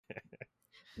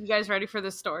You guys ready for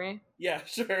this story? Yeah,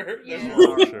 sure. Yeah.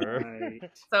 Sure. Right.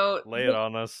 So Lay it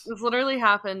on us. this literally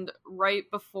happened right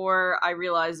before I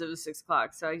realized it was 6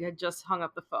 o'clock. So I had just hung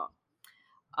up the phone.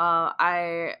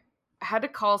 I had to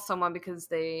call someone because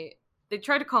they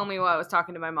tried to call me while I was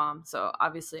talking to my mom. So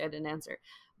obviously I didn't answer.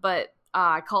 But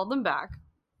I called them back,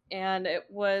 and it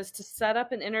was to set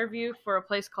up an interview for a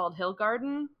place called Hill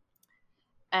Garden.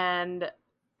 And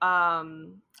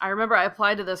I remember I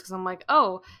applied to this because I'm like,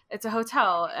 oh, it's a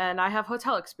hotel and I have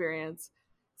hotel experience.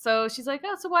 So she's like,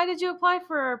 oh, so why did you apply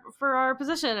for our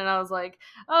position? And I was like,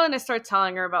 oh, and I started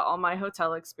telling her about all my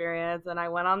hotel experience, and I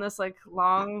went on this like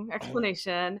long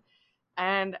explanation.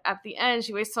 And at the end,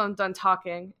 she waits till I'm done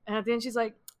talking, and at the end, she's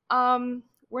like,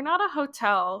 we're not a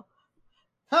hotel.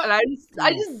 And I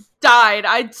just died.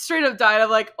 I straight up died. I'm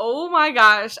like, oh my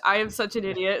gosh, I am such an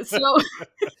idiot. So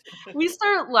we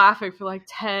start laughing for like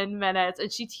 10 minutes,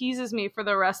 and she teases me for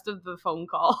the rest of the phone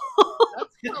call.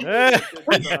 That's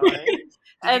probably a good sign.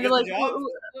 And get like, the job?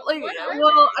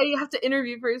 well, I have to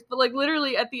interview first, but like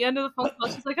literally at the end of the phone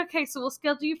call, she's like, okay, so we'll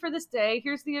schedule you for this day.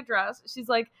 Here's the address. She's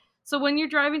like, so when you're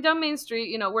driving down Main Street,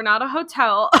 you know, we're not a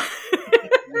hotel.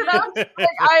 And I was like,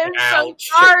 I am so Ouch.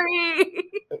 sorry.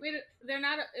 Wait, they're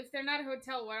not. If they're not a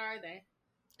hotel, what are they?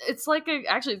 It's like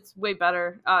actually it's way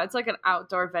better. It's like an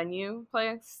outdoor venue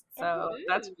place. So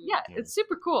that's it's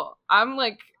super cool. I'm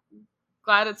like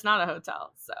glad it's not a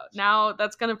hotel. So now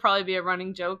that's gonna probably be a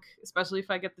running joke, especially if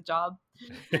I get the job.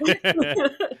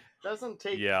 Doesn't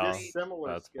take Yeah,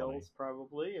 dissimilar that's skills, funny.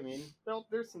 probably. I mean,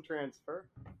 there's some transfer.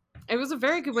 It was a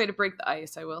very good way to break the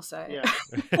ice, I will say. Yeah,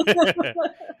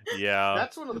 Yeah.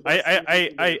 that's one of the best things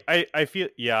you can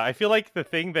do. I feel like the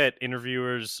thing that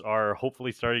interviewers are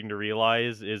hopefully starting to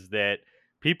realize is that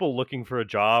people looking for a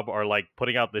job are like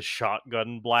putting out this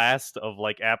shotgun blast of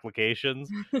like applications.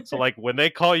 So like when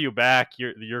they call you back,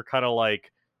 you're kind of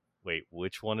like, wait,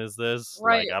 which one is this?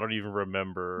 Right. Like I don't even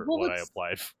remember Well, what I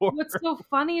applied for. What's so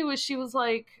funny was she was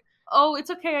like, oh, it's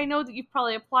okay. I know that you've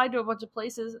probably applied to a bunch of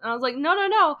places. And I was like,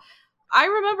 no. I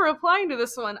remember applying to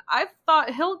this one. I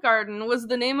thought Hill Garden was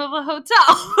the name of a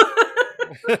hotel.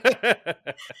 I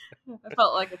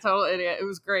felt like a total idiot. It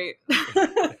was great.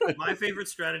 My favorite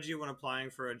strategy when applying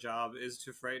for a job is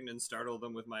to frighten and startle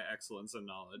them with my excellence and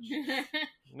knowledge.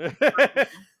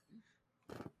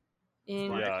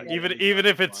 Yeah, even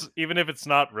if it's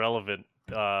not relevant,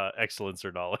 excellence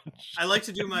or knowledge. I like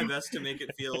to do my best to make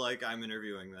it feel like I'm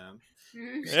interviewing them.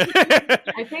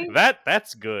 I think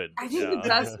that's good. I think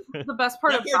the best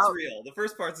part That part's about real. The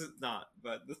first part's not,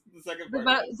 but the second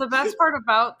part. the best part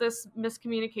about this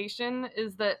miscommunication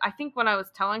is that I think when I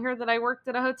was telling her that I worked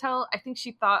at a hotel, I think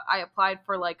she thought I applied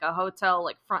for like a hotel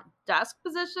like front desk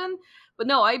position, but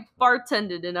no, I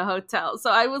bartended in a hotel.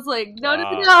 So I was like, no.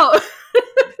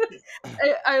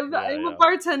 I'm a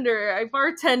bartender. I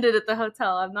bartended at the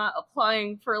hotel. I'm not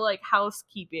applying for like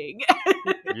housekeeping.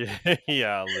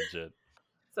 Yeah, legit.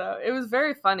 So it was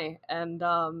very funny, and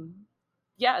and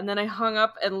then I hung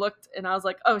up and looked, and I was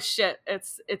like, oh shit,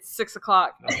 it's 6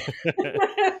 o'clock.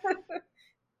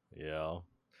 Yeah.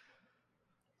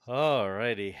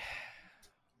 Alrighty.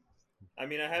 I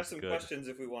mean, I have some questions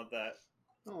if we want that.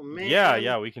 Oh man.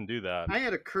 Yeah, we can do that. I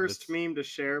had a cursed meme to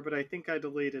share, but I think I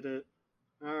deleted it.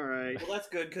 All right. Well, that's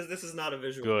good because this is not a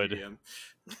visual medium.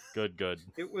 Good.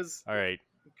 It was all right.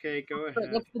 Okay, go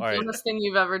ahead. What's the dumbest thing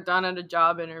you've ever done at a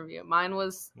job interview? Mine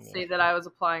was say that I was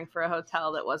applying for a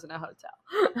hotel that wasn't a hotel.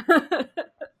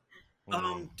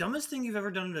 Dumbest thing you've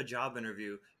ever done at a job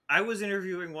interview? I was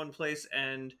interviewing one place,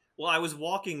 and I was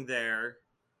walking there,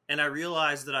 and I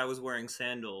realized that I was wearing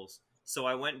sandals, so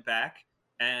I went back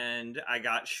and I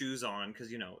got shoes on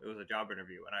because it was a job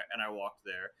interview, and I walked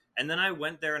there. And then I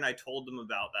went there and I told them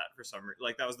about that for some reason.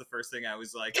 Like, that was the first thing I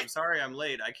was like, I'm sorry I'm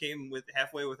late. I came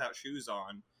halfway without shoes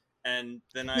on. And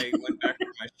then I went back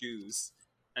with my shoes.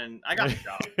 And I got the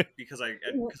job because I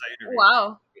interviewed.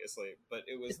 Wow. Obviously. But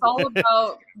it's all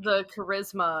about the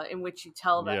charisma in which you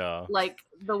tell them. Yeah. Like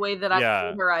the way that I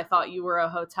told her I thought you were a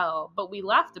hotel. But we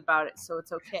laughed about it, so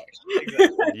it's okay.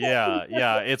 Exactly.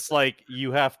 Yeah. It's like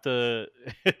you have to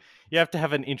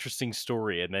have an interesting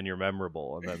story, and then you're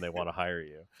memorable, and then they want to hire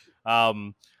you.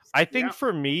 I think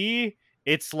for me,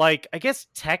 it's like, I guess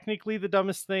technically the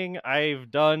dumbest thing I've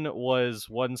done was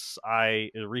once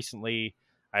I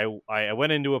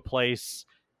went into a place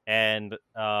and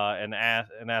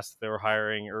asked if they were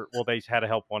hiring, or they had a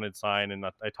help wanted sign, and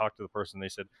I talked to the person. They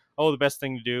said, "Oh, the best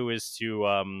thing to do is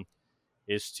to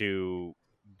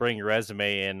bring your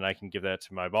resume in, and I can give that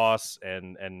to my boss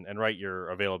and write your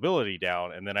availability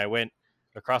down." And then I went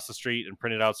across the street and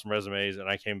printed out some resumes, and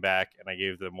I came back and I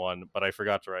gave them one, but I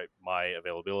forgot to write my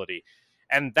availability.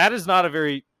 And that is not a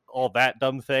very all that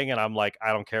dumb thing, and I'm like,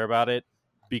 I don't care about it,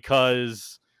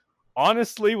 because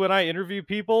honestly, when I interview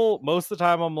people, most of the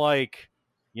time I'm like,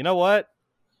 you know what?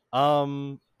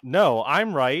 No,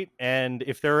 I'm right, and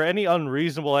if there are any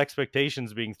unreasonable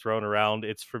expectations being thrown around,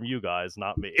 it's from you guys,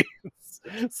 not me.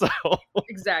 So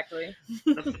Exactly.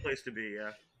 That's the place to be.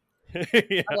 Yeah.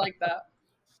 yeah. I like that.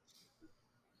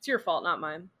 It's your fault, not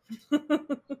mine.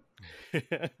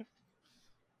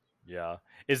 Yeah.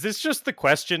 Is this just the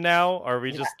question now? Are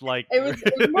we just like It was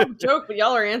more of a joke, but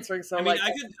y'all are answering, so I mean, like,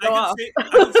 I go off.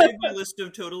 could save my list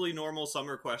of totally normal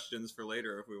summer questions for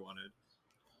later if we wanted.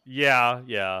 Yeah,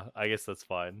 I guess that's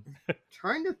fine.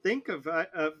 Trying to think of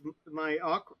my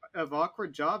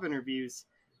awkward job interviews.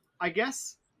 I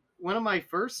guess one of my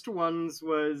first ones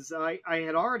was I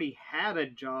had already had a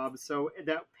job, so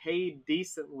that paid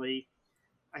decently.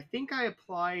 I think I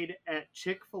applied at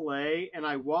Chick-fil-A, and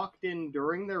I walked in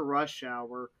during their rush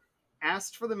hour,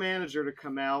 asked for the manager to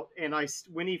come out, and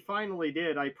when he finally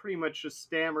did, I pretty much just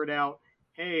stammered out,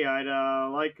 "Hey, I'd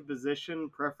like a position,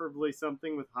 preferably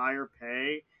something with higher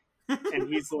pay." And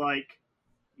he's like,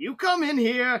 "You come in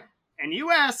here and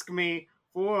you ask me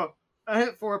for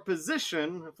a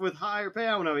position with higher pay."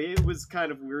 I don't know. It was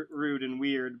kind of rude and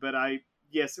weird, but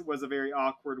yes, it was a very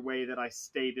awkward way that I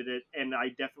stated it, and I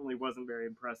definitely wasn't very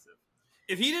impressive.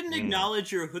 If he didn't Mm.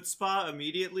 acknowledge your chutzpah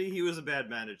immediately, he was a bad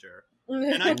manager. And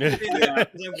And I can say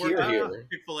that because I've worked Here, at here.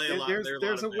 Chick-fil-A a lot.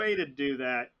 There's a way to do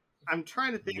that. I'm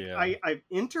trying to think. Yeah. I've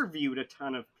interviewed a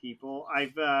ton of people.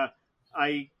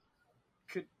 I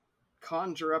could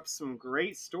conjure up some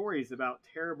great stories about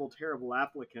terrible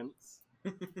applicants.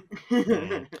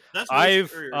 Mm. That's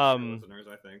I've, for your listeners,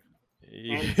 I think.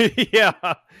 yeah,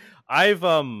 I've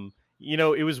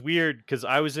it was weird because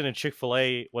I was in a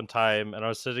Chick-fil-A one time and I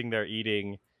was sitting there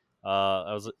eating.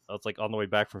 I was like on the way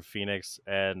back from Phoenix,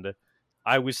 and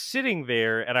I was sitting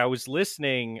there and I was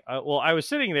listening. I was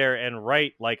sitting there, and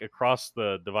right like across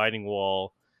the dividing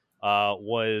wall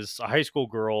was a high school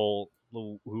girl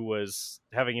who was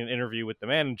having an interview with the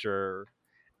manager,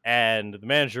 and the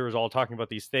manager was all talking about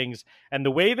these things, and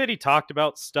the way that he talked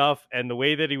about stuff, and the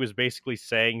way that he was basically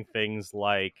saying things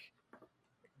like,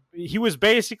 he was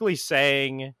basically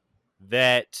saying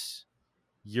that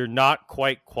you're not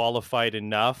quite qualified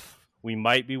enough, we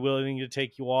might be willing to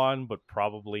take you on, but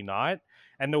probably not.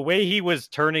 And the way he was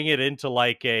turning it into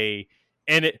like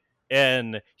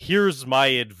and here's my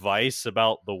advice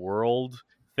about the world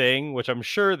thing, which I'm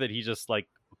sure that he just like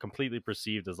completely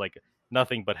perceived as like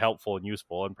nothing but helpful and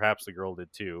useful, and perhaps the girl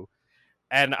did too.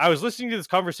 And I was listening to this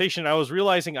conversation, and I was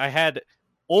realizing I had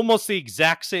almost the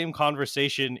exact same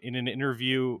conversation in an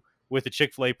interview with a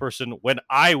Chick-fil-A person when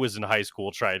I was in high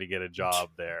school trying to get a job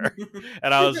there.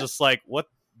 And I was just like, what?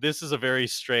 This is a very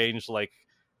strange, like,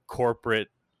 corporate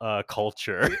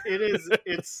culture. It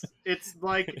is. It's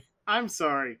like, I'm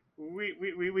sorry,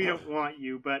 we don't want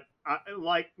you, but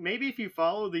like maybe if you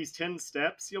follow these 10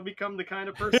 steps, you'll become the kind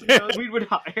of person that we would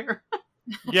hire.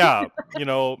 Yeah,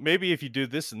 maybe if you do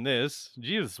this and this,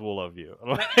 Jesus will love you.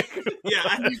 Yeah,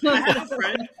 I have a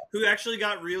friend who actually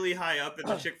got really high up in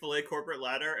the Chick-fil-A corporate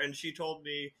ladder, and she told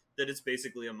me that it's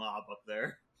basically a mob up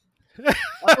there.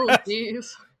 oh,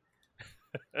 jeez.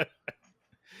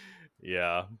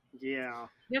 Yeah. Yeah.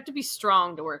 You have to be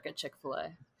strong to work at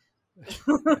Chick-fil-A.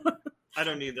 I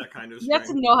don't need that kind of You have to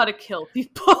strength. know how to kill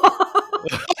people.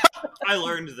 I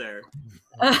learned there.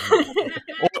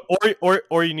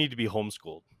 Or you need to be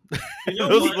homeschooled. You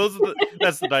know what?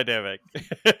 That's the dynamic.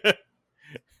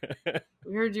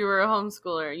 We heard you were a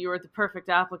homeschooler. You were the perfect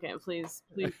applicant. Please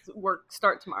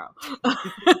start tomorrow.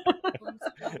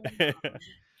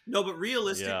 No, but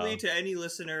realistically, Yeah. to any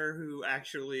listener who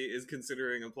actually is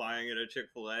considering applying at a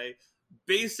Chick-fil-A,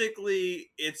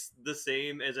 basically it's the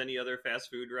same as any other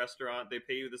fast food restaurant. They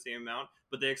pay you the same amount,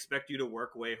 but they expect you to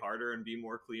work way harder and be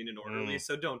more clean and orderly,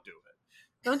 so don't do it.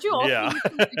 Don't you also Yeah. need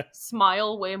to, like,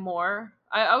 smile way more?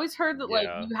 I always heard that like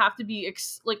Yeah. you have to be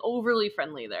like overly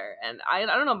friendly there, and I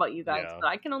don't know about you guys, Yeah. but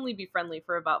I can only be friendly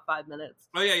for about 5 minutes.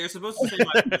 Oh yeah, you're supposed to say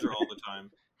my pleasure all the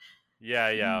time.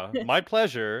 Yeah. My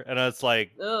pleasure. And it's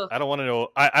like, Ugh. I don't want to know.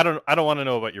 I don't want to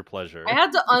know about your pleasure. I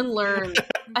had to unlearn.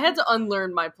 I had to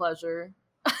unlearn my pleasure.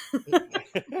 I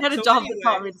had a So job anyway- that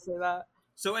taught me to say that.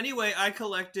 So anyway, I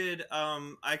collected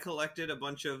a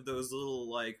bunch of those little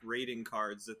like rating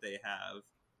cards that they have.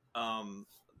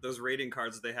 Those rating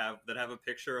cards that they have that have a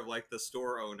picture of like the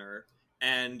store owner,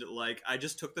 and like I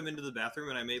just took them into the bathroom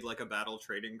and I made like a battle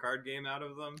trading card game out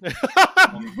of them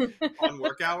on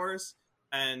work hours.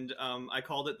 And I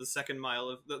called it the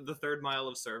third mile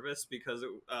of service because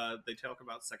they talk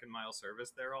about second mile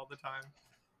service there all the time.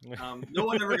 No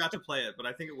one ever got to play it, but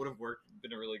I think it would have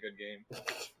been a really good game.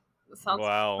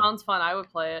 Wow. Sounds fun. I would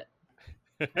play it.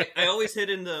 I always hid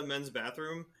in the men's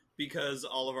bathroom because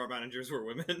all of our managers were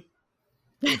women.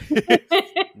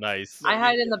 Nice. I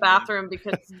hide in the bathroom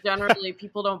because generally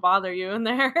people don't bother you in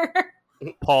there.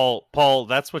 Paul,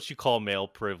 that's what you call male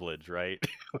privilege, right?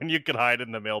 When you can hide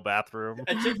in the male bathroom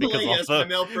At Chick-fil-A, because all yes, the my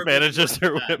male privilege managers works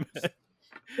are with that. women.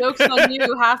 Joke's on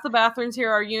you. Half the bathrooms here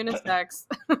are unisex.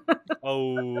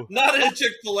 Oh. Not at a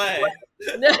Chick-fil-A.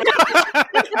 That's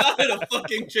Not at a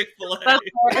fucking Chick-fil-A. fair.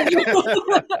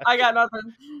 I got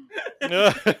nothing.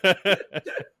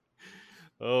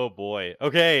 Oh boy.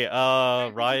 Okay,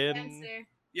 Ryan Answer.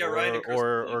 Yeah, Ryan and Krista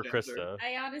or left answer. Krista.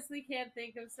 I honestly can't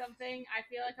think of something. I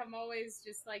feel like I'm always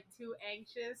just like too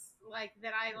anxious, like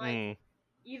that I like Mm.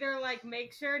 either like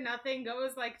make sure nothing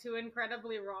goes like too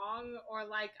incredibly wrong, or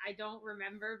like I don't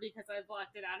remember because I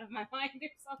blocked it out of my mind or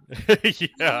something.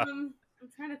 Yeah. I'm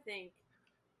trying to think.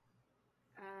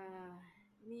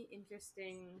 Any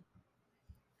interesting.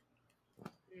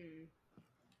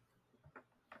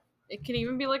 It can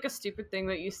even be like a stupid thing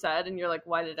that you said, and you're like,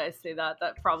 "Why did I say that?"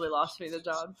 That probably lost me the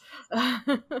job.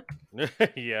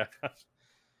 Yeah.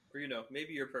 Or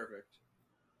maybe you're perfect.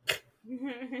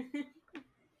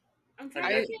 I'm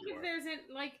trying to think if there's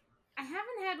like I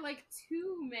haven't had like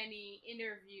too many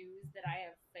interviews that I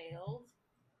have failed,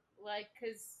 like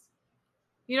because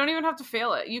You don't even have to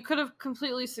fail it. You could have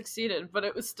completely succeeded, but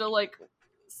it was still like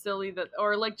silly that,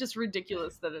 or like just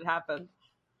ridiculous that it happened.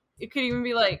 It could even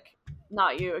be like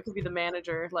not you. It could be the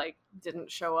manager like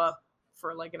didn't show up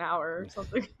for like an hour or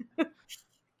something.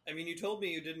 I mean, you told me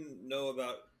you didn't know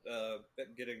about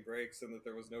getting breaks and that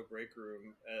there was no break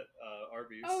room at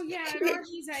Arby's. oh yeah, at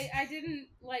Arby's I didn't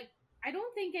like I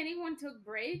don't think anyone took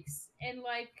breaks, and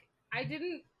like I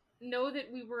didn't know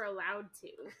that we were allowed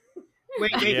to.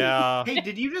 Wait. Yeah. Hey,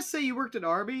 did you just say you worked at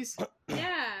Arby's?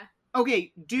 Yeah.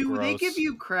 Okay, do they Gross. give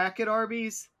you crack at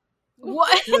Arby's?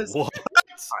 What? 'Cause- What?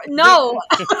 No.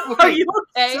 Are Okay, you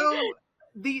okay? so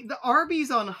the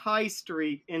Arby's on High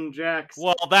Street in Jackson.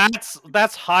 Well,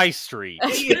 that's High Street.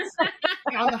 It's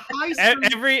on High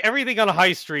Street. Everything on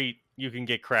High Street you can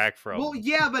get crack from. Well,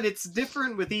 yeah, but it's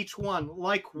different with each one.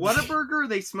 Like Whataburger,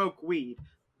 they smoke weed,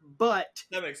 but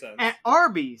That makes sense. at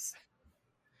Arby's,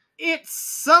 it's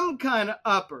some kind of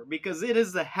upper because it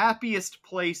is the happiest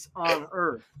place on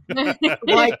earth.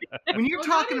 Like when you're Well,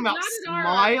 talking about not at our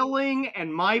smiling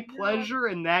and my pleasure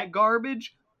and that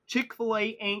garbage,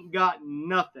 Chick-fil-A ain't got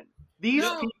nothing. These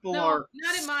people are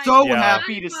not at mine. so Yeah.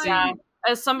 happy to Not at see mine. you.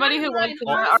 As somebody Not who mine. went to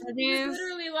Ours was Arby's,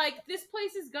 literally like this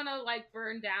place is gonna like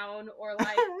burn down, or it's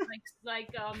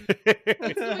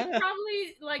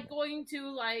probably like going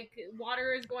to like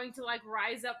water is going to like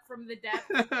rise up from the depths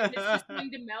and it's just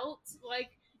going to melt. Like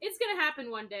it's gonna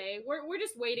happen one day. We're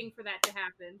just waiting for that to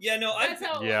happen. Yeah, no, That's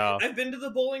how. Yeah. I've been to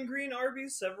the Bowling Green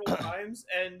Arby's several times,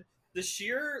 and the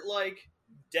sheer like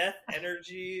death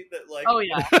energy that like oh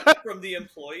yeah, from the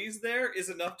employees there is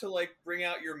enough to like bring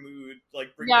out your mood,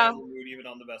 like bring Yeah. down your mood even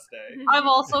on the best day. I've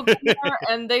also been there,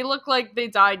 and they look like they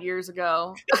died years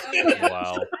ago. Oh, yeah.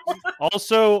 Wow.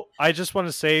 Also, I just want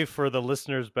to say for the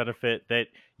listeners' benefit that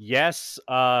yes,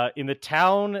 in the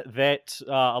town that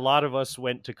a lot of us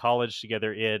went to college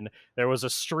together in, there was a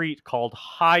street called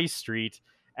High Street,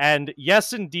 and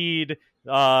yes, indeed,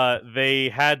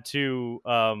 they had to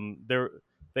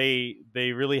they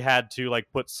really had to like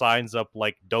put signs up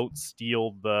like "Don't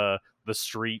steal the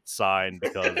street" sign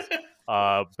because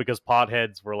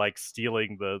potheads were like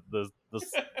stealing the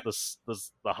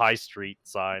High Street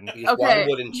sign. Why Okay,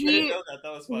 wouldn't I you? didn't know that.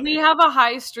 That was funny. we have a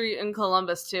high street in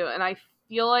Columbus too, and I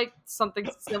feel like something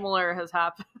similar has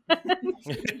happened.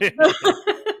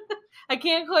 I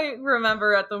can't quite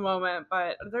remember at the moment,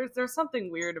 but there's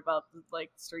something weird about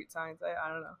like street signs. I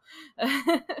don't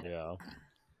know. Yeah.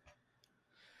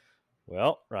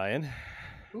 Well, Ryan.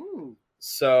 Ooh.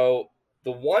 So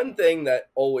the one thing that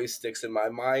always sticks in my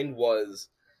mind was,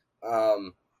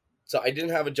 so I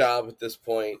didn't have a job at this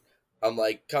point. I'm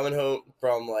like coming home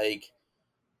from like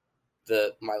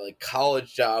my like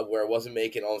college job where I wasn't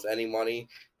making almost any money,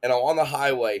 and I'm on the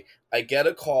highway. I get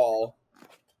a call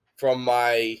from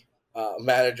my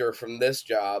manager from this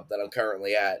job that I'm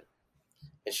currently at,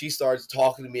 and she starts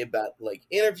talking to me about like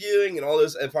interviewing and all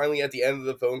this. And finally, at the end of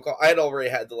the phone call, I had already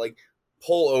had to like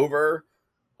pull over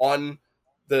on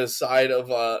the side of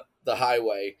the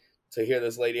highway to hear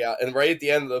this lady out. And right at the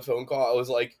end of the phone call, I was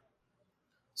like,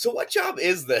 "So what job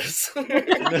is this?" Like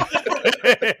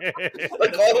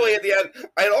all the way at the end,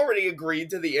 I had already agreed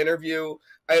to the interview.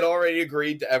 I had already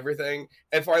agreed to everything.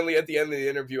 And finally, at the end of the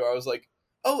interview, I was like,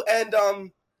 "Oh, and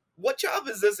what job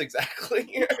is this exactly?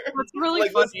 That's really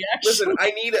Like, funny, actually. listen,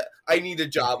 I need a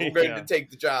job. I'm ready to take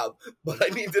the job, but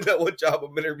I need to know what job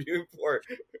I'm interviewing for.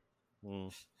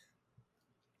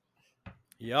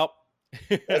 Yep.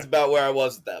 That's about where I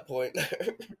was at that point.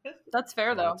 That's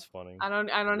fair though. That's funny. I don't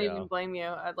Yeah. even blame you.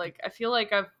 I feel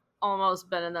like I've almost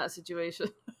been in that situation.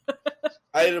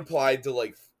 I had applied to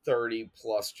like 30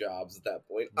 plus jobs at that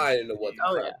point. I didn't know what the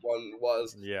correct one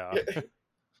was. Yeah.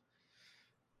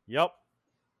 Yep.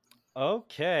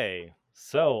 Okay.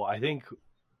 So I think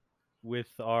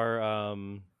with our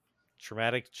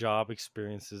traumatic job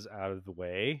experiences out of the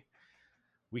way,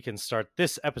 we can start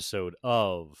this episode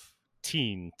of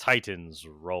Teen Titans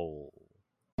Roll.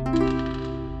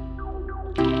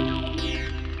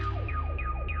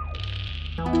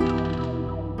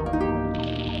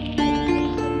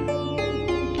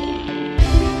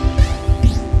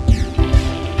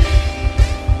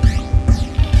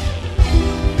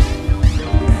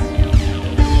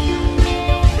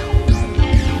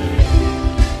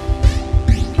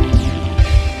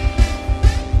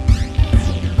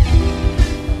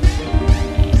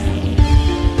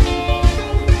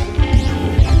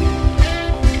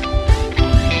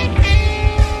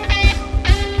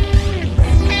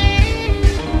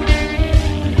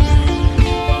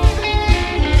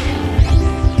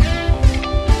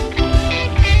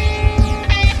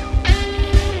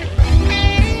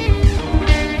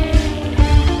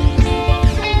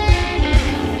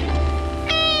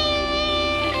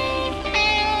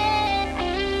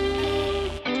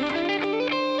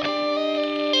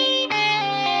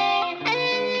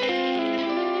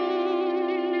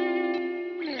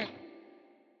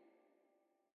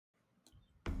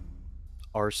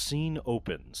 Our scene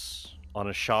opens on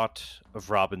a shot of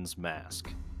Robin's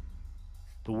mask.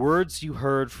 The words you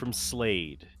heard from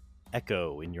Slade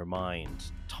echo in your mind,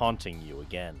 taunting you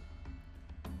again.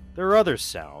 There are other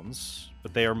sounds,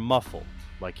 but they are muffled,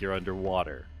 like you're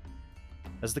underwater.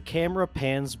 As the camera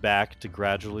pans back to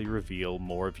gradually reveal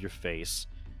more of your face,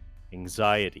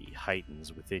 anxiety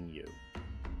heightens within you.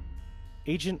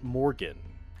 Agent Morgan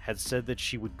had said that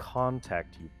she would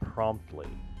contact you promptly.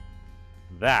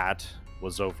 That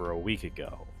was over a week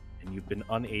ago, and you've been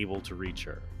unable to reach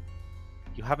her.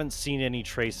 You haven't seen any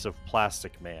trace of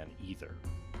Plastic Man either.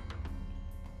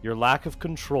 Your lack of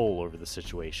control over the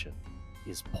situation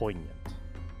is poignant.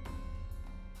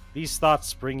 These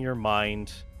thoughts bring your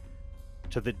mind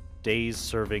to the days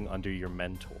serving under your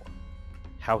mentor,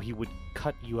 how he would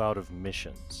cut you out of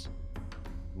missions.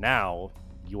 Now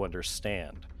you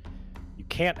understand. You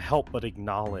can't help but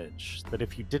acknowledge that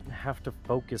if you didn't have to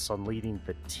focus on leading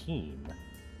the team,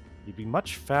 you'd be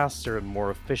much faster and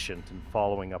more efficient in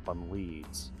following up on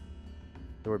leads.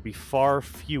 There would be far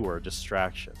fewer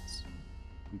distractions.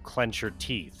 You clench your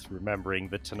teeth, remembering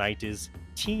that tonight is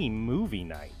team movie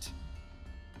night.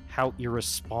 How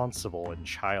irresponsible and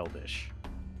childish.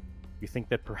 You think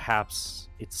that perhaps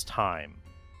it's time.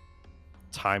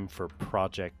 Time for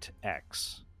Project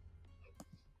X.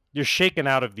 You're shaken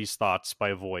out of these thoughts by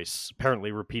a voice,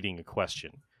 apparently repeating a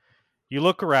question. You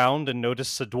look around and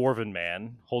notice a dwarven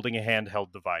man holding a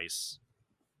handheld device.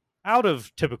 Out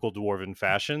of typical dwarven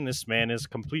fashion, this man is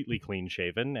completely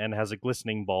clean-shaven and has a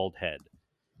glistening bald head.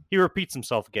 He repeats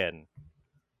himself again.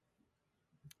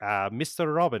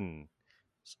 Mr. Robin,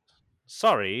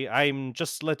 sorry, I'm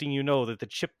just letting you know that the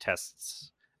chip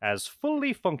tests as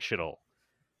fully functional.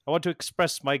 I want to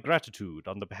express my gratitude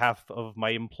on the behalf of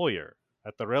my employer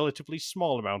at the relatively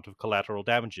small amount of collateral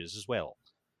damages as well.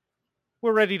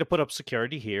 We're ready to put up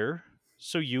security here,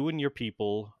 so you and your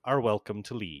people are welcome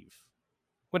to leave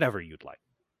whenever you'd like.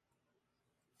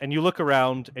 And you look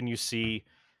around and you see,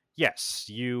 yes,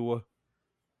 you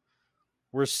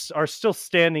are still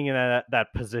standing in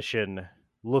that position,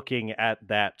 looking at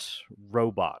that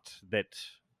robot that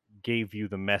gave you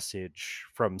the message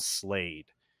from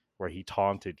Slade, where he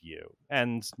taunted you.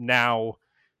 And now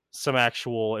some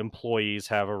actual employees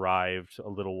have arrived a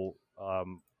little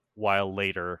while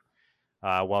later,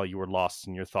 while you were lost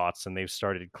in your thoughts, and they've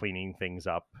started cleaning things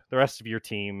up. The rest of your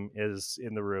team is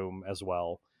in the room as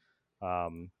well.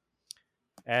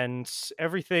 And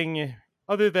everything,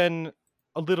 other than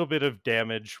a little bit of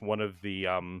damage, one of the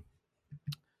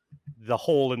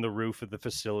hole in the roof of the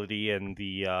facility and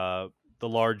the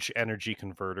large energy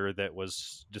converter that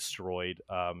was destroyed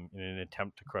in an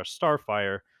attempt to crush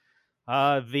Starfire,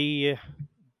 the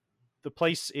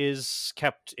place is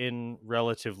kept in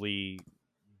relatively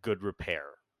good repair.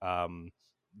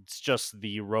 It's just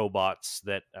the robots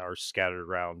that are scattered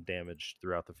around, damaged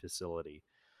throughout the facility.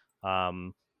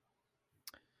 But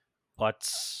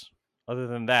other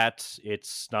than that,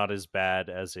 it's not as bad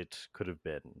as it could have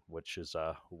been, which is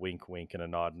a wink, wink, and a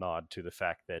nod, nod to the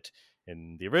fact that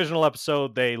in the original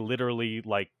episode, they literally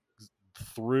like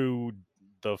threw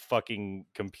the fucking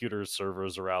computer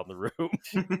servers around the room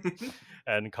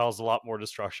and caused a lot more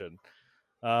destruction.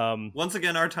 Once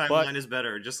again, our timeline but is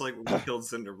better, just like when we killed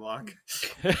Cinderblock.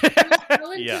 It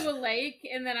fell into yeah, a lake,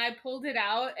 and then I pulled it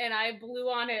out, and I blew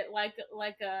on it like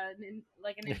a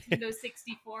Nintendo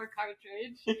 64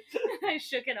 cartridge. I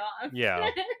shook it off.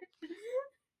 yeah,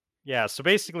 yeah. So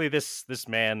basically, this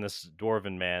man, this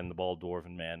dwarven man, the bald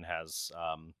dwarven man,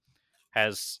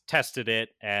 has tested it,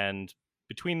 and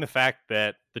between the fact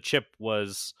that the chip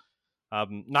was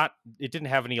not, it didn't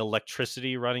have any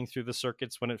electricity running through the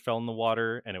circuits when it fell in the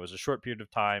water, and it was a short period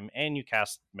of time, and you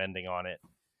cast mending on it,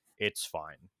 it's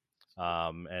fine.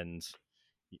 And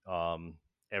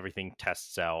everything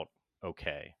tests out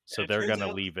okay. So It they're turns gonna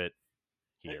out- leave it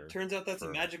here. It turns out that's a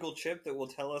for- magical chip that will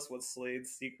tell us what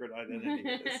Slade's secret identity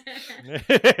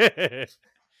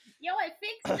Yo, I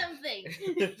fixed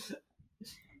something.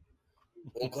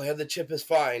 Well, glad the chip is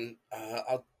fine.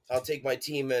 I'll take my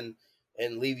team and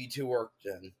leave you to work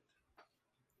then.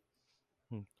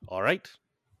 All right.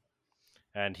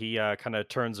 And he kind of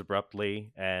turns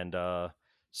abruptly and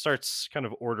starts kind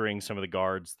of ordering some of the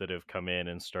guards that have come in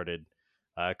and started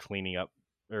cleaning up,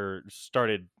 or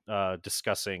started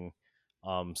discussing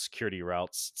security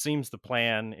routes. It seems the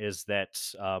plan is that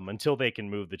until they can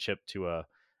move the chip to a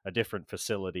different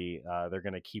facility, they're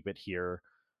going to keep it here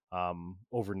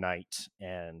overnight,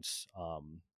 and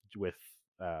with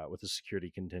a security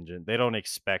contingent. They don't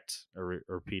expect a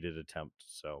repeated attempt.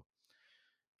 So,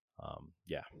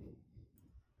 yeah.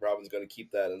 Robin's going to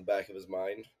keep that in the back of his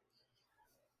mind.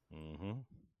 Mm-hmm.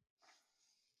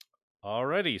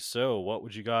 Alrighty, so what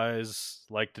would you guys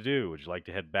like to do? Would you like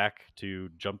to head back to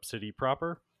Jump City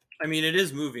proper? I mean, it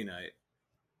is movie night.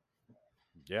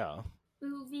 Yeah.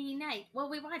 Movie night. What are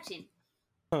we watching?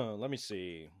 Let me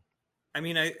see. I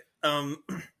mean,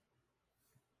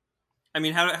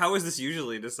 how is this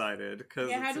usually decided? Because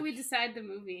Yeah, how do we decide the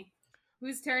movie?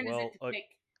 Whose turn is it to pick?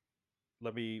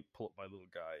 Let me pull up my little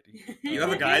guide. You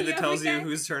have a guide that You have a tells you guide?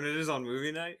 whose turn it is on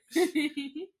movie night? Let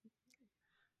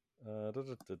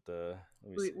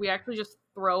me see. We actually just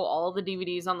throw all the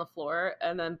DVDs on the floor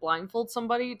and then blindfold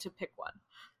somebody to pick one.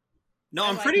 No, I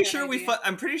I'm like pretty that sure we idea. fight.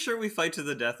 I'm pretty sure we fight to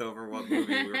the death over what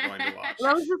movie we were going to watch.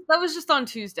 That was just on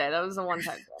Tuesday. That was a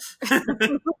one-time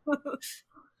thing.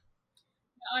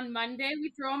 On Monday, we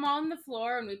throw them all on the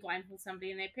floor and we blindfold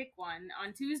somebody and they pick one.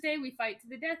 On Tuesday, we fight to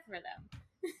the death for them.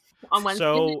 On Wednesday,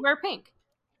 So- we wear pink.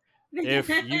 If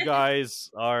you guys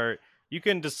are, you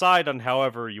can decide on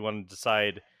however you want to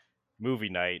decide movie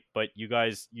night, but you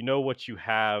guys, you know what you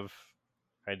have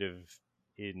kind of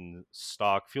in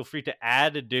stock. Feel free to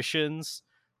add additions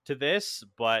to this,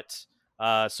 but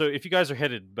so if you guys are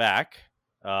headed back,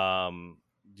 do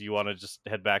you want to just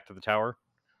head back to the tower?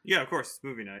 Yeah, of course,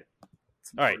 movie night.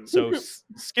 It's All right, important. so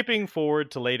skipping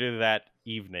forward to later that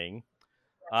evening,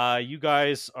 you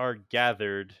guys are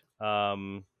gathered.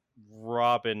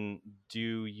 Robin,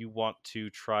 do you want to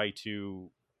try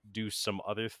to do some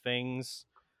other things?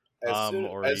 As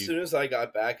Or soon as I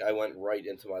got back, I went right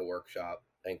into my workshop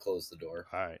and closed the door.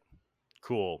 All right,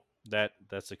 cool.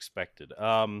 That's expected.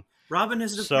 Robin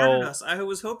has so- departed us. I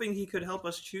was hoping he could help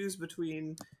us choose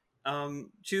between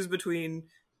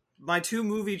my two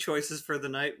movie choices for the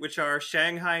night, which are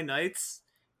Shanghai Nights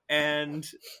and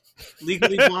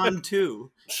Legally Blonde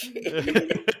 2.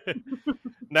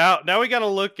 now we gotta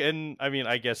look, and I mean,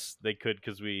 I guess they could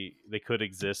they could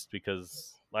exist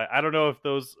because I don't know if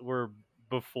those were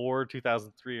before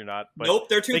 2003 or not. But Nope,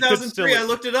 they're they could 2003. still- I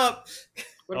looked it up.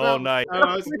 What Oh, about, nice.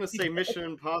 I was going to say Mission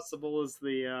Impossible is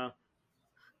the.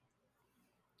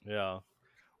 Yeah.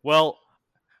 Well,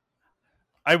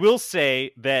 I will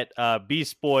say that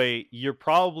Beast Boy, you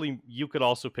could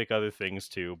also pick other things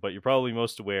too, but you're probably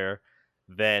most aware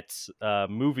that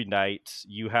movie night,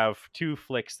 you have two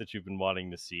flicks that you've been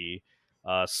wanting to see: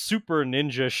 Super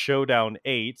Ninja Showdown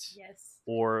 8 Yes.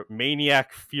 or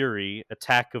Maniac Fury: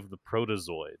 Attack of the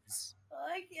Protozoids.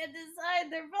 I can't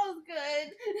decide. They're both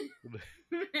good.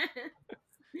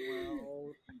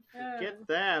 Well, get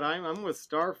that. I'm with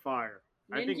Starfire.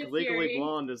 I think Ninja Legally Fury.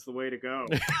 Blonde is the way to go.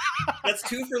 That's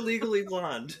 2 for Legally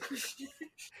Blonde.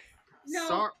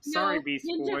 No, Sorry, no, Beast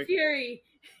Ninja Boy. Fury.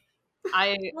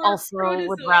 I Or also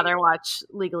would Protozoid. rather watch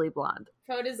Legally Blonde.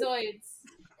 Protozoids.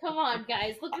 Come on,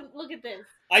 guys. Look at this.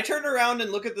 I turn around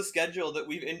and look at the schedule that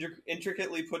we've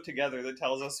intricately put together that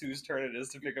tells us whose turn it is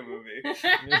to pick a movie.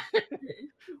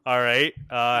 All right.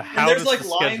 And How there's does like the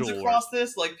lines schedule across work?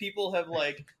 this, like people have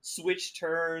like switched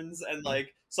turns, and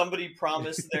like somebody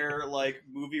promised their like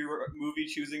movie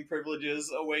choosing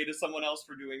privileges away to someone else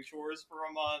for doing chores for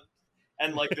a month.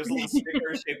 And like there's a little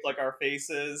sticker shaped like our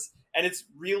faces, and it's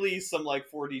really some like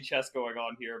 4D chess going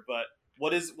on here. But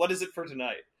what is it for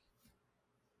tonight?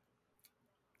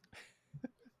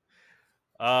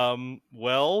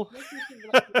 Well, This is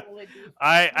like really deep.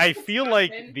 I feel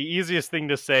like Robin. the easiest thing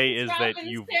to say It's is Robin's that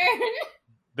you've turn.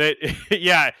 that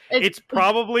yeah, it's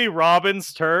probably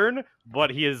Robin's turn, but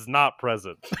he is not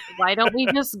present. Why don't we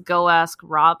just go ask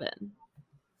Robin?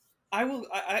 I will.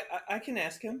 I can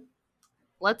ask him.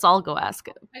 Let's all go ask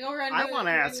him. I want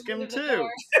to ask him too.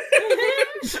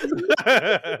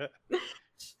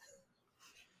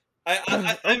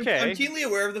 Okay. I'm keenly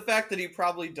aware of the fact that he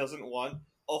probably doesn't want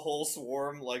a whole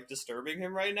swarm like disturbing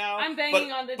him right now. I'm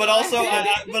banging on the but door. also,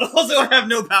 I have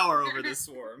no power over this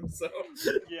swarm. So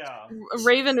Yeah.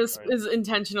 Raven is Right. is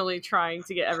intentionally trying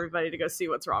to get everybody to go see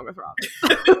what's wrong with Robin.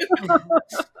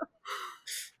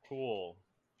 Cool.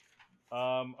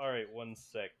 All right, one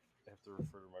sec. I have to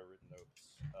refer to my written notes.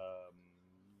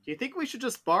 Do you think we should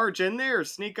just barge in there or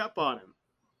sneak up on him?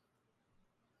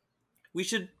 we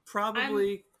should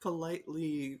probably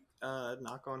politely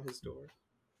knock on his door.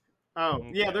 Oh,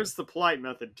 yeah, Okay. there's the polite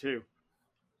method too.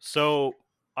 So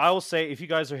I will say, if you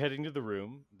guys are heading to the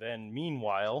room, then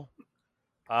meanwhile,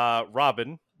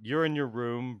 Robin, you're in your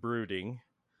room brooding,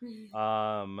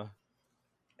 and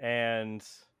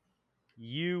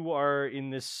you are in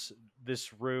this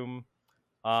room,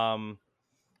 and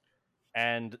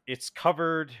it's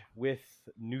covered with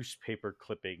newspaper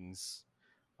clippings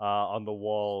on the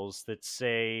walls that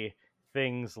say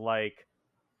things like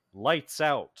 "Lights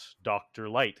out, Dr.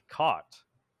 Light caught,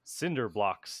 Cinder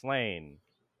block slain,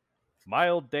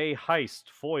 Mild day heist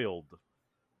foiled,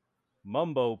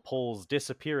 Mumbo pulls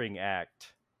disappearing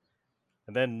act,"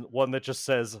 and then one that just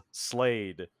says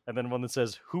Slade, and then one that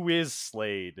says "Who is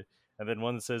Slade?" and then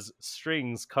one that says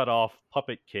 "Strings cut off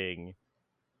Puppet King."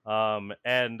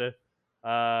 And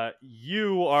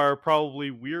you are probably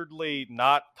weirdly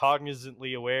not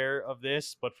cognizantly aware of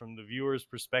this, but from the viewer's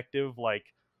perspective,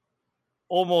 like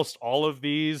almost all of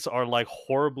these are like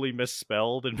horribly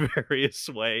misspelled in various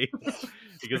ways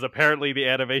because apparently the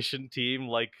animation team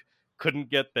like couldn't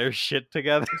get their shit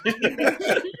together.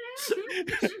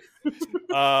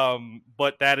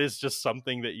 But that is just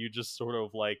something that you just sort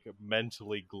of like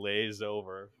mentally glaze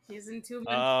over. He's in 2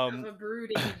 months of a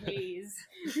brooding haze.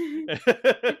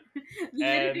 The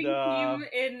editing team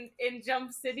in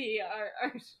Jump City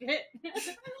are shit.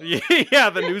 Yeah,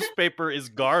 the newspaper is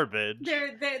garbage.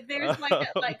 There's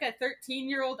like a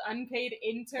 13-year-old unpaid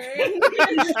intern.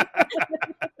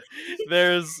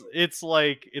 It's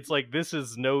like this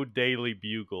is no Daily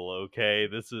Bugle, okay?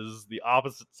 This is the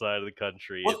opposite side of the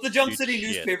country. What's It's the Jump shit City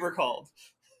shit. newspaper called?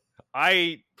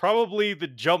 Probably the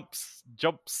Jump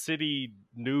City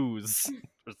News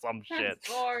or some shit.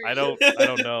 Boring. I don't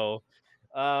know.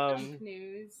 Jump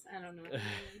news. I don't know.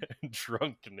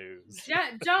 Drunk news.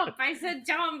 Jump! I said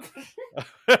jump.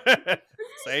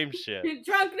 Same shit.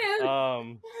 Drunk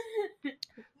news.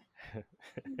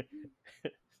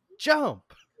 Jump.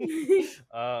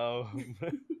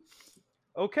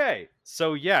 Okay,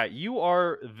 so yeah, you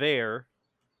are there,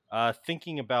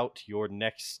 thinking about your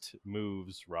next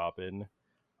moves, Robin.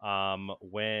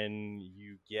 When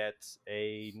you get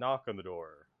a knock on the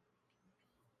door.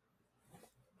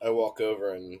 I walk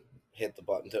over and hit the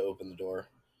button to open the door.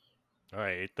 All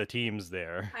right, the team's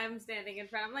there. I'm standing in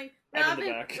front. I'm like, I'm in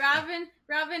the back.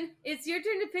 Robin, it's your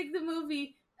turn to pick the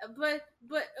movie, but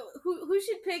who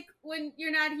should pick when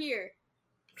you're not here?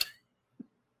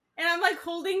 And I'm like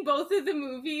holding both of the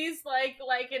movies like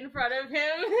in front of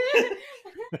him.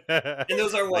 And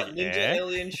those are what? Like, Ninja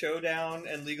Alien Showdown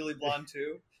and Legally Blonde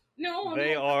 2?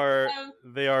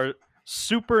 They are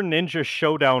Super Ninja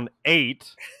Showdown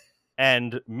 8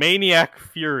 and Maniac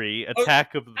Fury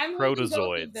Attack of the I'm Protozoids.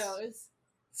 holding both of those.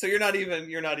 So you're not even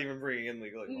bringing in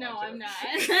Legally Blonde. No, 2. I'm not.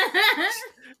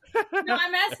 No,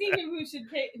 I'm asking him who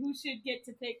should get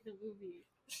to pick the movie.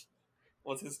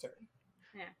 What's his turn?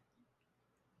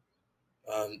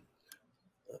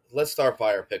 Let's start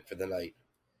fire pick for the night.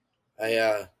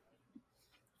 I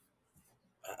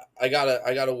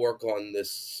gotta work on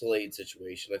this Slade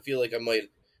situation. I feel like I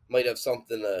might have some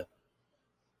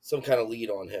kind of lead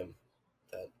on him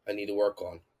that I need to work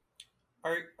on.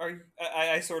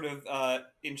 I sort of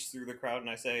inch through the crowd and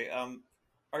I say,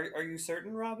 are you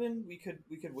certain, Robin? We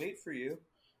could wait for you.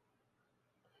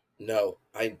 No,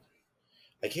 I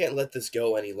can't let this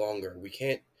go any longer. We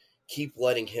can't keep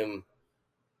letting him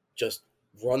just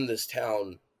run this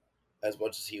town as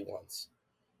much as he wants.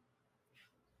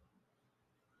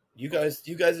 You guys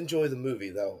enjoy the movie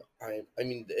though. I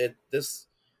mean this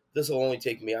This will only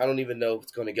take me. I don't even know if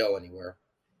it's going to go anywhere.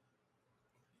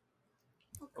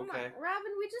 Oh, come Okay. on,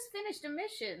 Robin. We just finished a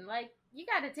mission. Like, you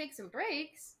got to take some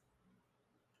breaks.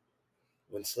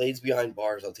 When Slade's behind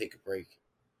bars, I'll take a break.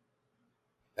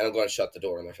 And I'm going to shut the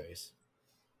door in their face.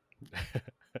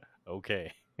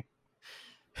 Okay.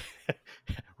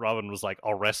 Robin was like,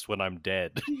 I'll rest when I'm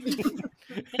dead.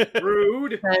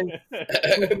 Rude.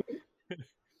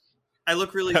 I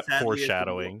look really sadly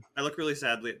Foreshadowing. I look really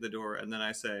sadly at the door, and then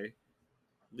I say,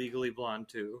 "Legally Blonde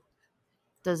 2."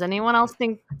 Does anyone else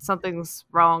think something's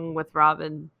wrong with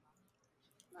Robin?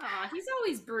 Aw, he's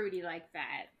always broody like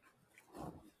that.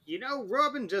 You know,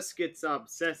 Robin just gets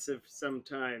obsessive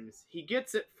sometimes. He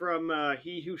gets it from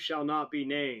He Who Shall Not Be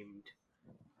Named.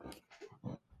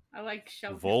 I like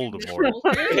shoving Voldemort.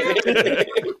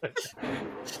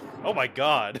 Oh my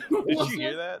god. Did you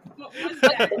hear that? What was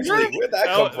that? Where'd that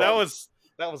come from?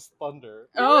 That was thunder.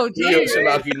 Oh, He who should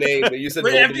not be named, but you said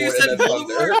Right after you Voldemort said and then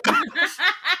Thunder.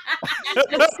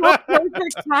 It's so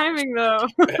perfect timing, though.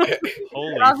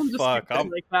 Holy Robin just fuck. gets I'm,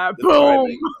 like that. The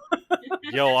Boom.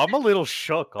 yo, I'm a little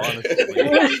shook, honestly.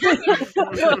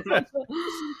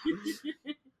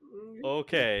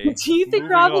 Okay. Do you think moving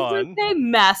Robin's on. okay?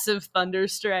 Massive thunder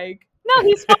strike. No,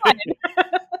 he's fine.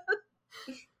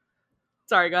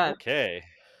 Sorry, go ahead. Okay.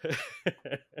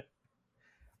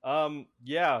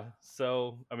 Yeah,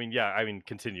 so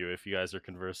continue if you guys are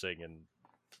conversing and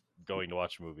going to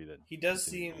watch a movie, then He does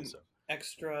continue seem also.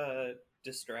 extra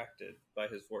distracted by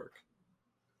his work.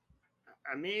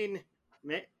 I mean,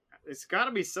 it's got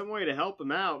to be some way to help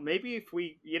him out. Maybe if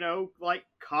we,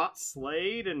 caught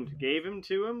Slade and gave him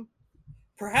to him.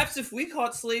 Perhaps if we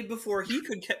caught Slade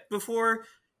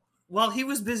while he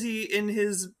was busy in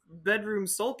his bedroom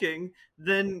sulking,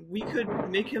 then we could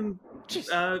make him.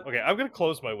 Okay, I'm gonna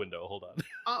close my window. Hold on.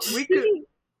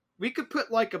 We could put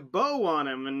like a bow on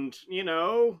him, and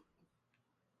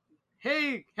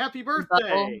hey, happy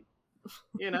birthday!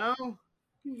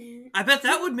 I bet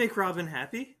that would make Robin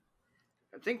happy.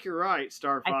 I think you're right,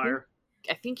 Starfire.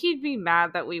 I think he'd be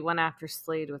mad that we went after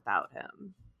Slade without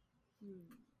him.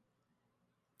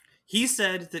 He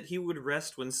said that he would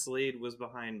rest when Slade was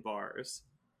behind bars.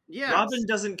 Yes. Robin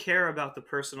doesn't care about the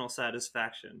personal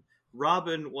satisfaction.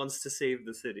 Robin wants to save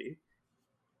the city.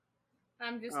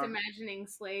 I'm just imagining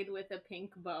Slade with a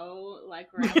pink bow, like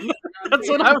wrapped around That's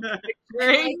him, what I'm like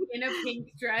picturing. in a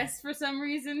pink dress for some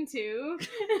reason too.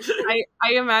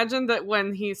 I imagine that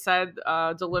when he said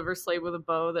deliver Slade with a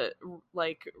bow, that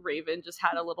like Raven just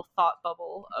had a little thought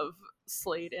bubble of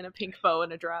Slade in a pink bow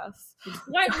and a dress.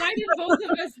 Why did both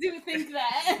of us think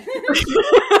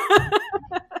that?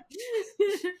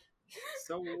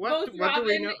 So Both what do Robin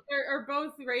we know? or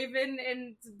both Raven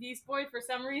and Beast Boy for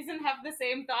some reason have the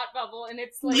same thought bubble, and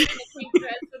it's Slade in a pink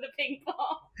dress with a pink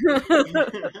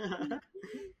ball.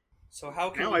 So how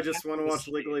can Now we I just tackle want to this watch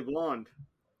Slade? Legally Blonde.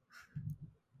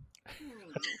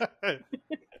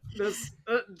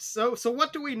 So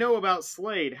what do we know about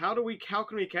Slade? How can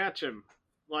we catch him?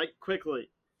 Like, quickly.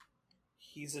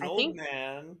 He's an I old think-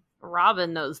 man.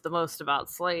 Robin knows the most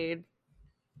about Slade.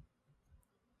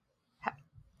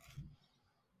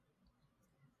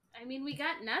 I mean, we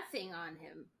got nothing on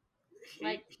him.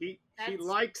 He that's-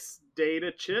 likes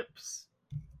data chips.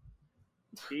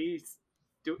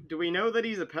 Do we know that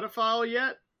he's a pedophile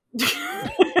yet?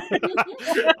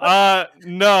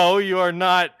 No, you are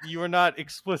not. You are not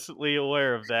explicitly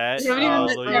aware of that. You haven't even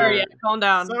although been there you're- yet. Calm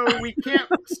down. So we can't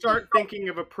start thinking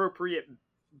of appropriate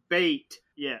bait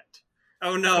yet.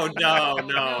 Oh no, no, no, No,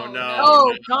 no. no.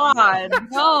 Oh no, God,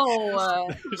 no!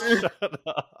 Shut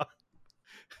up.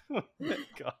 Oh my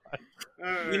god.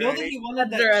 We know that he wanted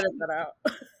Better that. edit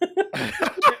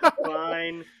that out.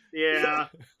 Fine. Yeah.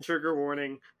 Trigger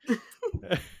warning.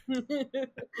 We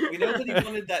know that he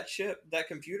wanted that chip, that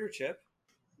computer chip.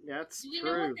 That's Do we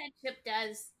know true. what that chip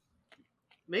does?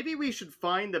 Maybe we should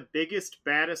find the biggest,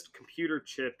 baddest computer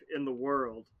chip in the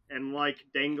world and,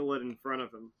 dangle it in front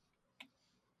of him.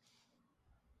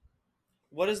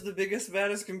 What is the biggest,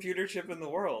 baddest computer chip in the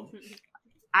world?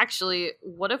 Actually,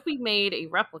 what if we made a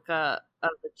replica of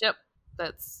the chip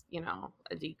that's,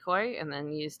 a decoy and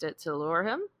then used it to lure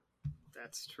him?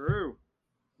 That's true.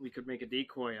 We could make a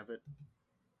decoy of it.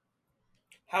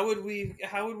 How would we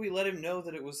let him know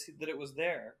that it was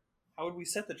there? How would we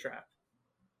set the trap?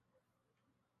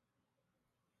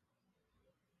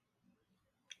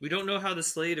 We don't know how the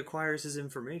Slade acquires his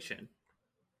information.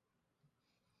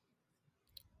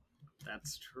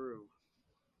 That's true.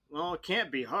 Well, it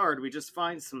can't be hard. We just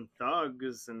find some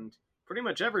thugs, and pretty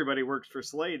much everybody works for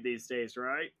Slade these days,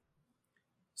 right?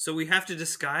 So we have to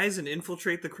disguise and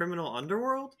infiltrate the criminal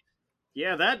underworld?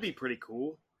 Yeah, that'd be pretty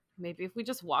cool. Maybe if we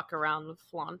just walk around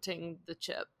flaunting the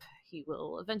chip, he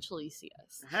will eventually see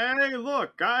us. Hey,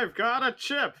 look, I've got a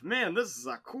chip. Man, this is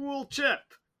a cool chip.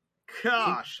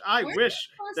 Gosh, I Weren't we wish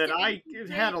supposed that to I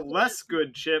had a infiltrate less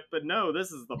good chip, but no,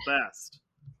 this is the best.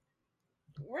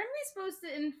 Weren't we supposed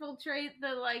to infiltrate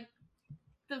the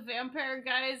vampire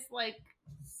guys? Like,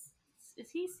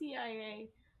 is he CIA?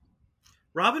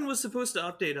 Robin was supposed to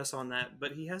update us on that,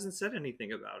 but he hasn't said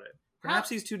anything about it. Perhaps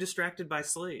How- he's too distracted by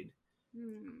Slade.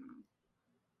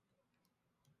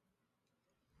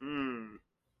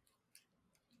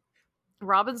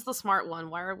 Robin's the smart one.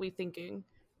 Why are we thinking?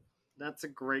 That's a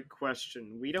great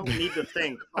question. We don't need to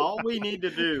think. All we need to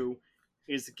do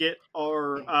is get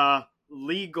our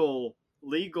legal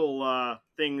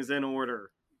things in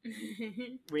order.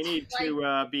 We need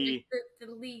to be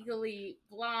the legally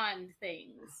blonde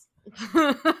things.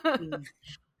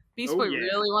 Beast Oh, Boy yeah.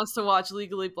 really wants to watch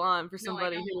Legally Blonde for No, I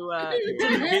somebody don't. who.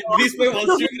 Beast Boy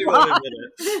wants to, but he won't admit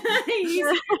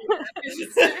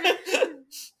it.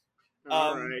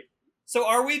 all right. So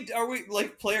are we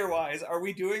like player wise? Are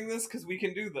we doing this because we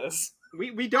can do this?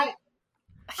 We don't.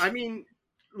 I mean,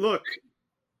 look.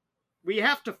 We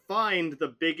have to find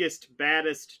the biggest,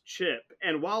 baddest chip,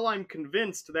 and while I'm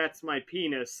convinced that's my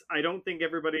penis, I don't think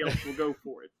everybody else will go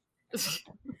for it.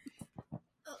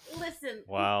 Listen,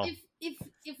 Wow.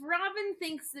 if Robin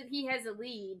thinks that he has a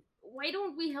lead, why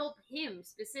don't we help him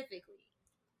specifically?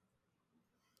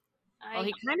 Well,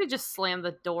 he kind of just slammed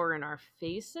the door in our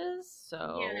faces,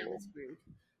 so Yeah, that was rude.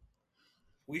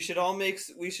 We should all make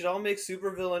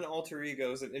supervillain alter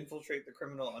egos and infiltrate the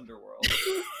criminal underworld.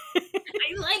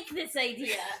 I like this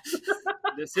idea.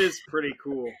 This is pretty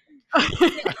cool.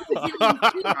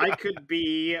 I could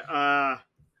be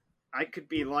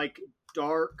like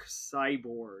Dark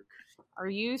Cyborg. Are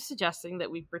you suggesting that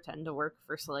we pretend to work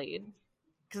for Slade?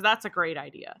 Because that's a great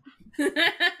idea.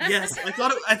 Yes, I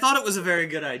thought it was a very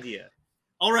good idea.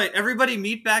 All right, everybody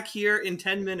meet back here in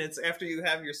 10 minutes after you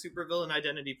have your supervillain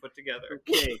identity put together.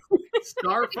 Okay.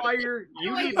 Starfire,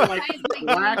 you need like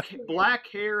black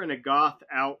hair and a goth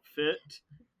outfit.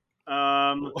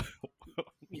 I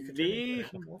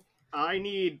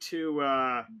need to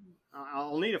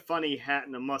I'll need a funny hat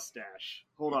and a mustache.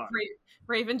 Hold on.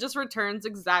 Raven just returns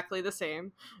exactly the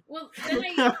same. Well, then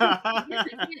I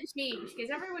can't change because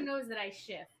everyone knows that I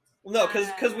shift. Well, no,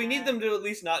 because we need them to at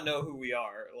least not know who we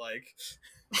are. Like,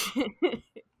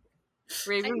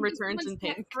 Raven returns in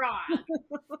pet pink. frog.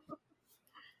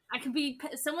 I could be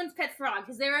someone's pet frog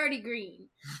because they're already green.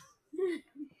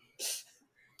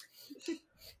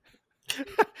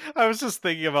 I was just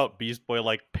thinking about Beast Boy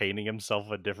like painting himself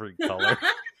a different color.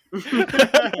 He's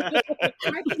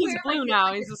blue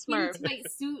now. He's a Smurf. Like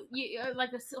suit,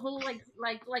 like a whole like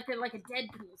a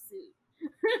Deadpool suit.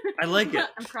 I like it.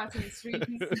 I'm crossing the street.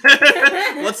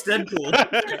 What's Deadpool?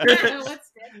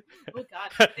 What's Deadpool? Oh God,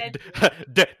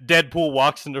 Deadpool. Deadpool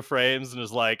walks into frames and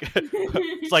is like,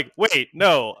 "It's like, wait,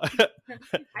 no, Hi,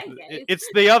 guys. it's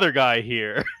the other guy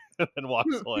here," and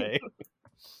walks away.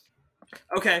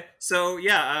 Okay, so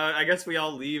yeah, I guess we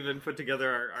all leave and put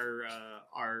together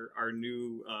our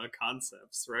new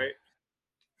concepts, right?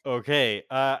 Okay,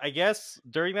 I guess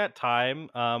during that time,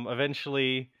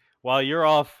 eventually, while you're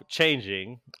off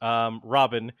changing,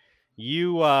 Robin,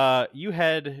 you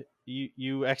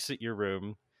exit your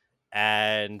room,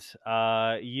 and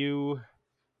you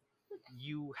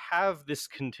have this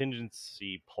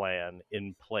contingency plan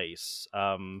in place.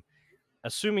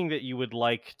 Assuming that you would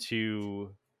like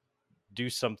to do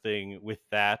something with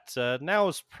that, now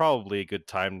is probably a good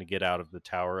time to get out of the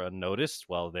tower unnoticed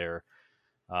while they're,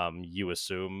 you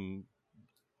assume,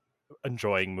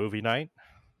 enjoying movie night.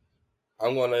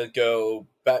 I'm gonna go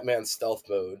Batman stealth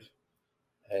mode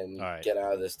and All right. get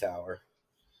out of this tower.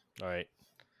 All right.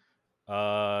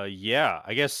 Yeah,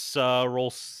 I guess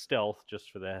roll stealth just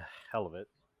for the hell of it.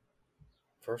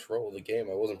 First roll of the game,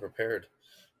 I wasn't prepared.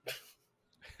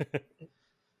 That's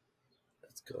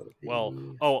gonna be... Well,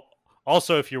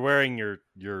 also if you're wearing your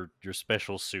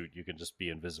special suit, you can just be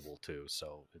invisible too,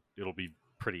 so it'll be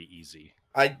pretty easy.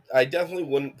 I definitely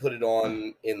wouldn't put it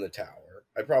on in the tower.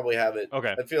 I probably have it.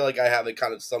 Okay. I feel like I have it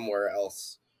kind of somewhere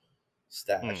else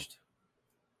stashed.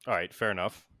 All right, fair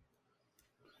enough.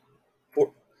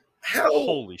 How?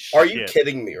 Holy shit. Are you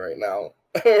kidding me right now?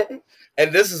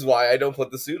 And this is why I don't put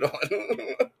the suit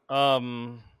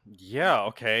on. Yeah,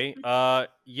 okay.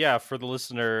 Yeah, for the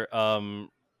listener,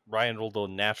 Ryan rolled a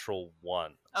natural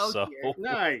 1. Oh, so dear.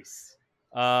 Nice.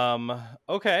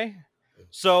 Okay.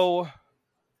 So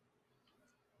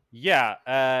yeah,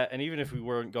 and even if we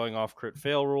weren't going off crit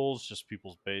fail rules, just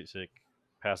people's basic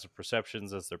passive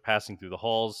perceptions as they're passing through the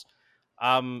halls,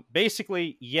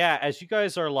 Basically, yeah, as you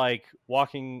guys are like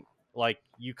walking, like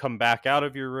you come back out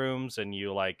of your rooms and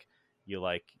you're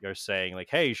saying like,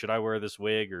 hey, should I wear this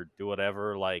wig or do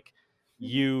whatever, like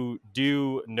you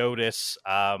do notice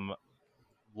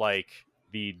like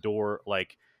the door,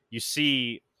 like you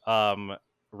see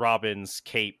Robin's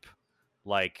cape,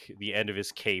 like the end of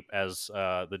his cape as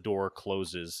the door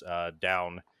closes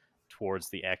down towards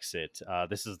the exit.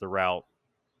 This is the route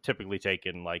typically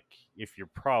taken, like if you're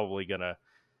probably gonna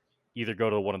either go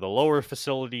to one of the lower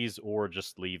facilities or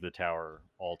just leave the tower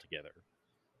altogether.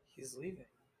 He's leaving.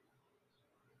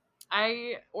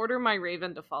 I order my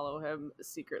raven to follow him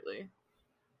secretly.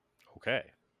 Okay.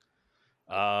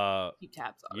 Keep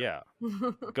tabs on Yeah.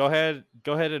 him. Go ahead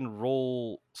and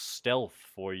roll stealth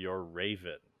for your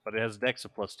raven, but it has dex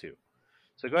of +2.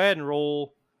 So go ahead and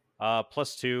roll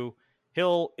 +2.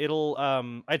 It'll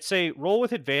I'd say roll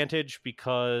with advantage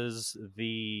because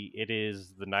it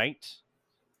is the night.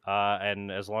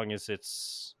 And as long as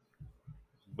it's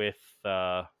with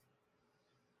yeah,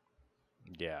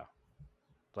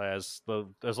 as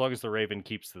long as the raven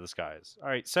keeps to the skies. All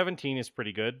right, 17 is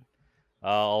pretty good.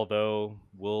 Although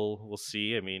we'll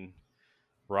see. I mean,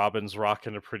 Robin's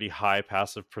rocking a pretty high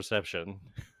passive perception.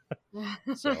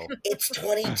 So It's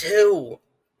 22.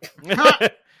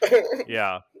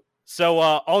 yeah. So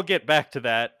I'll get back to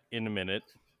that in a minute.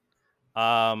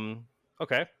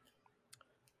 Okay.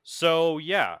 So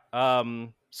yeah.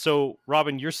 So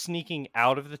Robin, you're sneaking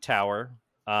out of the tower.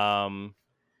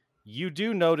 You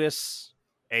do notice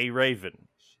a raven.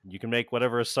 You can make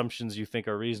whatever assumptions you think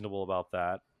are reasonable about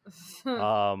that.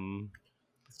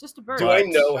 It's just a bird. Do I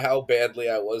know how badly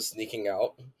I was sneaking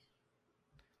out?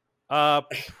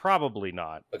 Probably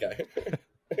not. Okay.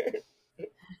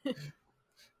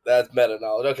 That's meta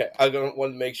knowledge. Okay, I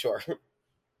want to make sure.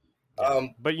 Yeah.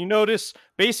 But you notice,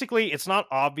 basically, it's not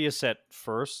obvious at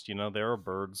first. You know, there are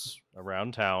birds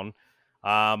around town.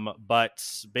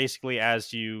 But basically,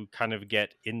 as you kind of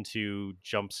get into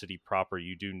Jump City proper,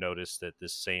 you do notice that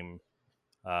this same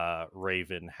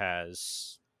raven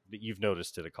you've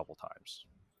noticed it a couple times.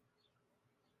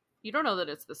 You don't know that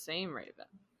it's the same raven.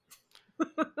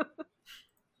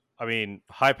 I mean,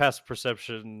 high passive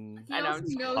perception, I know.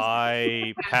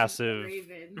 high passive,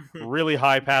 really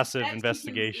high passive That's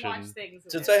investigation.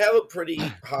 Since I have a pretty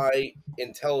high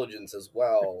intelligence as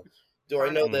well, do I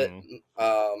know that?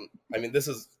 I mean, this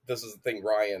is the thing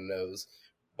Ryan knows,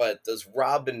 but does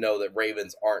Robin know that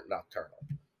ravens aren't nocturnal?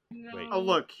 No. Oh,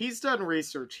 look, he's done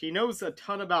research. He knows a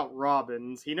ton about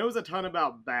robins. He knows a ton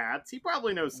about bats. He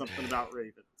probably knows something about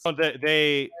ravens. Oh,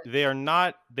 they are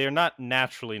not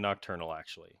naturally nocturnal,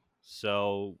 actually.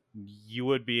 So you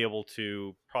would be able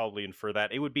to probably infer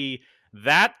that. It would be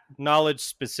that knowledge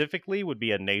specifically would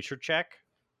be a nature check.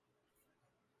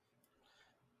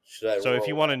 So if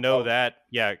you want to know that,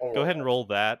 yeah, go ahead and roll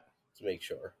that to make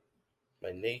sure.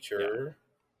 My nature.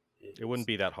 Yeah. It wouldn't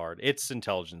be that hard. It's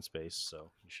intelligence based, so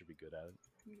you should be good at it.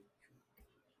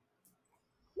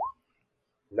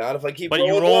 Not if I keep but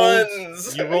rolling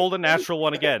ones. You rolled a natural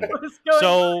one again.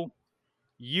 So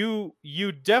you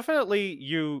definitely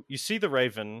you see the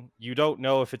raven. You don't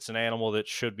know if it's an animal that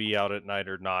should be out at night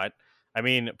or not. I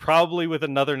mean, probably with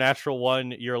another natural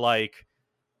one, you're like,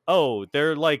 oh,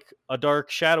 they're like a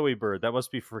dark, shadowy bird. That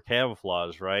must be for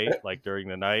camouflage, right? Like during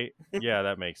the night. Yeah,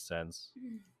 that makes sense.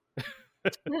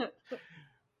 I'm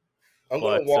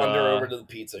going to wander over to the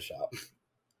pizza shop.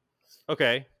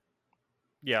 Okay.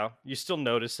 Yeah, you still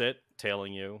notice it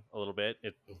tailing you a little bit.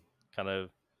 It kind of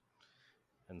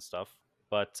and stuff.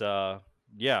 But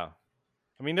yeah.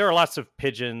 I mean, there are lots of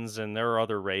pigeons and there are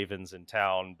other ravens in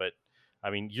town, but I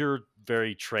mean, you're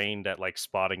very trained at like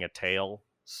spotting a tail.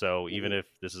 So even if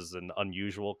this is an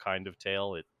unusual kind of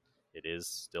tail, it is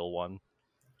still one.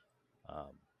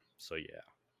 So yeah.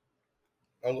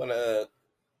 I'm going to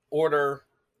order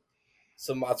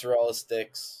some mozzarella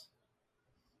sticks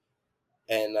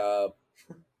and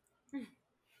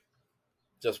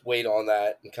just wait on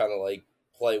that and kind of like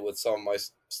play with some of my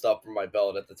stuff from my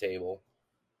belt at the table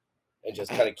and just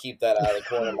kind of keep that out of the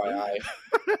corner of my eye.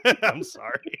 I'm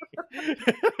sorry.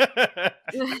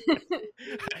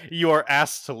 You are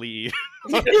asked to leave.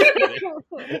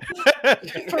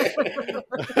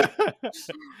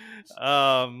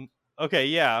 Okay,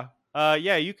 yeah.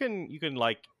 Yeah, you can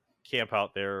like camp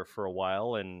out there for a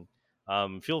while and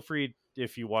feel free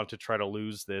if you want to try to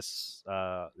lose this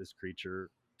creature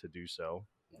to do so.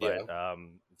 But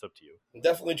it's up to you. I'm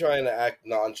definitely trying to act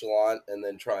nonchalant and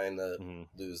then trying to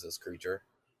lose this creature.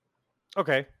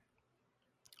 Okay.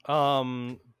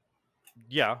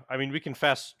 Yeah, I mean, we can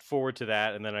fast forward to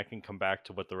that, and then I can come back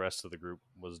to what the rest of the group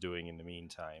was doing in the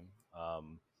meantime.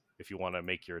 If you want to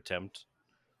make your attempt.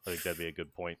 I think that'd be a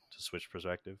good point to switch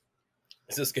perspective.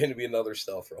 Is this going to be another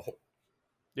stealth roll?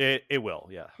 It will,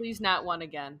 yeah. Please not one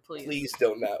again, please. Please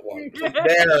don't not one.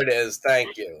 There it is.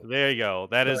 Thank you. There you go.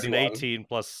 That is 31. an 18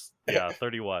 plus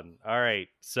 31. All right.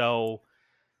 So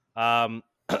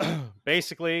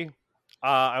basically,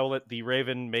 I will let the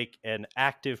Raven make an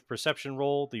active perception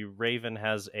roll. The Raven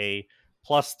has a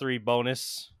 +3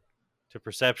 bonus to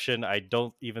perception. I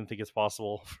don't even think it's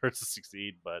possible for it to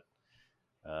succeed, but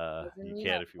you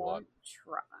can if you want.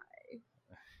 Try.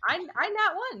 I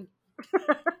not one.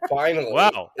 Finally.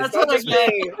 Wow. It's That's not what I just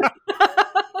me.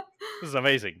 This is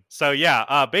amazing. So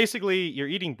yeah, basically you're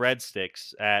eating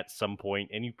breadsticks at some point,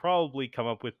 and you probably come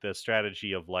up with the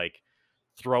strategy of like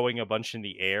throwing a bunch in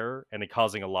the air and it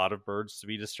causing a lot of birds to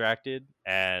be distracted,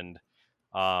 and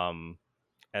then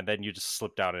you just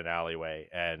slip down an alleyway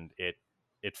and it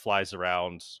flies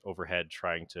around overhead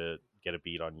trying to get a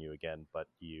beat on you again, but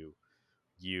you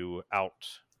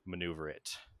outmaneuver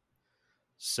it.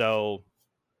 So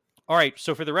all right,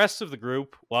 so for the rest of the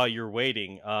group, while you're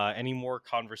waiting, any more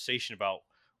conversation about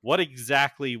what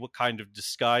kind of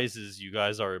disguises you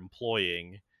guys are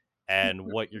employing and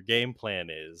what your game plan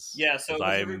is? Yeah, so 'Cause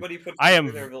has everybody put I together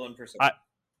am- their villain persona?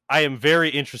 I am very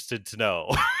interested to know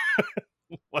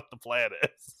what the plan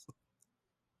is.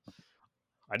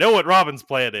 I know what Robin's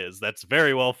plan is. That's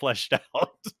very well fleshed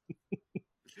out.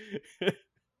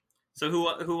 So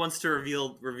who wants to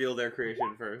reveal their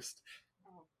creation first?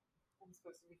 Oh, I'm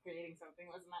supposed to be creating something,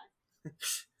 wasn't I?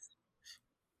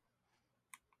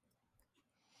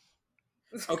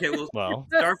 Okay, well, Well,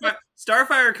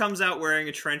 Starfire comes out wearing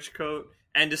a trench coat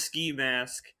and a ski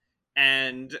mask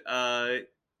and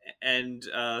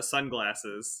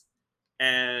sunglasses,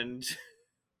 and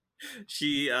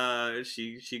she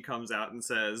comes out and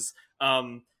says,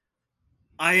 "I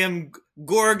am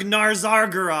Gorg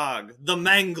Narzargarog, the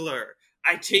Mangler.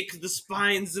 I take the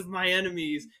spines of my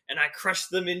enemies and I crush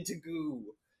them into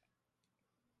goo."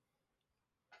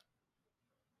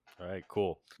 all right,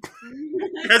 cool.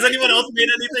 Has anyone else made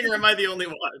anything, or am I the only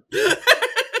one?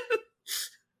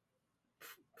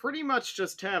 Pretty much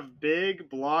just have big,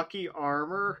 blocky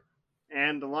armor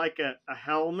and like a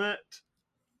helmet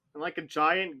and like a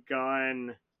giant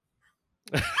gun.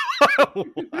 Do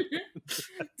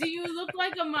you look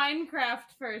like a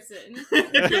Minecraft person?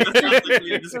 That sounds like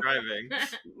you're describing.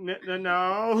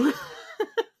 No.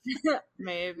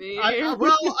 Maybe. I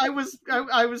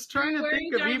was trying to Wearing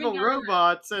think of diamond evil armor.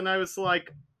 robots, and I was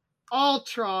like,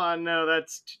 Ultron. No,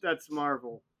 that's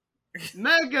Marvel.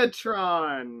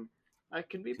 Megatron. I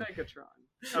can be Megatron.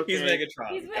 Okay. He's Megatron.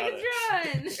 He's Got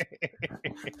it.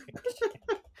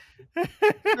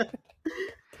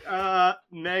 Megatron.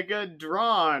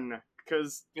 Megadron,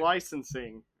 because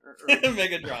licensing.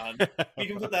 Megatron. You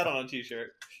can put that on a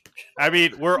t-shirt. I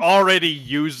mean, we're already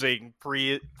using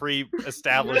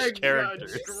pre-established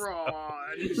characters.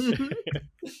 Megatron.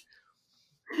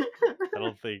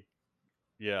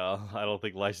 I don't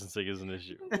think licensing is an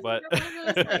issue. But You're one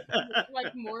of those,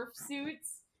 like morph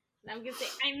suits. And I'm gonna say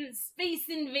I'm the Space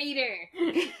Invader.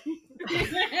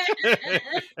 He's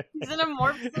in a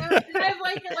morph suit. I have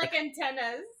like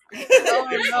antennas. Oh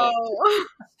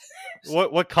no.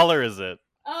 what color is it?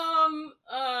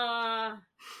 What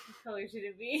color should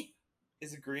it be?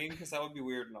 Is it green? Because that would be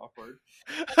weird and awkward.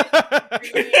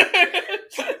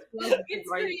 It's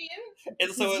green.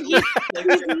 And so it He's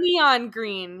looks like, neon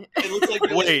green. it looks like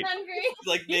Wait. Neon green.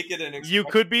 like naked and You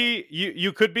could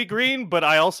be green, but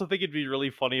I also think it'd be really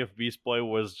funny if Beast Boy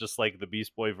was just like the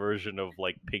Beast Boy version of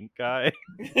like Pink Guy.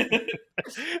 Yes,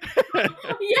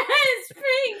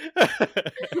 pink.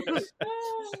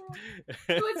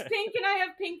 So it's pink, and I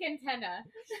have pink antenna.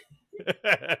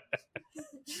 And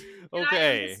I am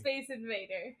Okay. the Space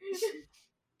Invader.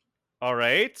 All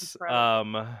right.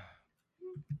 Incredible.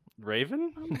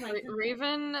 Raven? Oh my God.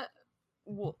 Raven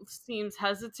seems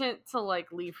hesitant to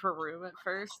like leave her room at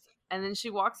first, and then she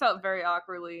walks out very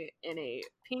awkwardly in a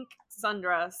pink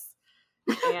sundress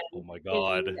and Oh my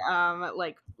god.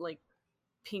 like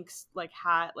pink like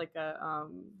hat, like a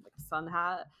sun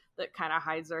hat that kind of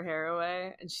hides her hair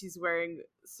away, and she's wearing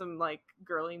some like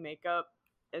girly makeup,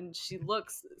 and she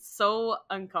looks so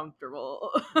uncomfortable.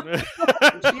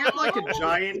 She had like a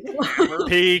giant hammer.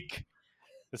 Peak.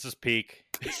 This is peak.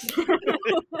 I'm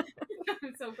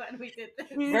so glad we did this.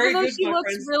 Very Even though good, she my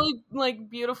looks friends. really like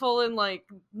beautiful and like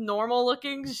normal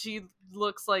looking, she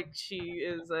looks like she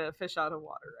is a fish out of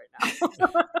water right now.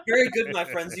 Very good, my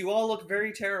friends. You all look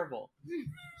very terrible.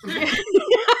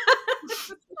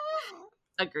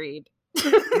 Agreed.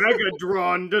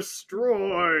 Megatron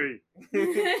destroy.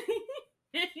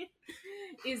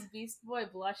 Is Beast Boy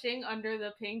blushing under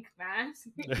the pink mask?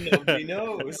 Nobody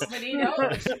knows. Nobody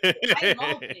knows. I'm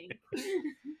all pink.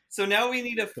 So now we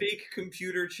need a fake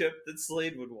computer chip that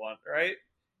Slade would want, right?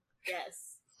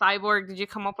 Yes. Cyborg, did you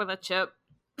come up with a chip?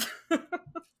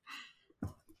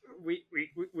 We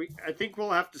I think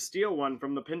we'll have to steal one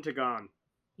from the Pentagon.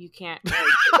 You can't.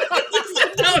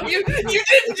 No, you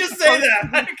didn't just say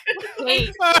that.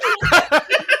 Wait.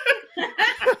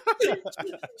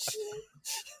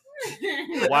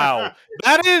 Wow,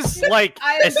 that is like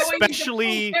I am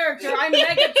especially. going into full character. I'm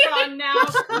Megatron now.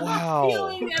 Wow,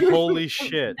 Stealing everything holy from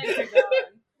shit. Pentagon.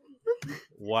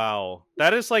 Wow,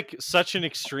 that is like such an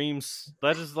extreme.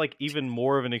 That is like even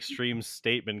more of an extreme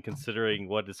statement considering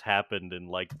what has happened in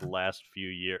like the last few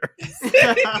years.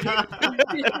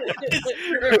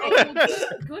 Oh,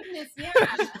 goodness,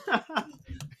 yeah.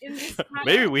 In this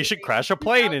Maybe we should crash a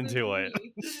plane into it.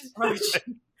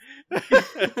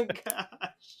 2003.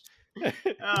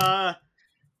 Gosh.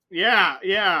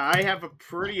 Yeah, I have a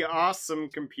pretty awesome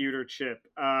computer chip.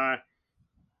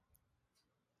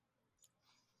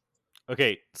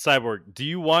 Okay, Cyborg, do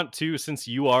you want to, since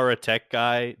you are a tech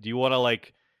guy, do you want to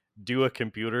like do a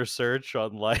computer search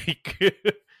on like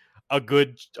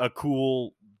a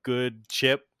cool, good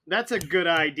chip? That's a good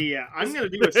idea. I'm going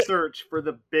to do a search for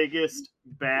the biggest,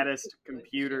 baddest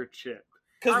computer chip.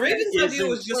 Because Raven's idea Isn't-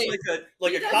 was just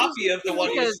like a copy of the one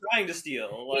he was trying to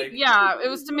steal. Like, Yeah, it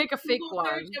was to make a fake Google one.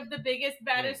 search of the biggest,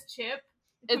 baddest chip,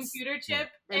 It's- computer chip,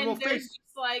 And and we'll there's face-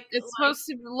 just like It's supposed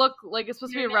to look like it's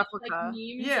supposed to be a internet, replica. like, memes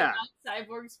Yeah. about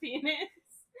Cyborg's penis.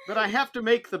 But I have to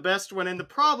make the best one, and the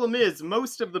problem is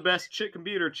most of the best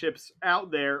computer chips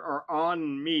out there are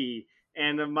on me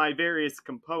and of my various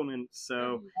components,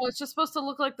 so Oh, it's just supposed to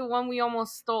look like the one we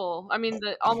almost stole. I mean,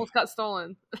 that almost got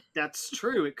stolen. that's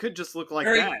true. It could just look like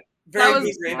Very- that. very That good,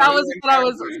 was Raven. that was what I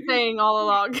was saying all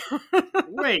along.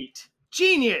 Wait,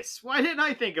 genius! Why didn't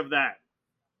I think of that?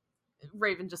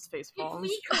 Raven just face If palms.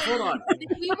 we could, Hold on.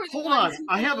 if we were the Hold ones on, who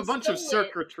I have a bunch of stole it,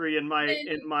 circuitry in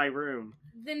my room.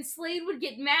 then Slade would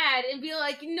get mad and be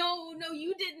like, no,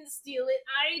 you didn't steal it,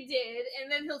 I did,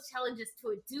 and then he'll challenge us to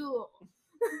a duel.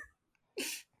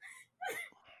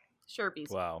 Sure,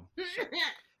 Beast. Wow.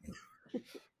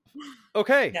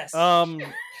 Okay. Yes.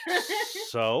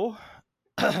 So,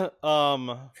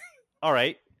 all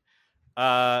right.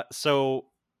 So,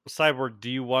 Cyborg, do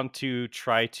you want to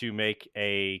try to make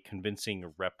a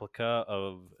convincing replica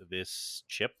of this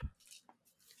chip?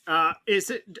 Is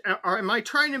it? Am I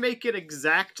trying to make it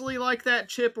exactly like that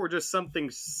chip, or just something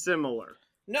similar?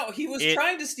 No, he was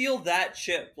trying to steal that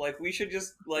chip. Like, we should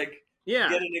just Yeah.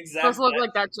 get an exact. Supposed to look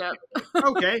like that chip.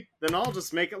 Okay, then I'll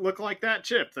just make it look like that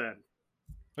chip then.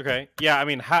 Okay. Yeah, I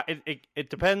mean, how it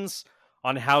depends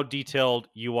on how detailed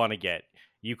you want to get.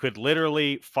 You could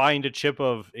literally find a chip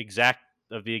of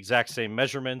the exact same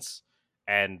measurements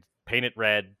and paint it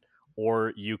red,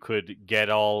 or you could get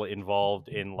all involved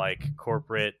in like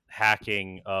corporate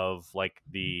hacking of like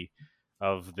the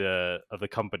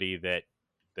company that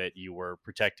you were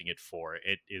protecting it for.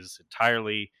 It is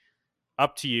entirely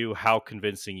up to you how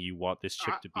convincing you want this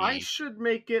chip to be. I should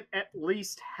make it at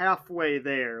least halfway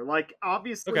there. Like,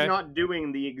 obviously Okay. not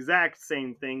doing the exact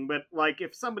same thing, but like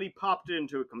if somebody popped it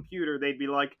into a computer, they'd be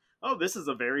like, "Oh, this is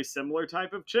a very similar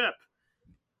type of chip."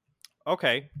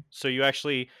 Okay, so you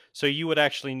would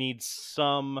actually need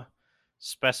some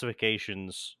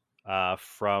specifications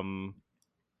from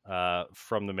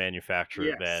the manufacturer.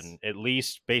 Yes. Then at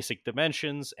least basic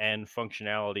dimensions and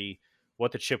functionality,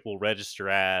 what the chip will register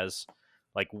as,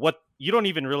 like what you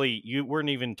weren't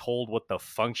even told what the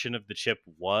function of the chip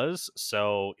was,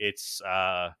 so it's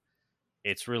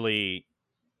really,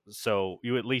 so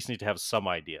you at least need to have some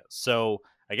idea. So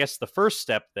I guess the first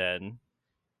step then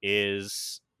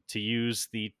is to use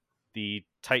the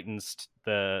Titans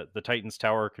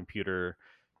Tower computer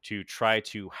to try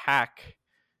to hack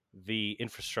the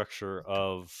infrastructure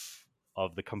of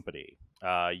the company.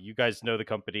 You guys know the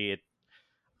company.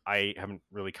 I haven't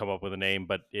really come up with a name,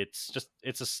 but it's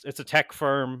a tech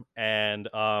firm, and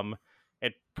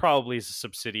it probably is a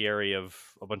subsidiary of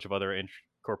a bunch of other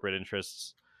corporate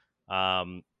interests.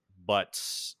 But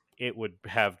it would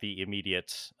have the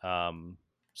immediate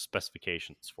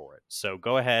specifications for it. So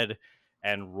go ahead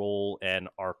and roll an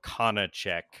Arcana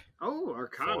check Oh,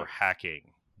 Arcana. for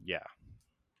hacking. Yeah.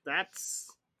 That's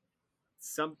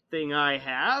something I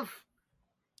have.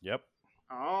 Yep.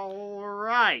 All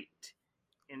right.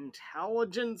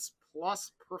 Intelligence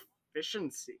plus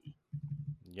proficiency.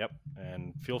 Yep.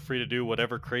 And feel free to do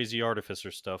whatever crazy artificer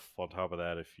stuff on top of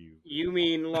that if you. You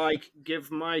mean like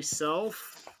give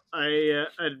myself a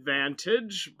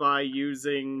advantage by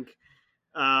using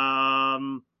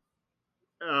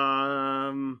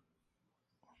Um,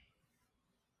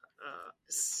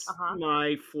 Uh-huh.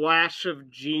 my flash of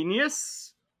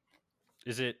genius.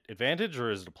 Is it advantage or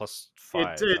is it a +5?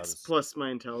 How It's does? plus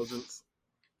my intelligence.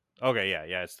 Okay,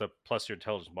 yeah. It's the plus your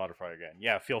intelligence modifier again.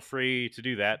 Yeah, feel free to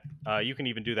do that. You can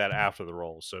even do that after the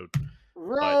roll. So, but you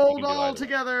Rolled can do all either way.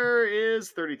 together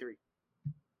is 33.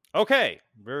 Okay,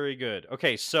 very good.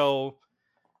 Okay, so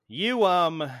you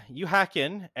hack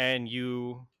in and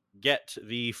you get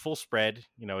the full spread.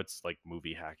 You know, it's like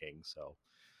movie hacking, so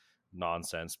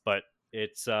nonsense. But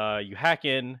it's you hack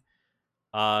in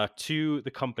to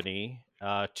the company,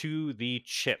 to the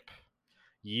chip.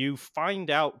 You find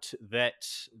out that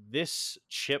this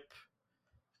chip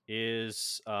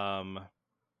is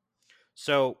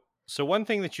so one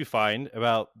thing that you find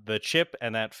about the chip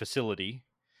and that facility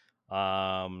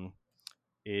um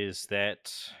is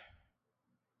that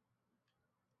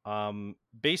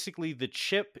basically the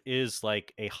chip is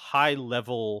like a high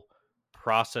level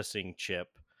processing chip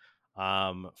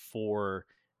for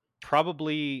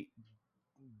probably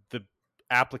the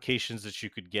applications that you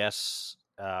could guess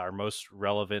are most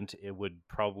relevant. It would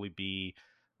probably be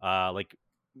like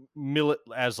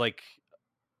as like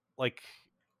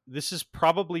this is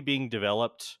probably being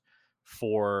developed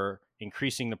for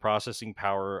increasing the processing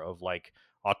power of like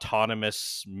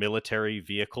autonomous military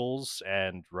vehicles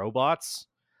and robots.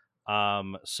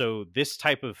 So this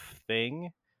type of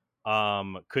thing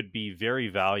could be very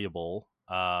valuable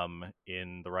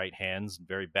in the right hands,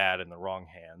 very bad in the wrong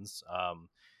hands.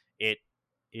 It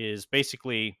is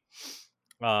basically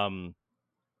um,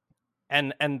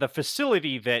 and the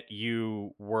facility that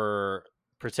you were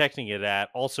protecting it at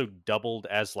also doubled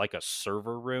as like a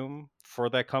server room for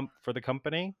for the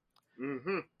company.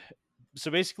 Mm-hmm. So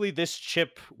basically this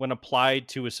chip, when applied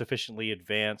to a sufficiently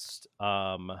advanced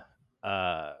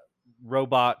uh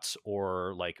robot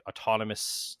or like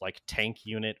autonomous like tank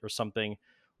unit or something,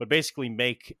 would basically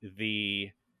make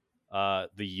the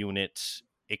unit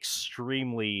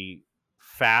extremely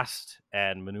fast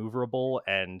and maneuverable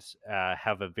and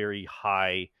have a very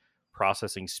high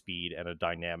processing speed and a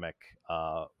dynamic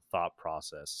thought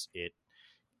process. It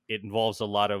involves a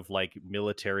lot of like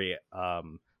military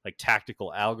like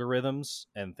tactical algorithms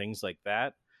and things like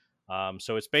that.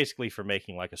 So it's basically for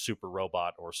making like a super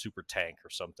robot or super tank or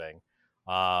something.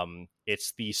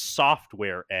 It's the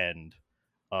software end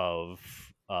of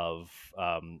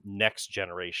next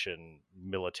generation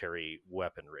military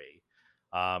weaponry,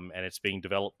 and it's being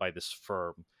developed by this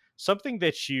firm. Something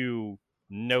that you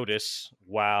notice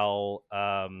while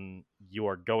you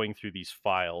are going through these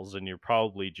files, and you're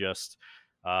probably just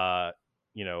uh,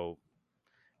 you know,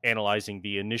 analyzing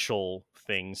the initial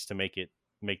things to make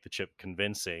the chip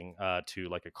convincing to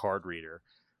like a card reader,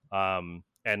 and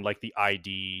like the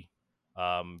ID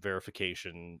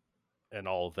verification and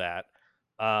all of that.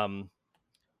 Um,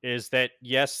 is that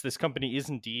yes, this company is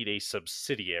indeed a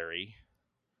subsidiary,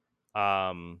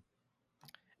 um,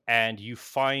 and you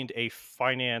find a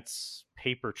finance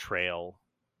paper trail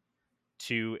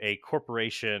to a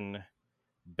corporation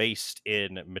based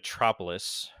in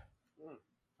Metropolis,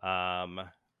 um,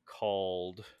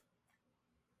 called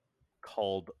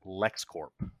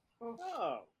LexCorp.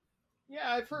 Oh,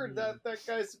 yeah, I've heard that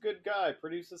guy's a good guy.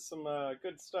 Produces some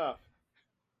good stuff.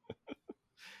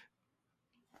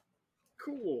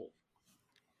 Cool.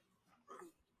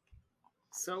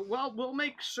 So, well, we'll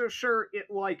make sure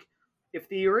it like if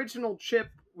the original chip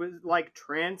was like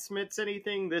transmits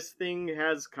anything, this thing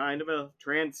has kind of a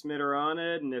transmitter on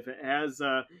it, and if it has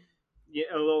a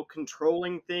little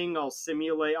controlling thing, I'll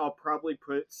simulate. I'll probably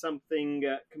put something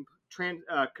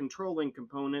controlling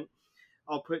component.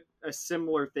 I'll put a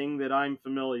similar thing that I'm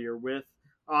familiar with.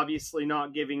 Obviously,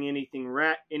 not giving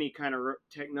any kind of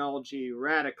technology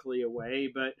radically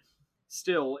away, but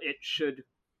still, it should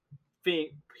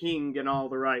ping in all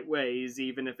the right ways,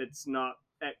 even if it's not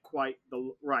at quite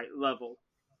the right level.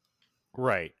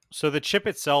 Right. So the chip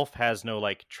itself has no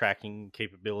like tracking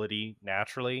capability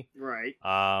naturally. Right.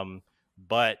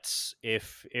 But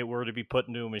if it were to be put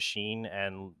into a machine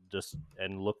and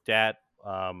looked at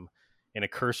in a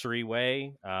cursory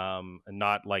way, and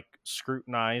not like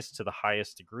scrutinized to the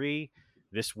highest degree,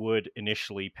 this would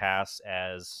initially pass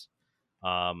as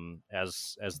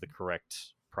the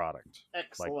correct product. Like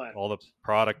Excellent. all the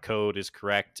product code is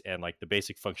correct and like the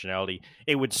basic functionality,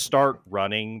 it would start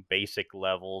running basic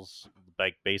levels,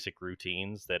 like basic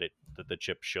routines that the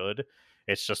chip should.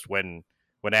 It's just when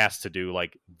asked to do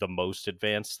like the most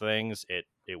advanced things, it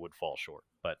would fall short.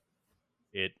 But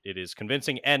it is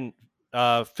convincing, and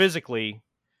physically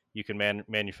you can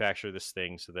manufacture this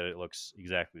thing so that it looks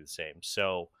exactly the same.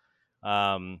 So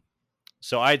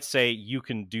So I'd say you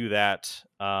can do that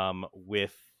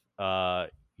with the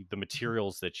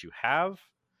materials that you have.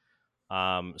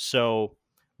 So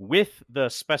with the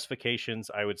specifications,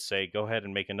 I would say go ahead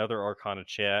and make another Arcana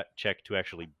check to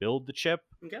actually build the chip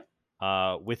Okay.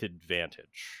 with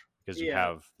advantage because you Yeah.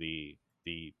 have the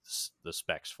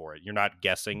specs for it. You're not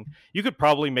guessing. You could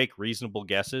probably make reasonable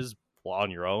guesses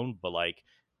on your own, but like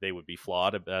they would be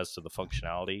flawed as to the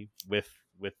functionality. With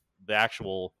the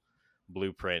actual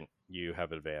blueprint, you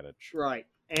have advantage. Right.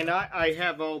 And I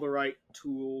have all the right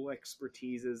tool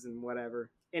expertises and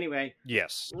whatever. Anyway,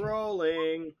 Yes.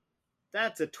 rolling.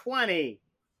 That's a 20.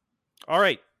 All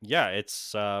right. Yeah,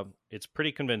 it's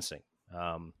pretty convincing.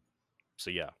 So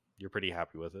yeah, you're pretty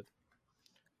happy with it.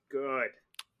 Good.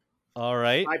 All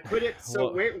right. I put it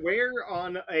so Well, where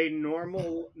on a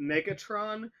normal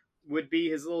Megatron would be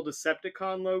his little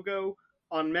Decepticon logo.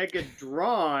 On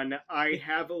Megadron, I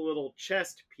have a little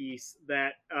chest piece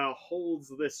that holds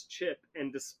this chip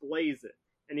and displays it,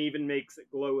 and even makes it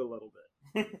glow a little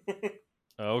bit.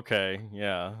 okay.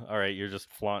 Yeah. All right. You're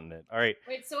just flaunting it. All right.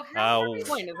 Wait, so how, Uh, is,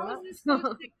 Point, isn't how it? is this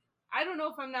supposed to? I don't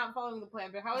know if I'm not following the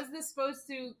plan, but how is this supposed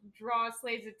to draw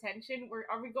Slade's attention? We're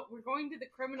going to the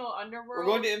criminal underworld.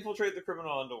 We're going to infiltrate the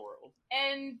criminal underworld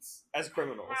and as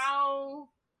criminals. how?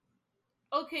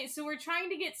 Okay, so we're trying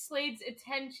to get Slade's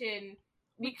attention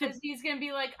because he's gonna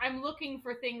be like, I'm looking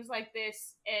for things like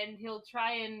this, and he'll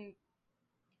try and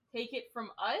take it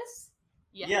from us.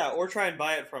 Yes. Yeah, or try and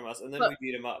buy it from us, and then But- we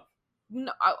beat him up.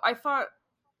 No, I thought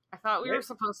we were Right.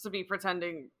 supposed to be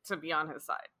pretending to be on his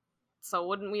side. So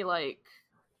wouldn't we like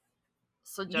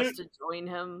suggest to join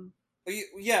him?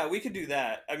 Yeah, we could do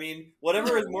that. I mean,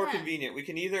 whatever is more Yeah. convenient. We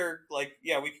can either like,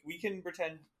 yeah, we can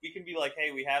pretend, we can be like,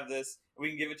 hey, we have this, we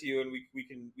can give it to you, and we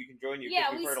can join you. 'cause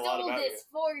Yeah, we've we heard a lot stole about this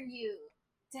for you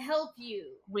to help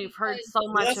you. We've heard because- so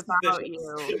much Less about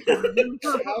suspicious.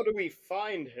 you. How do we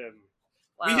find him?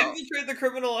 We Well, infiltrate the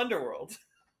criminal underworld.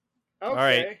 Okay. All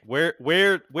right.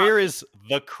 Where is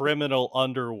the criminal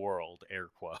underworld? Air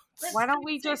quotes. why don't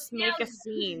we just make a Technology.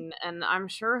 scene, and I'm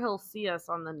sure he'll see us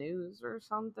on the news or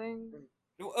something.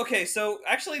 Okay, so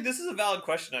actually, this is a valid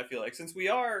question. I feel like since we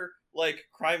are like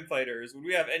crime fighters, would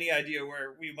we have any idea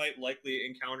where we might likely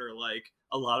encounter like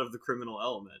a lot of the criminal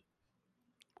element?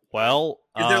 Well,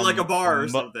 Is there like a bar or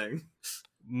something?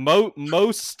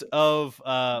 Most of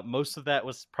that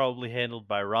was probably handled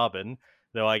by Robin,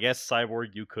 though I guess Cyborg,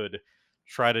 you could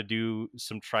try to do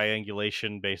some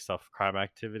triangulation based off crime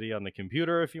activity on the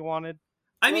computer if you wanted.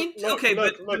 I mean, look, okay,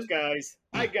 look, but look, guys,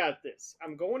 I got this.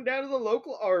 I'm going down to the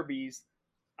local Arby's.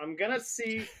 I'm gonna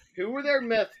see who their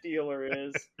meth dealer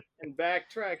is and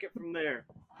backtrack it from there.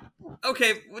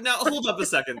 okay, now hold up a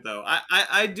second though.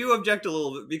 I do object a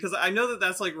little bit because I know that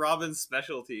that's like Robin's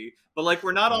specialty, but like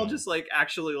we're not all just like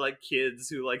actually like kids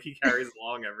who like he carries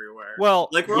along everywhere. Well,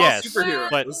 Like we're yes, all superheroes.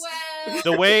 but Well,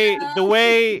 the way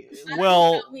don't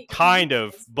well, tell me kind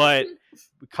of,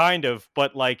 anything.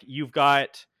 but like you've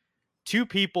got two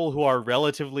people who are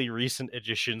relatively recent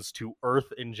additions to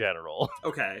Earth in general.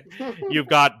 Okay. you've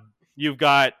got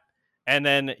and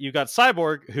then you've got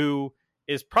Cyborg, who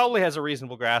is probably has a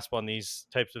reasonable grasp on these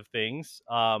types of things.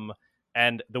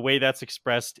 And the way that's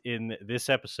expressed in this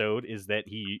episode is that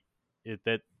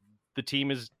that the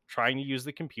team is trying to use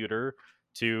the computer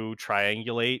to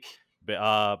triangulate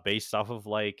based off of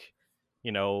like,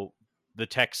 you know, the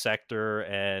tech sector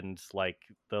and like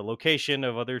the location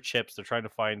of other chips. They're trying to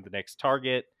find the next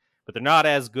target, but they're not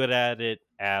as good at it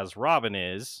as Robin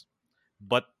is,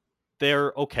 but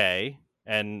they're okay.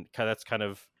 And that's kind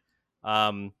of,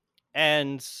 and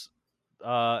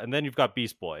then you've got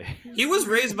Beast Boy. He was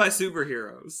raised by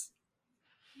superheroes.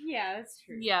 Yeah, that's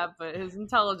true. Yeah, but his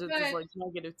intelligence is But- like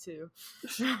negative too.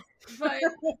 But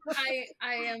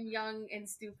I am young and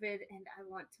stupid, and I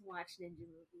want to watch ninja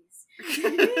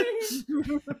movies.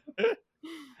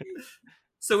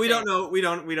 So we don't know. We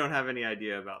don't have any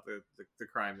idea about the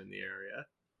crime in the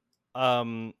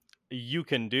area. You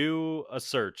can do a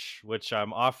search, which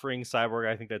I'm offering Cyborg.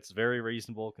 I think that's very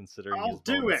reasonable considering I'll his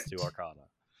do bonus it. to Arcana.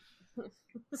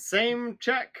 Same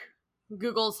check.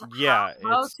 Google's Yeah,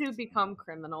 how it's- to become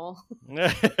criminal.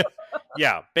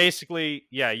 Yeah, basically,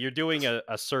 yeah, you're doing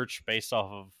a search based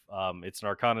off of it's an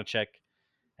Arcana check,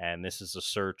 and this is a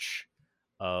search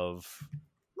of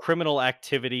criminal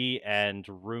activity and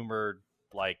rumored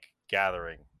like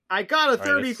gathering. I got a All right,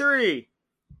 33.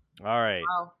 All right.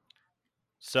 Wow.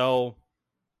 So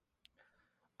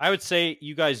I would say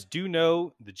you guys do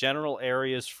know the general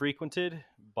areas frequented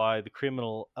by the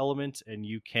criminal element, and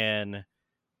you can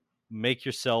make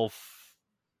yourself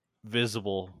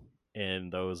visible in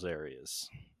those areas.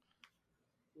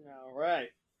 All right.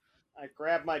 I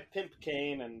grab my pimp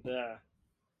cane and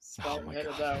Start my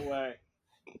headed God. that way.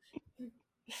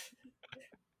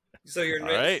 So you're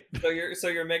All right. so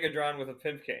you're Megatron with a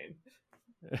pimp cane.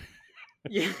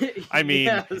 Yeah, I mean,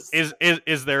 yes.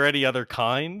 is there any other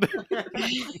kind?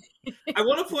 I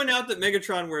want to point out that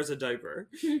Megatron wears a diaper.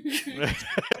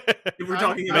 If we're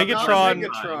talking I'm about not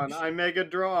Megatron- Megatron. I'm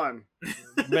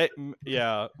Megadrawn.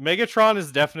 Yeah, Megatron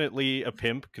is definitely a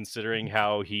pimp, considering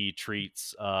how he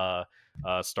treats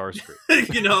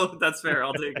Starscream. You know, that's fair.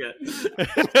 I'll take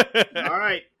it. All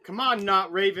right, come on,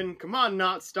 not Raven. Come on,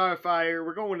 not Starfire.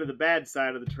 We're going to the bad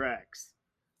side of the tracks.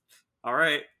 All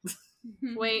right.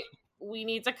 Wait, we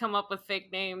need to come up with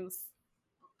fake names.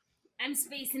 I'm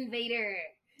Space Invader.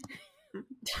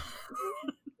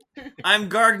 I'm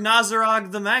Garg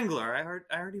Nazarog the Mangler.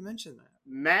 I already mentioned that.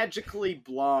 Magically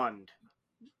blonde.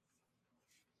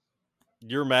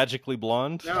 You're magically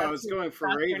blonde? No, I was going for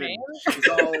That's your Raven.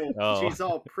 name? Oh. She's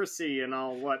all prissy and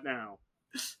all what now?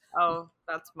 Oh,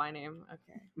 that's my name.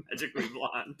 Okay. Magically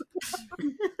blonde.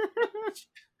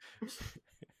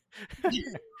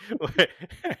 Wait,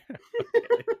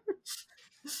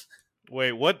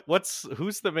 Wait,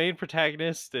 who's the main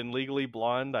protagonist in Legally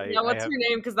Blonde? Yeah, what's your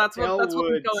name? Because that's what I'm Elle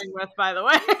Woods. going with, by the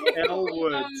way. Elle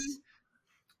Woods.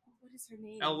 What is her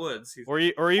name? Elle Woods.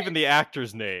 Or even the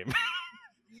actor's name.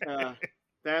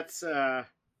 That's Let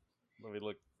me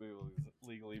look.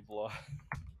 Legally Blonde.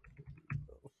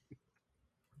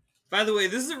 By the way,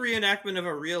 this is a reenactment of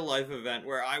a real life event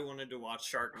where I wanted to watch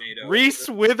Sharknado. Reese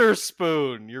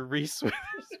Witherspoon. You're Reese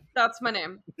Witherspoon. That's my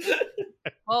name.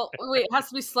 Well, wait, it has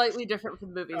to be slightly different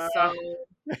from the movie. So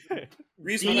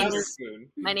Reese Dees. Witherspoon.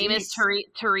 my name is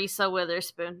Teresa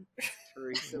Witherspoon.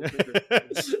 Teresa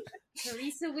Witherspoon.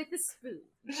 Teresa with a spoon.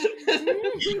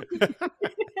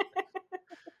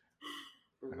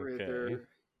 Rither.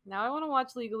 Now I want to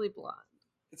watch Legally Blonde.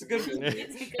 It's a good movie.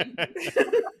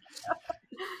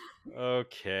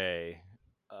 Okay.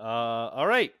 All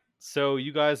right. So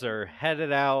you guys are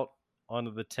headed out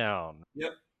onto the town.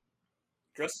 Yep.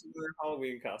 Dressed in their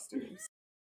Halloween costumes.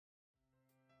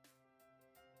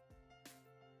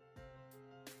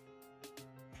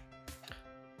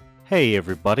 Hey,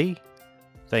 everybody.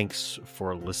 Thanks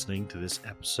for listening to this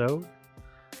episode.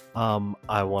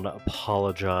 I want to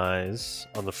apologize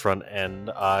on the front end.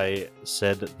 I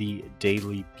said the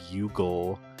Daily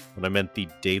Bugle when I meant the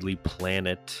Daily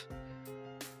Planet.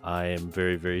 I am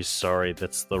very, very sorry.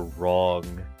 That's the wrong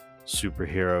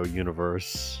superhero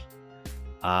universe.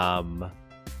 But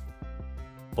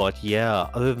yeah,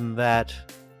 other than that,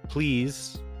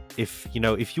 please, if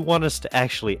you want us to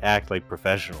actually act like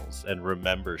professionals and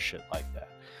remember shit like that,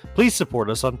 please support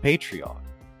us on Patreon.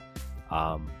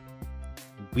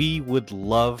 We would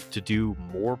love to do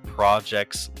more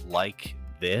projects like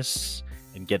this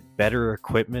and get better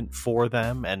equipment for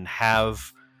them and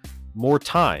have more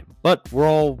time. But we're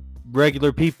all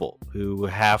regular people who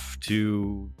have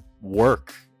to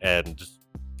work and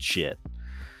shit.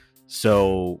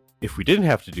 So if we didn't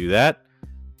have to do that,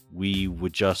 we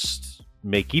would just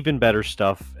make even better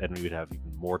stuff and we would have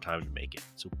even more time to make it.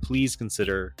 So please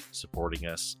consider supporting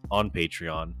us on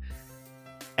Patreon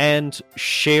and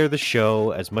share the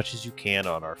show as much as you can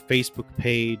on our Facebook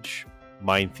page,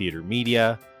 Mind Theater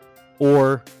Media,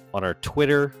 or on our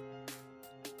Twitter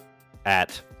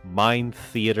at Mind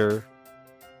Theater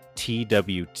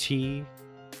TWT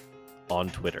on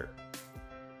Twitter.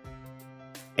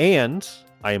 And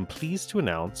I am pleased to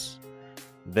announce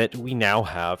that we now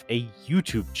have a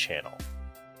YouTube channel.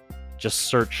 Just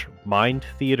search Mind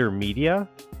Theater Media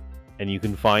and you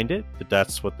can find it.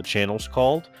 That's what the channel's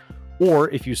called. Or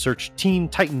if you search Teen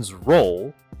Titans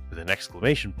Roll with an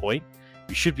exclamation point,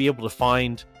 you should be able to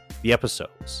find the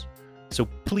episodes. So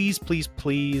please, please,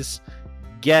 please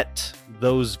get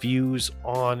those views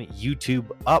on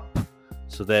YouTube up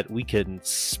so that we can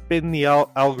spin the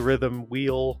algorithm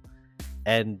wheel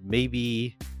and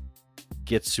maybe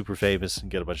get super famous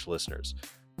and get a bunch of listeners.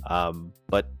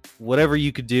 But whatever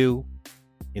you could do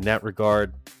in that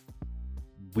regard,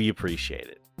 we appreciate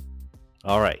it.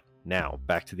 All right, now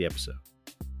back to the episode.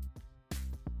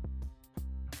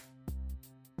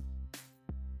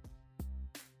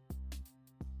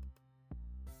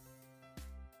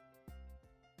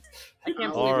 I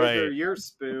can't All believe right. right. Your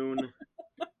spoon.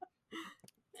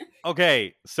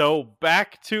 Okay, so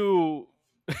back to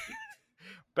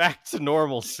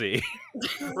normalcy.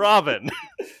 Robin.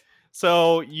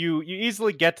 So you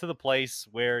easily get to the place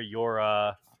where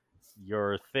your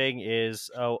thing is.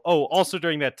 Also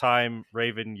during that time,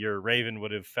 your Raven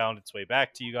would have found its way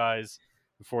back to you guys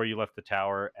before you left the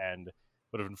tower and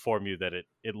would have informed you that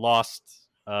it lost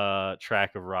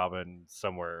track of Robin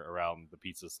somewhere around the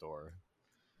pizza store.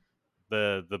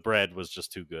 The bread was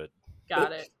just too good.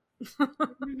 Got it.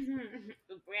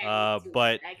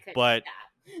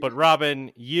 But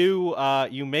Robin,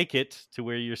 you make it to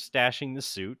where you're stashing the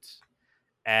suit,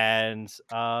 and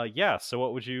yeah. So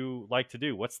what would you like to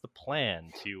do? What's the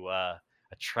plan to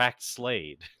attract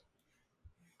Slade?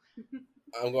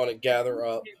 I'm going to gather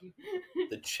up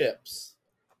the chips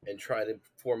and try to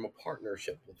form a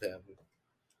partnership with him,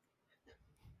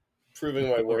 proving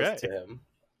my worth Okay. to him.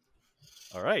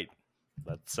 All right.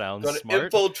 That sounds Going to smart.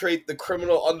 infiltrate the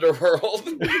criminal underworld.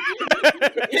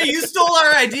 Hey, you stole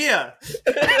our idea.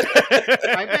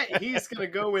 I bet he's gonna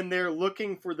go in there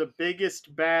looking for the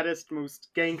biggest, baddest, most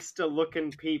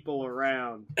gangsta-looking people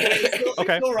around. It's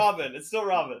Okay. still Robin. It's still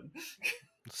Robin.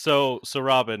 So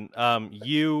Robin,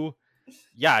 you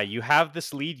have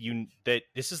this lead.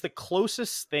 This is the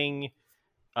closest thing.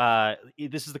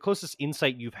 This is the closest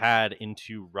insight you've had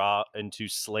into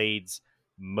Slade's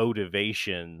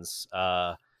motivations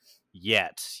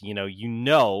yet. You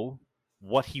know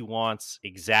what he wants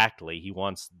exactly. He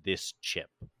wants this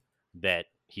chip that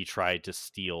he tried to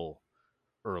steal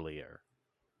earlier.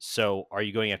 So, are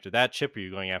you going after that chip, or are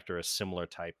you going after a similar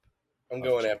type? I'm of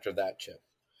going chip? after that chip.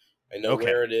 I know Okay.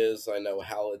 where it is. I know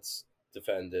how it's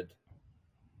defended.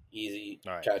 Easy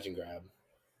All right. catch and grab.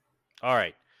 All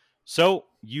right. So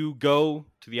you go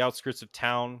to the outskirts of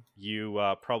town. You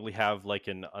probably have like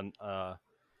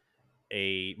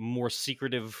a more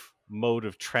secretive mode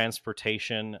of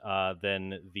transportation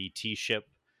than the T ship,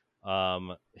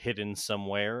 hidden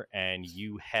somewhere, and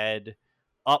you head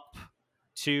up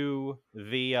to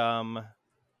the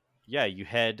you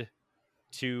head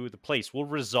to the place. We'll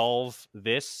resolve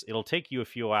this. It'll take you a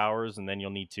few hours, and then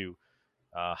you'll need to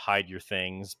hide your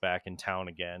things back in town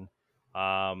again.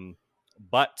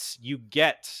 But you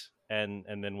get, and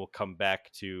then we'll come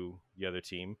back to the other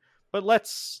team. But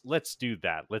let's do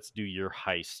that. Let's do your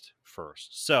heist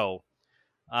first. So,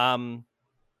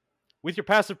 with your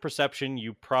passive perception,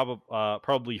 you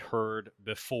probably heard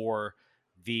before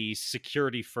the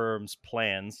security firm's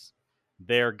plans.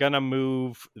 They're gonna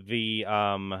move the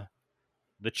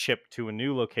chip to a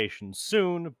new location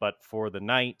soon, but for the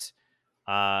night,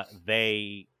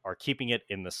 they are keeping it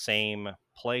in the same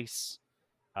place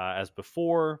as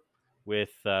before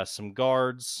with some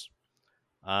guards.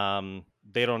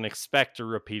 They don't expect a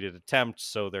repeated attempt,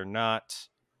 so they're not.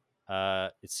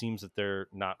 It seems that they're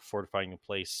not fortifying the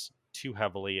place too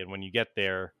heavily. And when you get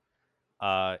there,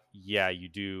 you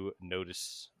do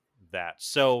notice that.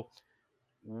 So,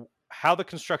 how the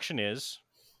construction is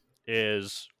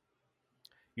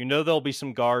there'll be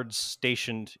some guards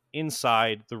stationed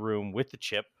inside the room with the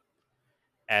chip,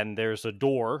 and there's a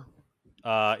door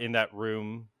in that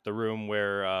room, the room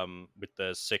where with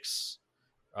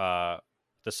uh,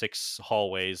 the six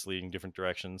hallways leading different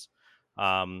directions.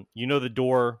 The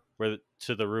door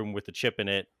to the room with the chip in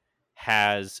it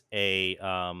has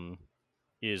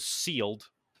is sealed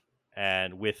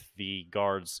and with the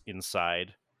guards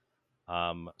inside.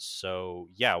 So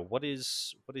yeah, what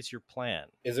is your plan?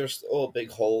 Is there still a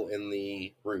big hole in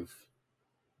the roof?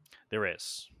 There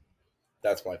is.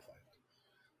 That's my plan.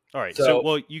 All right. So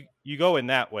well, you go in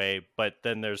that way, but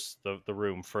then there's the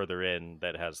room further in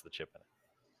that has the chip in it.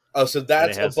 Oh, so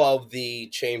that's above the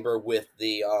chamber with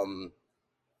the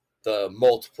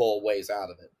multiple ways out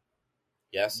of it.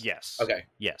 Yes? Yes. Okay.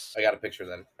 Yes. I got a picture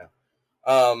then. Yeah.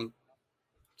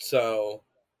 So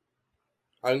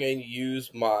I'm going to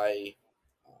use my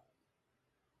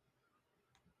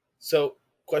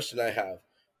question I have.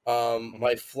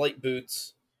 My flight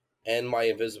boots and my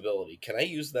invisibility. Can I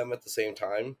use them at the same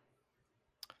time?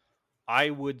 I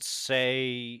would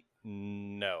say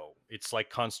no. It's like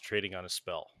concentrating on a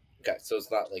spell. Okay, so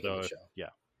it's not like in the show. Yeah.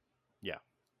 Yeah.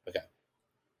 Okay.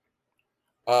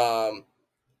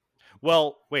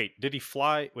 Well, wait, did he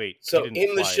fly? Wait, so he didn't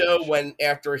in the fly show, when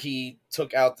after he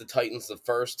took out the Titans the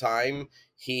first time,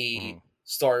 he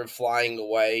started flying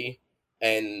away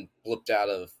and blipped out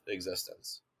of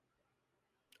existence.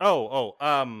 Well,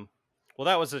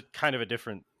 that was a kind of a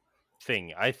different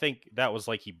thing. I think that was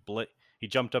like he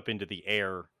jumped up into the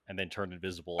air and then turned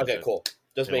invisible. Okay, cool.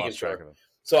 Just making sure.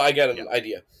 So I get an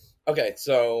idea. Okay,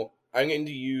 so I'm going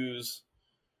to use.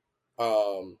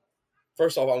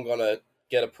 First off, I'm going to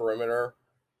get a perimeter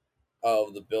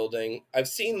of the building. I've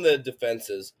seen the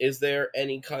defenses. Is there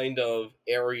any kind of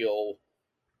aerial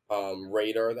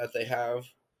radar that they have?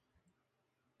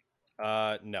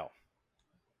 No.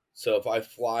 So if I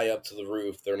fly up to the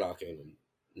roof, they're not going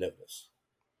to notice.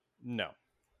 No.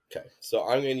 Okay, so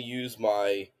I'm going to use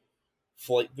my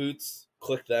flight boots,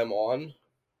 click them on,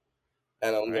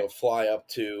 and I'm going to fly up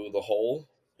to the hole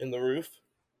in the roof.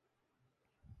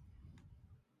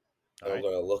 And I'm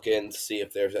going to look in to see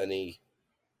if there's any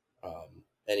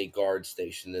any guard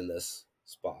stationed in this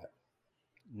spot.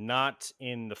 Not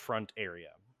in the front area.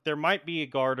 There might be a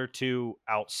guard or two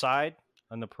outside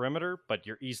on the perimeter, but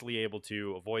you're easily able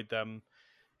to avoid them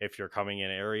if you're coming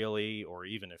in aerially, or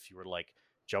even if you were like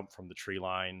jump from the tree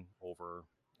line over.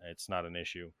 It's not an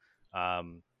issue.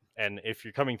 And if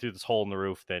you're coming through this hole in the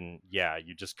roof, then yeah,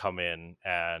 you just come in,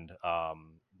 and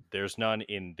there's none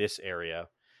in this area.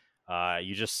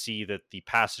 You just see that the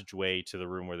passageway to the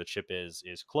room where the chip is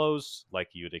closed, like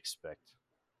you'd expect.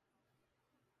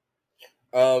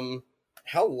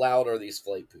 How loud are these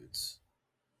flight boots?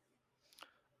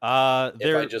 If I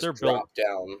They're just built. drop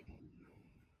down.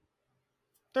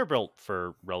 They're built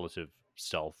for relative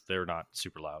stealth. They're not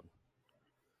super loud.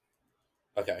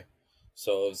 Okay.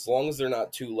 So as long as they're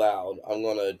not too loud, I'm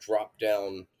going to drop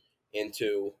down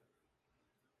into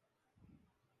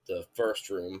the first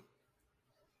room.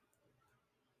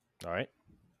 All right.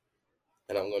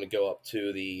 And I'm going to go up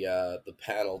to the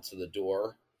panel to the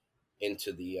door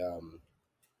into the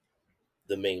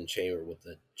main chamber with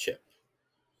the chip.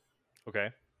 Okay.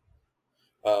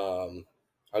 I'm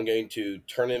going to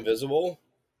turn invisible,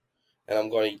 and I'm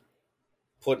going to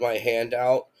put my hand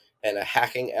out, and a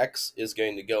hacking X is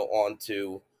going to go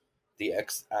onto the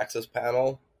X axis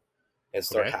panel and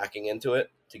start Okay. hacking into it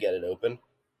to get it open.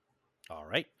 All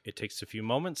right. It takes a few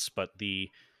moments, but the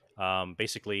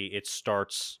basically it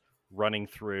starts running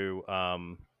through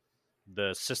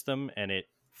the system, and it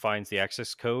finds the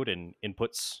access code and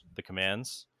inputs the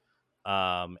commands,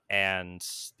 and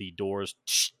the doors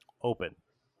open.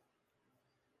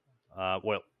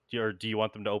 Well, do you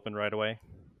want them to open right away?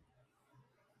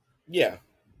 Yeah.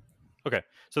 Okay.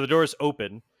 So the doors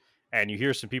open, and you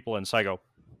hear some people inside go,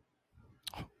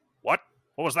 "What?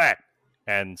 What was that?"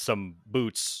 And some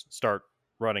boots start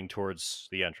running towards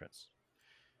the entrance.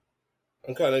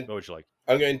 I'm What would you like?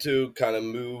 going to kind of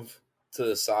move to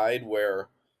the side where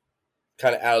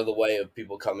kind of out of the way of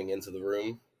people coming into the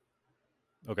room.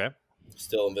 Okay.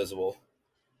 Still invisible.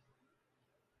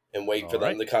 And wait for All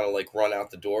them right. to kind of like run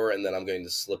out the door, and then I'm going to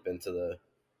slip into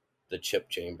the chip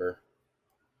chamber.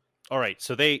 All right.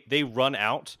 So they run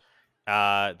out.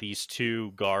 These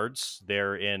two guards.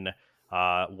 They're in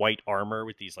white armor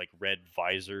with these like red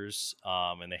visors,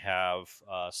 and they have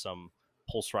some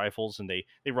pulse rifles, and they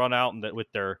run out and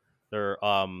with their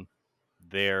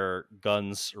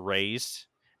guns raised,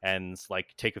 and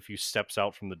like take a few steps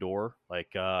out from the door,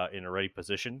 like in a ready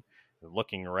position,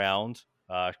 looking around,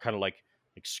 kind of like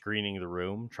screening the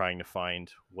room, trying to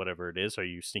find whatever it is. Are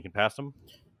you sneaking past them?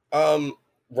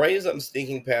 Right as I'm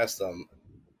sneaking past them,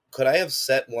 could I have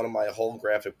set one of my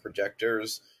holographic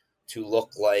projectors to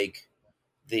look like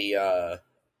the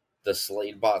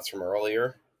Slade bots from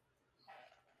earlier?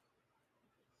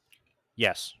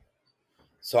 Yes.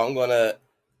 So I'm gonna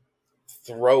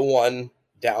throw one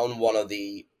down one of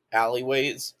the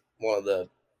alleyways, one of the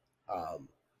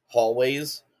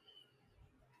hallways,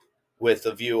 with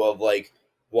a view of like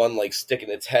one like sticking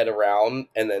its head around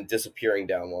and then disappearing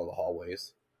down one of the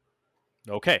hallways.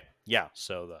 Okay. Yeah.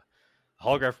 So the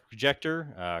holographic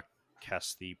projector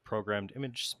casts the programmed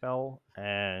image spell,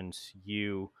 and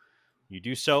you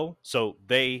do so. So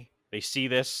they see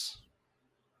this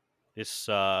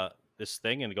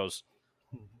thing, and it goes,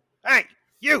 "Hey,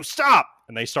 you stop!"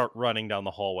 And they start running down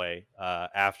the hallway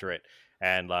after it,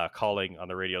 and calling on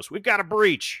the radios, "We've got a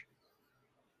breach."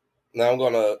 Now I'm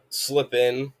gonna slip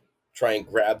in, try and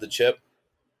grab the chip,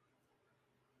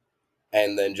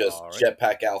 and then just All right.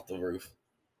 jetpack out the roof.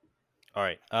 All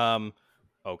right.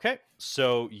 Okay.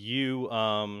 So you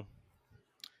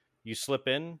slip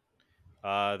in.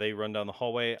 They run down the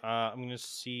hallway. I'm going to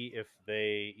see if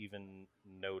they even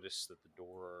notice that the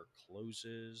door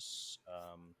closes.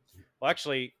 Well,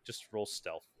 actually, just roll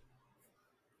stealth.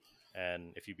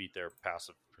 And if you beat their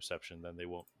passive perception, then they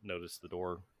won't notice the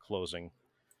door closing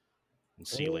and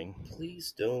sealing. Oh,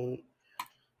 please don't.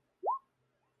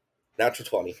 Natural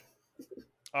 20.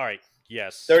 All right.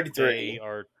 Yes. 33.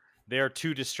 They are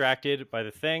too distracted by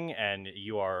the thing, and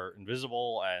you are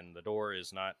invisible, and the door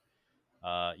is not.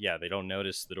 Yeah, they don't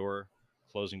notice the door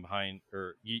closing behind,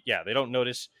 yeah, they don't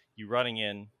notice you running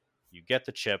in. You get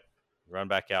the chip, you run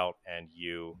back out, and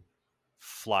you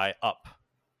fly up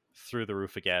through the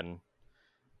roof again.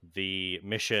 The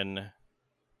mission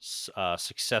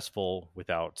successful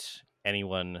without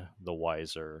anyone the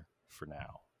wiser for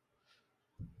now.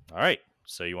 All right,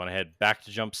 so you want to head back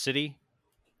to Jump City?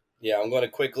 Yeah, I'm going to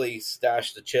quickly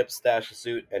stash the chip, stash the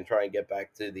suit, and try and get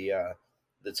back to the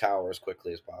tower as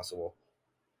quickly as possible.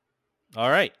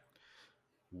 All right.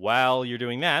 While you're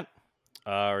doing that,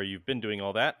 or you've been doing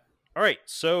all that, all right.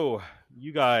 So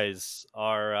you guys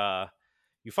are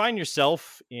you find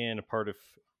yourself in a part of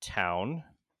town,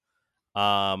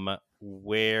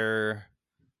 where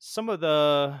some of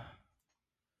the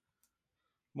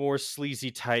more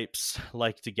sleazy types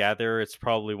like to gather. It's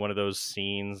probably one of those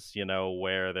scenes,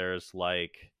 where there's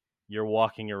like you're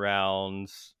walking around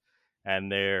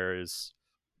and there's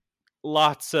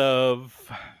lots of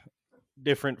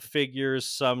different figures,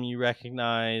 some you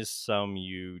recognize, some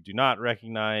you do not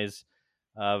recognize,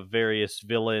 various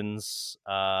villains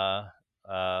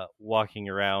walking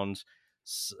around,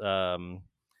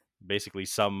 basically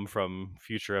some from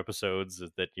future episodes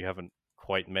that you haven't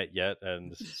quite met yet,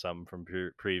 and some from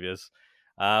previous.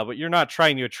 But you're not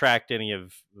trying to attract any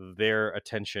of their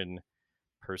attention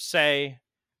per se,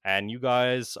 and you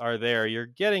guys are there. You're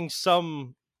getting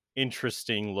some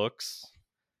interesting looks.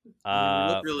 I mean,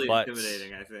 we look really But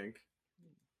intimidating, I think.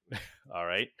 all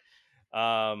right.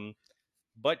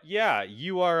 But yeah,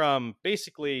 you are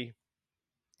basically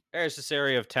there's this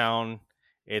area of town.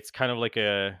 It's kind of like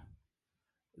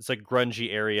it's a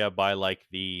grungy area by like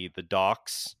the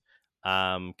docks.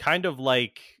 Kind of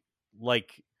like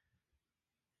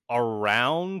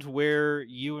around where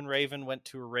you and Raven went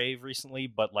to a rave recently,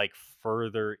 but like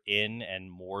further in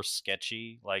and more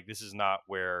sketchy. Like this is not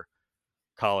where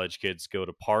college kids go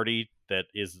to party that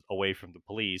is away from the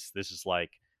police. This is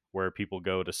like where people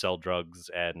go to sell drugs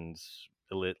and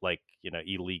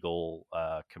illegal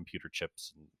computer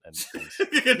chips and things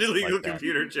Illegal like that.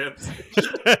 computer chips. For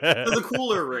the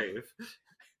cooler rave.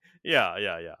 Yeah.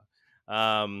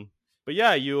 But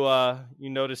yeah, you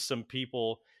notice some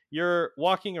people. You're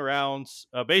walking around.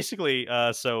 Basically,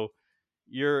 so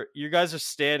you guys are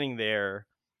standing there,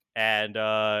 and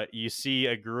you see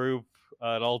a group,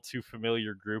 an all too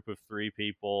familiar group of three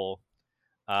people,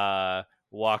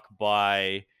 walk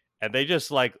by, and they just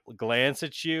like glance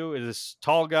at you. Is this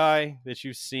tall guy that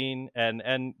you've seen?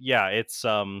 And yeah, it's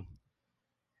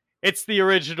the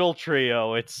original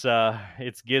trio. It's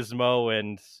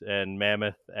Gizmo and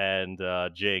Mammoth and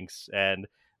Jinx, and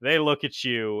they look at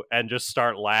you and just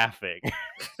start laughing.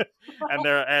 and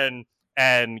they're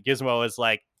and Gizmo is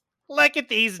like, "Look at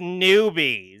these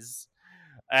newbies."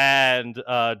 And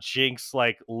Jinx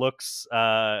like looks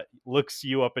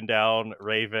you up and down,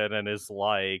 Raven, and is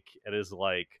like,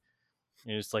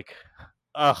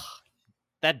 "Ugh,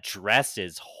 that dress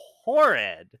is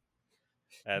horrid."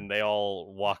 And they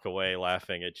all walk away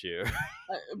laughing at you.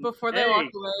 Before they walk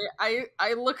away,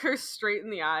 I look her straight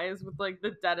in the eyes with like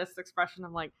the deadest expression.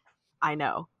 I'm like, I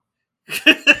know.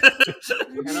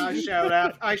 And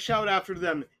I shout after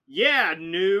them, "Yeah,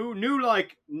 new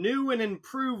and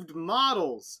improved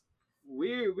models.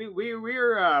 We're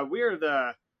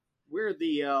the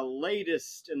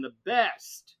latest and the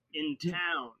best in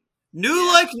town. New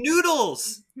like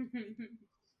noodles.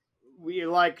 We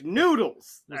like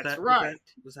noodles. That's right."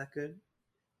 Was that good?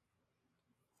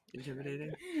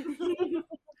 Intimidating.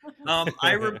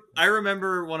 I I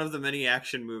remember one of the many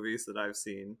action movies that I've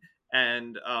seen,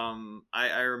 and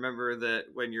I remember that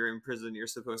when you're in prison, you're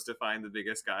supposed to find the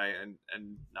biggest guy and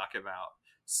knock him out.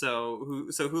 So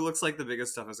who looks like the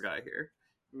biggest toughest guy here?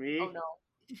 Me? Oh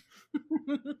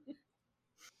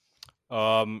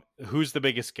no. Who's the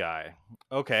biggest guy?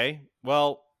 Okay,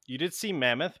 well, you did see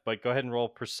Mammoth, but go ahead and roll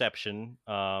perception.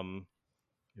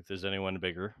 If there's anyone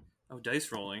bigger. Oh,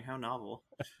 dice rolling, how novel.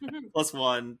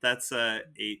 +1, that's 8.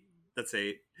 That's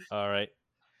 8. All right.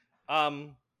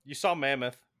 You saw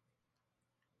Mammoth.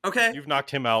 Okay. You've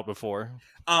knocked him out before.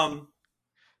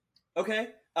 Okay.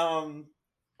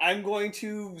 I'm going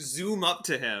to zoom up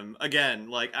to him again.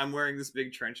 Like, I'm wearing this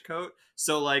big trench coat,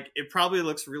 so like it probably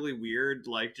looks really weird.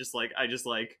 Like, I just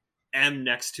like am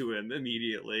next to him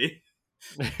immediately.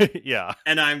 Yeah.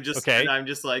 And I'm just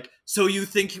like, so you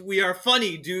think we are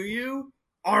funny, do you?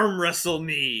 Arm wrestle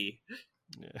me.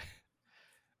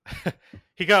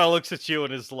 He kind of looks at you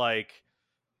and is like,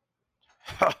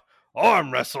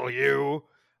 arm wrestle you?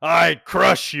 I'd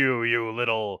crush you, you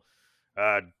little,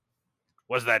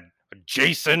 was that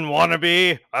Jason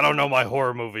wannabe? I don't know my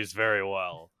horror movies very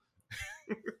well.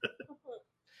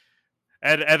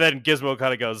 and then Gizmo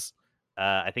kind of goes,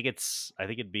 I think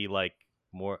it'd be like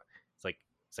more, it's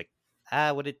like,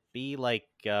 would it be like,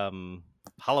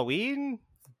 Halloween?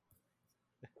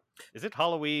 Is it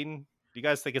Halloween? Do you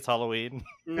guys think it's Halloween?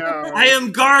 No. I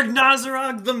am Garg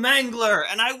Nazarog the Mangler,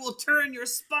 and I will turn your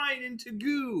spine into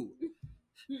goo.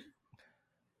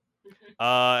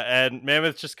 And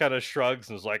Mammoth just kind of shrugs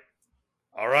and is like,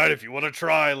 all right, if you want to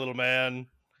try, little man.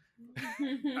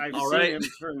 I've seen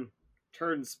him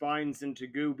turn spines into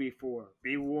goo before.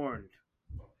 Be warned.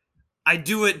 I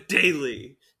do it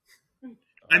daily.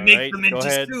 I make them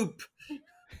into soup.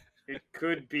 It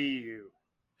could be you.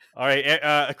 All right,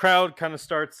 a crowd kind of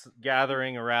starts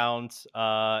gathering around,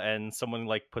 and someone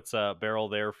like puts a barrel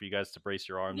there for you guys to brace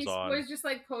your arms These on. boys just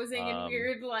like posing in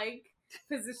weird like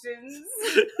positions.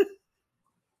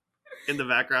 In the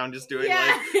background, just doing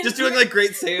Yeah. like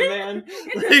Great Saiyaman.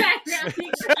 In the background,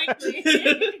 exactly.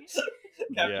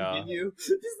 Captain Yeah. Ginyu.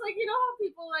 Just like you know how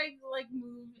people like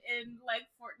move in like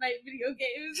Fortnite video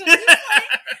games.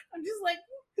 I'm just like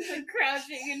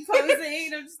crouching and posing,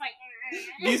 and I'm just like.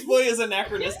 Beast Boy is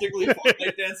anachronistically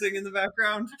Fortnite dancing in the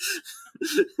background.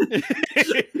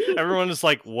 Everyone is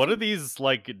like, "What are these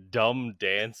like dumb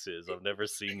dances? I've never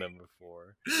seen them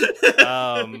before."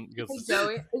 Hey, Because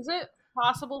Joey, is it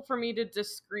possible for me to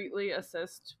discreetly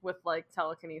assist with like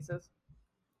telekinesis?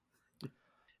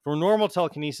 for normal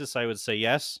telekinesis, I would say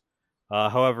yes.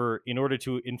 However, in order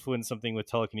to influence something with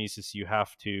telekinesis, it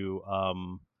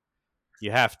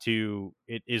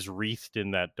is wreathed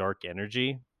in that dark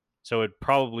energy, so it'd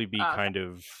probably be Okay. kind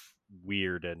of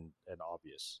weird and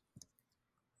obvious.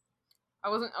 I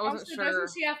wasn't Also, sure.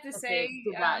 doesn't she have to if say they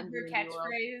did that in her D&D World.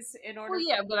 catchphrase in order? Well,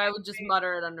 yeah, for but I would just catchphrase?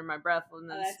 mutter it under my breath and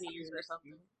then that's sneeze or weird.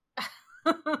 something.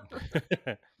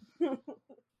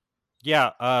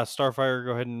 Yeah, Starfire,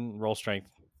 go ahead and roll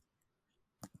strength.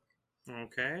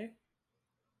 Okay.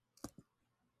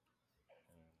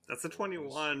 That's a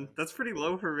 21. That's pretty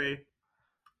low for me.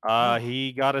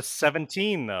 He got a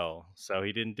 17 though, so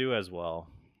he didn't do as well.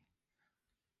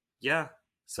 Yeah.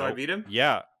 So I Nope. beat him?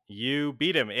 Yeah, you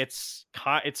beat him. It's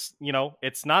it's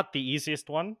not the easiest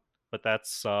one, but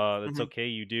that's okay.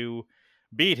 You do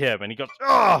beat him, and he goes,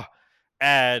 "Ugh!"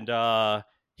 And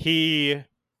he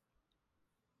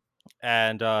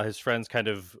and his friends kind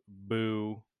of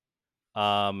boo.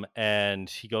 And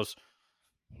he goes,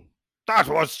 "That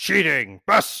was cheating.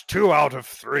 Best 2 out of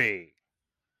 3."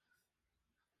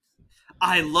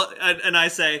 And I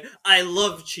say, I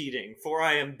love cheating, for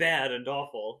I am bad and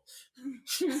awful.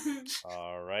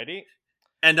 Alrighty.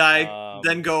 And I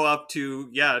then go up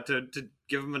to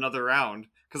give him another round,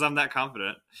 because I'm that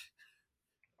confident.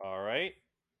 Alright.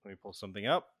 Let me pull something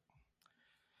up.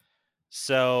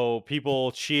 So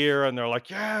people cheer and they're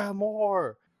like, "Yeah,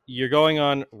 more." You're going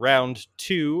on round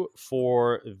 2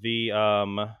 for the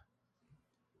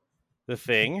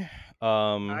thing.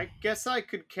 I guess I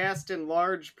could cast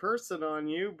enlarge person on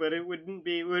you, but it wouldn't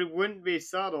be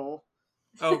subtle.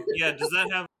 Oh, yeah, does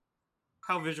that have...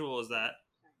 How visual is that?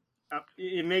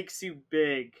 It makes you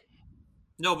big.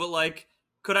 No, but, like,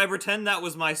 could I pretend that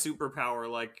was my superpower,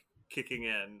 like, kicking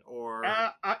in, or...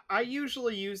 I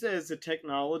usually use it as a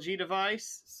technology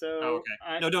device, so... Oh,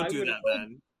 okay. No, don't do that,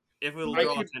 then. If it'll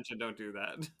draw attention, don't do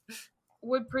that.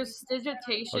 Would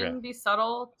prestidigitation be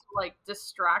subtle to like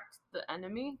distract the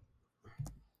enemy?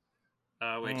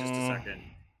 Wait, just a second.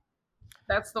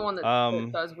 That's the one that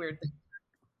does weird things.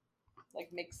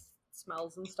 Like makes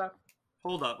smells and stuff.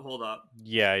 Hold up.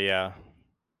 Yeah.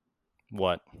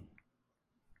 What?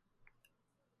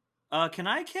 Can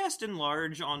I cast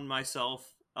enlarge on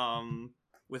myself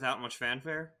without much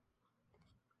fanfare?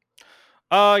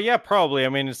 Yeah, probably. I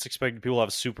mean, it's expected people have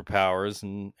superpowers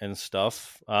and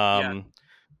stuff. Yeah.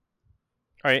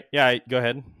 All right, yeah, go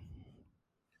ahead.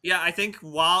 Yeah, I think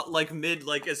while, like,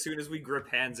 as soon as we grip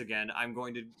hands again, I'm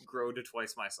going to grow to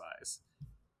twice my size.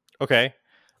 Okay.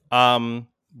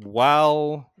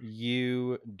 While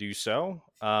you do so,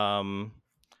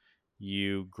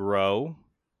 you grow,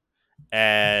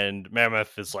 and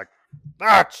Mammoth is like,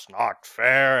 "That's not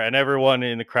fair," and everyone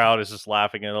in the crowd is just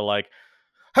laughing, and they're like,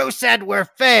 "Who said we're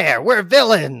fair? We're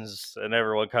villains!" And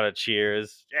everyone kind of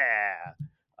cheers. Yeah.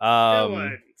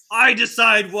 Villains. I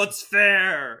decide what's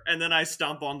fair, and then I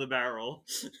stomp on the barrel.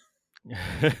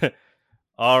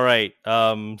 All right.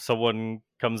 Someone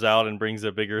comes out and brings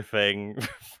a bigger thing for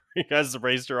you guys to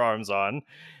brace your arms on,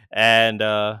 and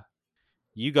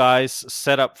you guys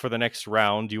set up for the next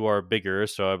round. You are bigger,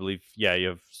 so I believe, yeah, you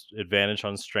have advantage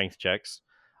on strength checks.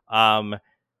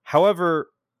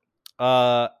 However,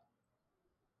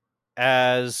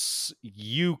 as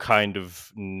you kind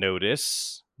of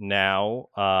notice now,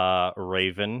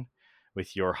 Raven,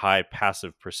 with your high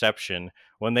passive perception,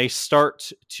 when they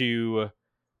start to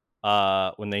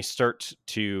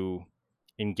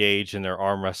engage in their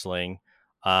arm wrestling,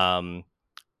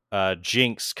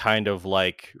 Jinx kind of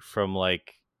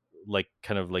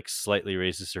kind of slightly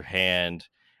raises her hand,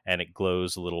 and it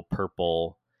glows a little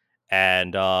purple,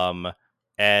 and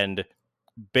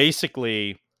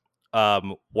basically,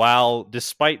 while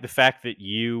despite the fact that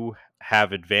you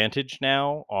have advantage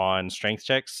now on strength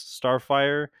checks,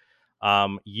 Starfire,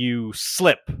 you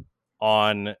slip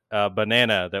on a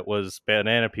banana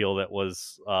peel that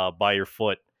was by your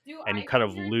foot, Do and you I kind know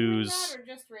of you're doing lose. that, or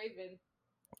just Raven?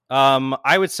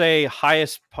 I would say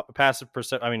highest passive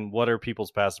perception. I mean, what are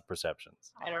people's passive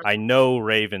perceptions? I don't I know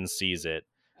Raven sees it.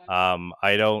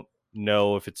 I don't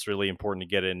know if it's really important to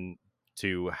get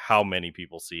into how many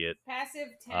people see it. Passive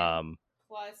 10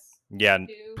 plus Yeah, 2.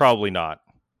 probably not.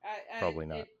 Probably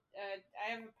not.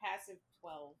 I have a passive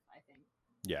 12, I think.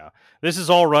 Yeah, this is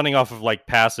all running off of like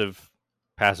passive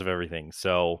everything.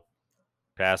 So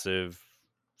passive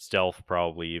stealth,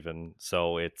 probably even.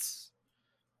 So it's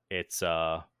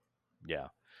yeah.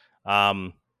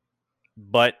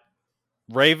 But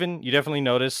Raven, you definitely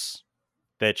notice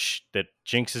that that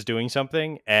Jinx is doing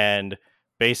something, and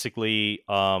basically,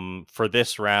 for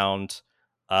this round,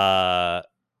 Starfire,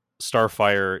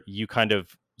 you kind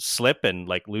of slip and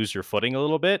like lose your footing a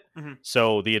little bit. Mhm.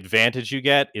 So the advantage you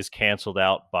get is canceled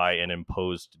out by an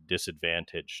imposed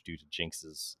disadvantage due to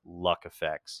Jinx's luck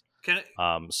effects.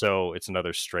 So it's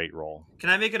another straight roll. Can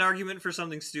I make an argument for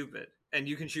something stupid, and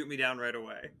you can shoot me down right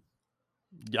away?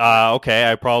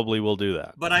 Okay, I probably will do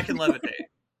that. But I can levitate.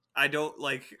 I don't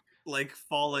like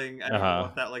falling. I don't know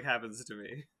if that like happens to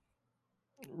me.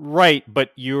 Right,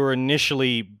 but you're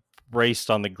initially braced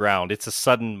on the ground. It's a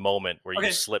sudden moment where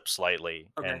you slip slightly,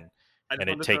 and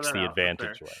it takes the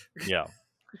advantage away. Yeah.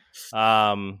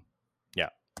 Yeah.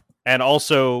 And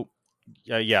also,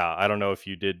 yeah, I don't know if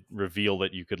you did reveal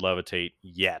that you could levitate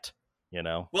yet, you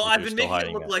know? Well, I've been making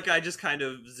it look like I just kind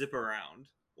of zip around.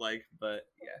 Like, but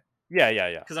yeah.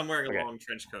 Yeah. Because I'm wearing a long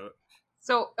trench coat.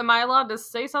 So, am I allowed to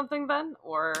say something then,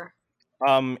 or?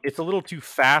 It's a little too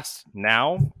fast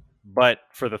now, but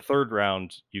for the third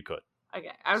round, you could.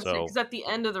 Okay, I was because at the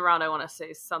end of the round, I want to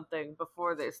say something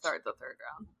before they start the third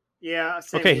round. Yeah.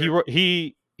 Okay. Here.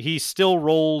 He still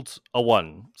rolled a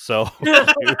 1, so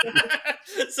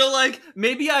so like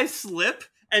maybe I slip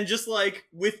and just like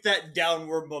with that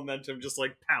downward momentum, just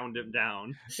like pound him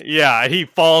down. Yeah, he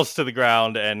falls to the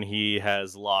ground and he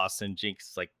has lost, and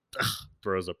Jinx like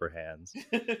throws up her hands.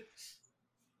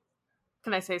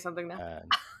 Can I say something now?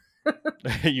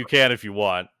 You can if you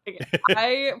want. Okay.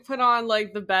 I put on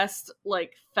like the best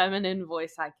like feminine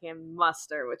voice I can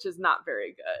muster, which is not very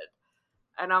good.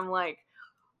 And I'm like,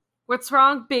 "What's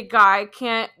wrong, big guy?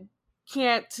 Can't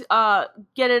get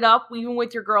it up even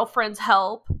with your girlfriend's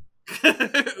help?"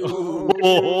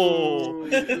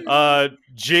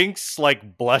 Jinx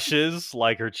like blushes,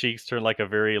 like her cheeks turn like a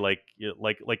very like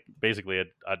basically a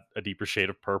deeper shade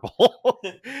of purple,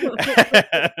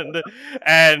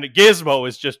 and Gizmo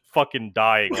is just fucking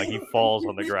dying, like he falls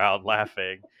on the ground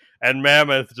laughing, and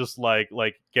Mammoth just like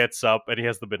gets up and he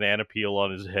has the banana peel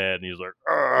on his head and he's like,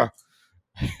 "Ugh."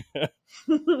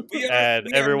 we are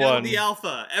now the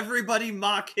alpha. Everybody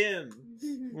mock him.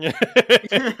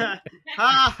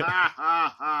 Ha ha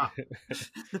ha ha.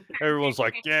 Everyone's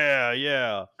like,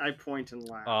 yeah. I point and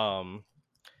laugh.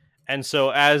 And so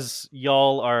as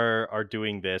y'all are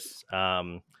doing this,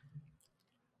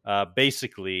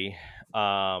 basically,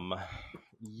 while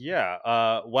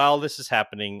this is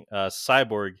happening,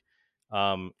 Cyborg,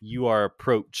 you are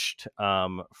approached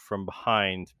from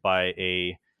behind by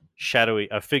a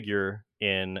figure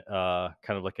in kind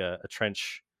of like a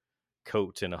trench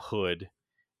coat and a hood,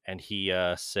 and he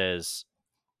says,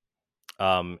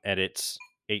 and it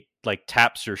like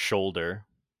taps your shoulder,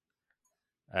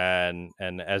 and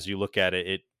as you look at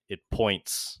it, it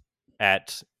points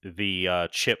at the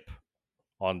chip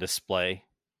on display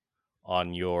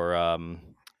on your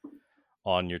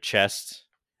chest,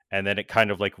 and then it kind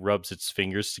of like rubs its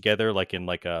fingers together like in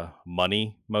like a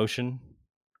money motion.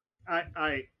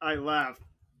 I laugh.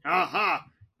 Ha!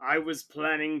 I was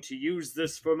planning to use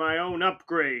this for my own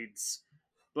upgrades,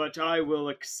 but I will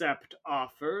accept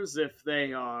offers if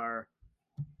they are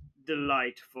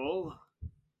delightful.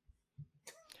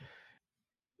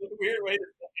 Weird way to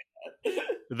say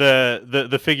that.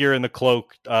 The figure in the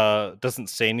cloak doesn't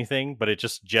say anything, but it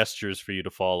just gestures for you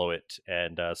to follow it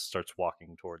and starts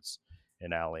walking towards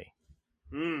an alley.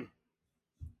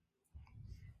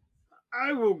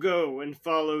 I will go and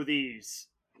follow these.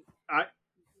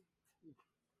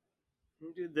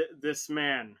 This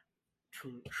man.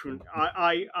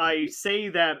 I say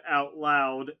that out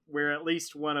loud, where at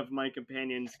least one of my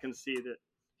companions can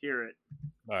hear it.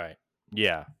 All right.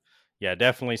 Yeah,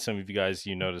 definitely. Some of you guys,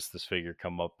 you notice this figure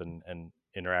come up and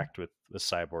interact with the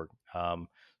cyborg.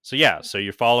 So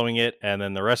you're following it, and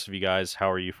then the rest of you guys, how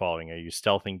are you following? Are you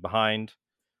stealthing behind,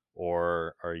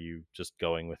 or are you just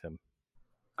going with him?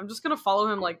 I'm just gonna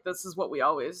follow him like this is what we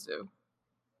always do.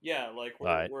 Yeah, like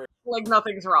we're like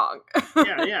nothing's wrong.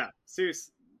 yeah.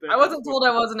 Seriously. I wasn't told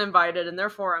I wasn't invited, and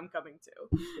therefore I'm coming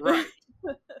too. Right.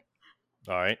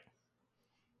 All right.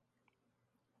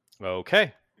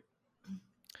 Okay.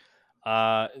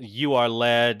 You are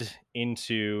led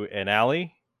into an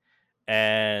alley,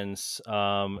 and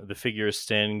the figure is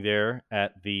standing there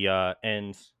at the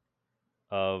end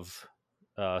of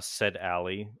said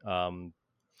alley,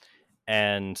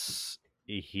 and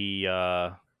he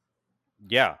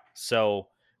yeah. So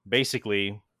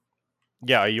basically,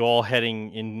 yeah. Are you all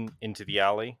heading into the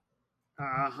alley?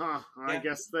 Uh-huh. I Yeah.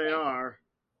 guess they are.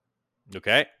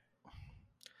 Okay.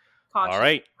 All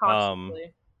right.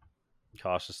 Cautiously.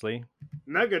 Cautiously.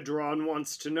 Megadron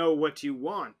wants to know what you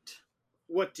want.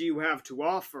 What do you have to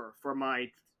offer for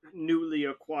my newly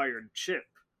acquired chip?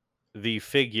 The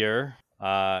figure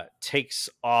takes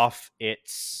off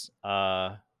its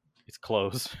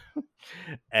clothes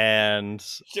and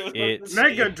Shows it up the same.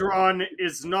 Megadron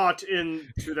is not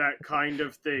into that kind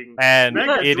of thing. and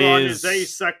it Megadron is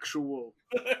is asexual.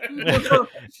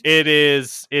 it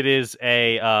is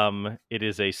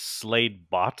a Slade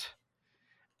bot,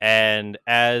 and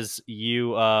as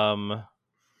you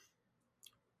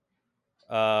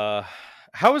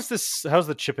how's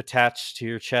the chip attached to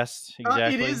your chest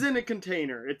exactly? It is in a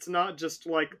container. It's not just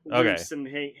like Okay. loose and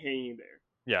hanging there.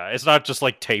 Yeah, it's not just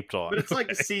like taped on. But it's like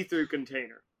a see-through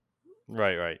container.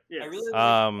 Right. Yes.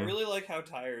 I really like how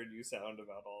tired you sound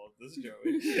about all of this,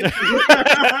 Joey.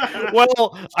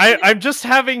 Well, I'm just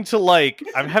having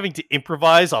to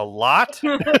improvise a lot,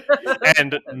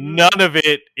 and none of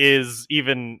it is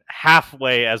even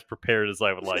halfway as prepared as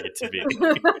I would like it to be.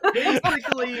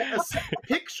 Basically,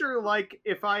 picture like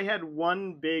if I had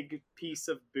one big piece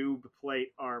of boob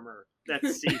plate armor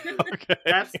that's see-through. Okay.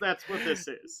 That's what this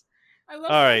is. I love All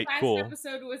that right, last cool.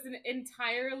 episode was an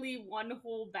entirely one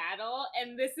whole battle,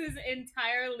 and this is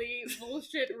entirely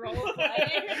bullshit role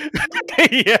playing.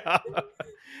 Yeah.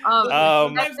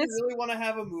 Sometimes we really want to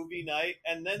have a movie night,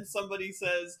 and then somebody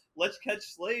says, "Let's catch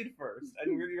Slade first,"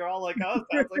 and you're all like, "Oh,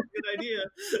 sounds like a good idea."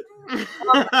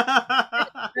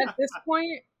 At this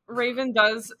point, Raven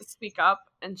does speak up,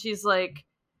 and she's like,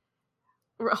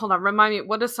 "Hold on, remind me,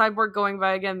 what is Cyborg going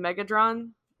by again? Megadron."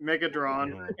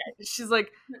 Megadron. She's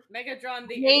like, Megatron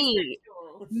the "Hey,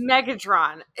 asexual."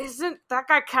 Megatron, isn't that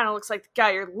guy kind of looks like the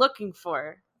guy you're looking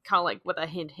for?" Kind of like with a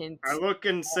hint. I look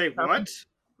and say, what?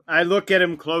 I look at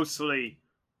him closely.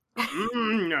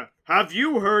 Have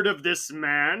you heard of this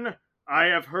man? I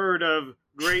have heard of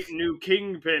great new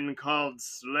kingpin called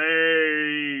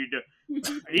Slade.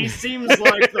 He seems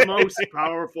like the most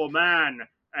powerful man,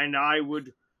 and I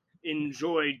would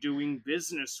enjoy doing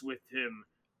business with him.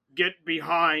 Get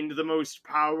behind the most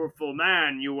powerful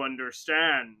man, you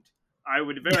understand. I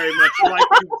would very much like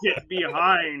to get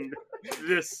behind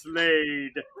this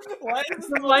Slade. Why is This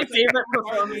is my favorite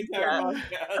performance yet.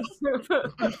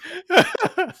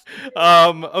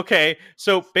 Okay,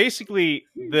 so basically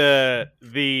the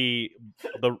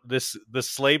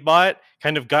slave bot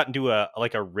kind of got into a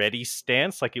ready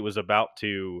stance, like it was about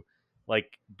to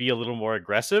like be a little more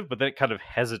aggressive, but then it kind of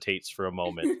hesitates for a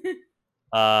moment,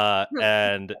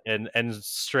 and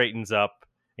straightens up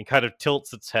and kind of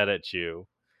tilts its head at you,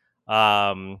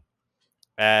 and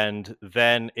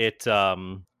then it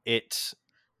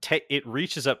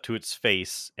reaches up to its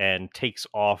face and takes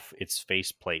off its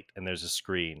faceplate, and there's a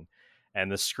screen, and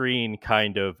the screen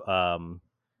kind of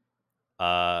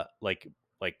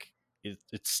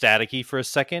it's staticky for a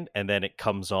second, and then it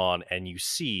comes on, and you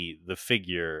see the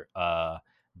figure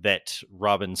that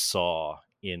Robin saw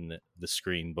in the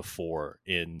screen before,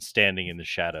 standing in the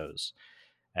shadows,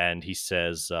 and he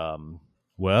says,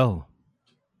 "Well,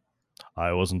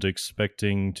 I wasn't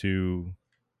expecting to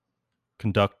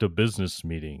conduct a business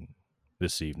meeting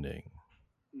this evening."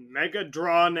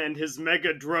 Megadron and his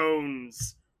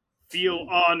Megadrones feel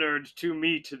honored to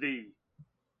meet thee.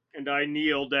 And I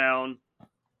kneel down.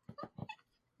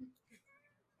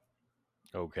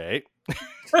 Okay.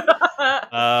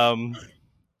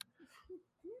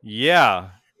 Yeah.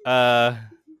 All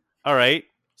right.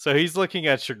 So he's looking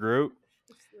at your group,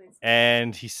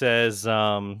 and he says,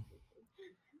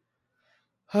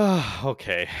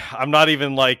 okay, I'm not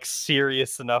even like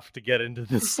serious enough to get into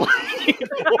this voice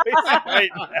right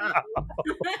now.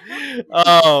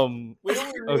 We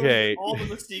don't ruin okay. all the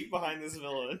mystique behind this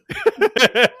villain.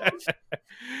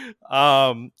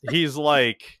 He's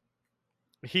like,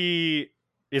 he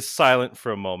is silent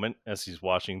for a moment as he's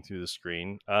watching through the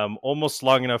screen, almost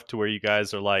long enough to where you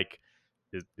guys are like,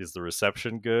 is the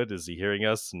reception good? Is he hearing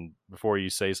us? And before you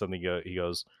say something, he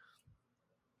goes,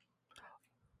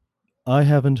 "I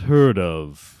haven't heard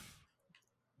of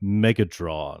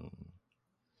Megatron.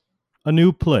 A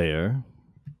new player?"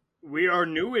 We are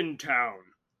new in town.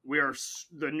 We are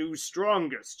the new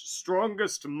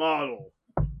strongest model.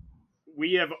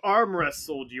 We have arm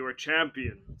wrestled your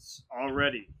champions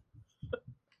already.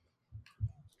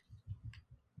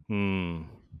 And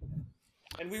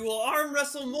we will arm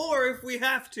wrestle more if we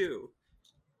have to.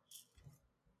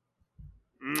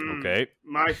 Okay.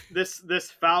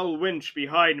 This foul winch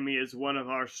behind me is one of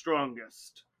our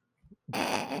strongest.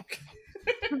 Wait,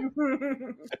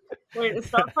 is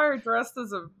Starfire dressed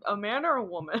as a man or a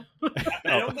woman?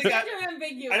 I don't think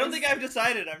ambiguous. I don't think I've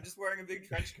decided. I'm just wearing a big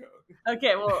trench coat.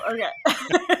 Okay, well, okay.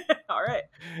 All right.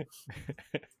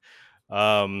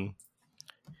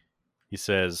 He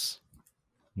says,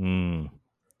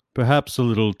 perhaps a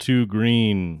little too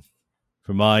green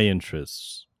for my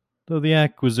interests, though the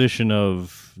acquisition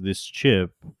of this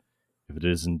chip, if it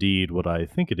is indeed what I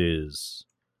think it is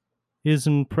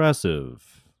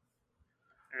impressive.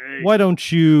 Hey, Why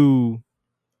don't you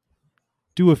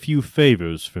do a few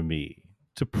favors for me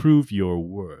to prove your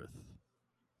worth?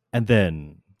 And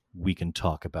then we can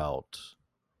talk about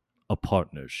a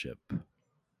partnership.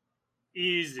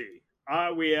 easy.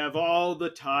 We have all the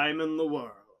time in the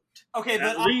world. Okay,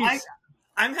 but At least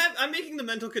I'm making the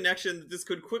mental connection that this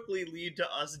could quickly lead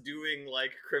to us doing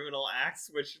like criminal acts,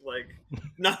 which like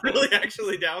not really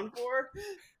actually down for.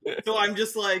 So I'm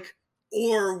just like,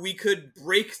 or we could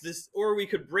break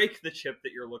the chip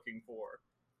that you're looking for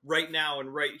right now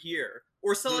and right here,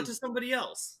 or sell it to somebody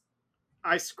else.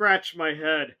 I scratch my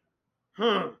head.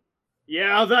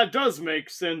 Yeah, that does make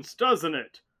sense, doesn't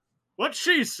it? What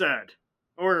she said.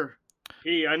 Or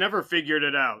he, I never figured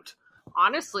it out.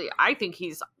 Honestly, I think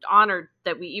he's honored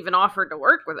that we even offered to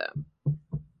work with him.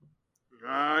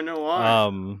 I know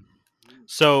why.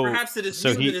 So Perhaps it is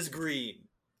you that is green.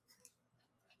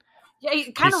 Yeah,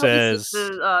 he kind of says,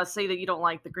 to say that you don't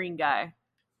like the green guy.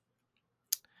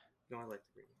 No, I like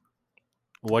the green.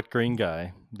 What green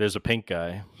guy? There's a pink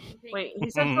guy. Wait, he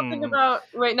said something about.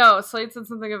 Wait, no, Slade said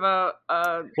something about.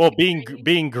 Well,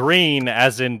 being green,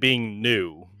 as in being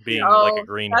new, being like a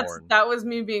greenhorn. That was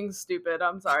me being stupid.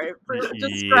 I'm sorry.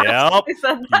 Yep.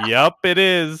 Yep, it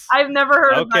is. I've never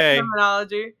heard of that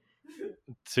terminology.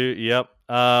 Yep.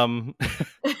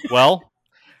 Well,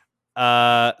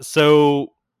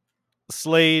 so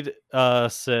Slade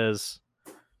says,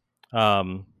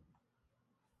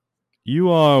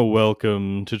 you are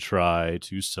welcome to try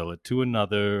to sell it to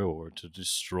another or to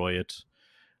destroy it.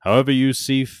 However you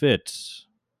see fit,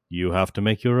 you have to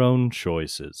make your own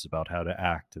choices about how to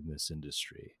act in this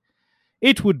industry.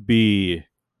 It would be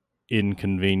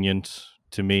inconvenient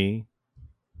to me,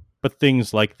 but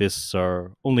things like this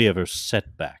are only ever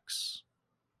setbacks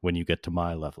when you get to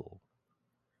my level.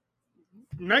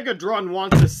 Megatron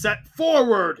wants to set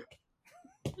forward!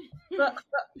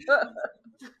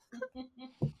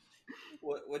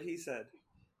 What he said?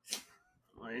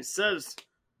 He says,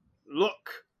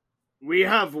 look, we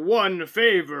have one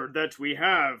favor that we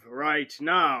have right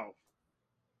now.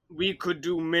 We could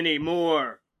do many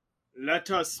more.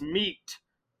 Let us meet.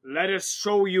 Let us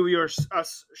show you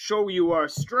our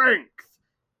strength.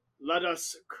 Let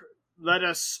us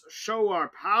show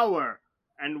our power,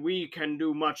 and we can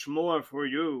do much more for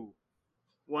you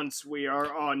once we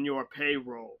are on your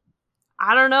payroll.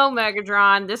 I don't know,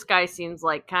 Megatron. This guy seems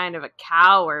like kind of a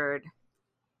coward.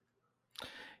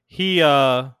 He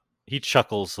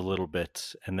chuckles a little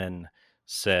bit and then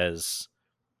says,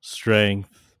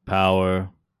 strength, power,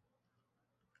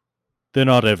 they're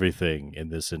not everything in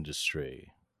this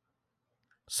industry.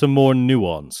 Some more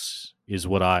nuance is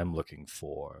what I'm looking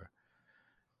for.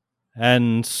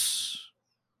 And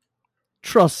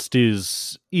trust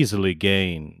is easily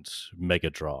gained,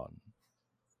 Megatron.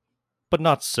 But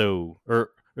not so... no,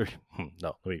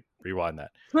 let me rewind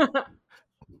that.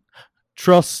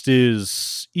 Trust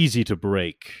is easy to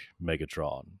break,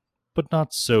 Megatron, but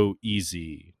not so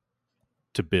easy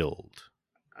to build.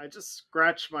 I just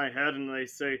scratch my head and I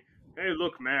say, hey,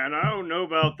 look, man, I don't know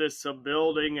about this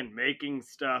building and making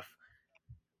stuff.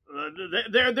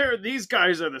 These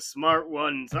guys are the smart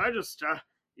ones. I just, I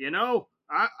know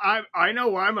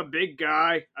I'm a big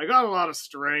guy. I got a lot of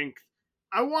strength.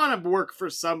 I want to work for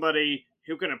somebody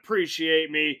who can appreciate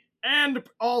me and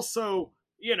also,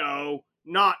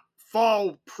 not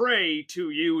fall prey to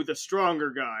you, the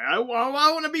stronger guy. I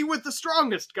want to be with the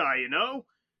strongest guy,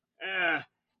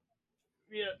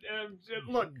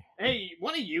 look, hey,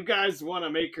 one of you guys want to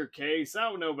make your case? I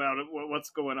don't know about it.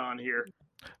 What's going on here?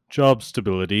 Job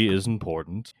stability is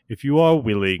important. If you are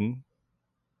willing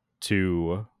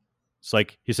to... It's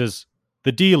like, he says,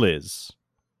 the deal is,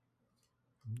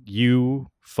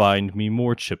 you find me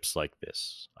more chips like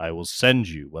this. I will send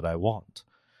you what I want.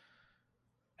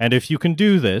 And if you can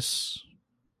do this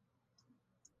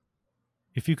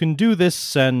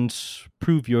and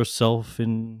prove yourself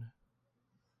in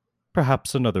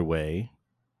perhaps another way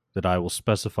that I will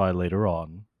specify later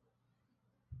on,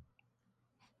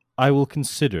 I will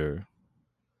consider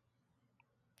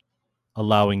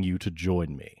allowing you to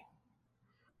join me.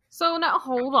 So now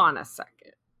hold on a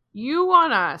second. You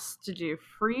want us to do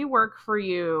free work for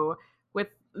you with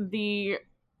the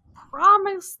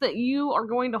promise that you are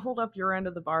going to hold up your end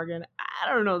of the bargain?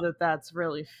 I don't know that that's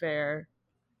really fair.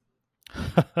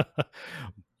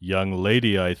 Young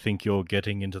lady, I think you're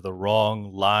getting into the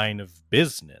wrong line of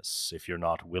business if you're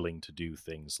not willing to do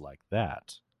things like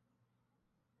that.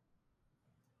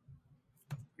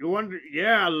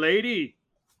 Yeah, lady.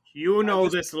 You I know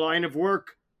was this line of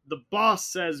work. The boss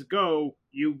says go,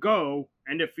 you go,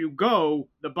 and if you go,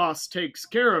 the boss takes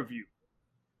care of you.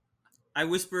 I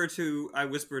whisper to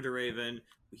Raven,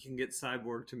 we can get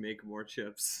Cyborg to make more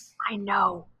chips. I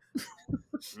know.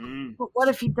 Mm. But what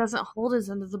if he doesn't hold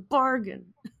his end of the bargain?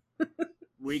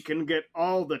 We can get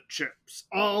all the chips,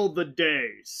 all the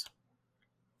days.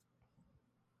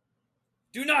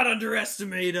 Do not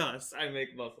underestimate us. I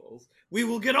make muscles. We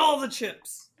will get all the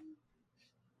chips.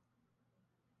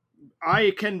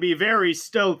 I can be very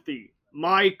stealthy.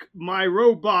 My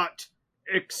robot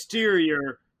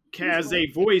exterior has a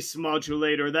voice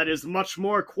modulator that is much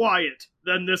more quiet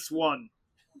than this one.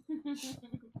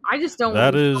 I just don't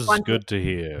That want to do a is bunch good of, to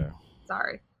hear.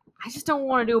 sorry. I just don't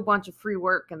want to do a bunch of free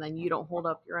work and then you don't hold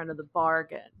up your end of the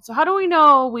bargain. So how do we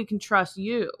know we can trust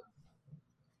you?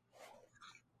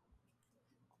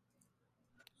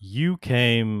 You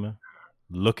came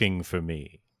looking for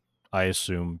me, I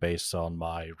assume based on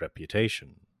my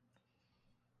reputation.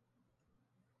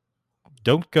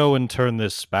 Don't go and turn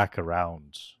this back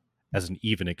around as an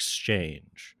even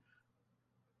exchange.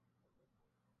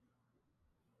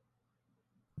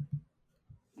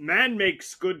 Man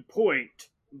makes good point,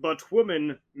 but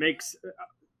woman makes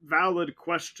valid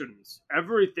questions.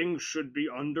 Everything should be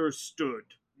understood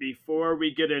before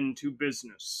we get into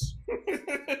business.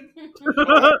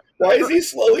 Why is he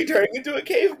slowly turning into a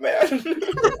caveman?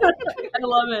 I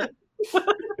love it.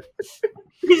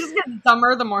 He just gets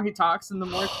dumber the more he talks and the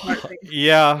more smart things.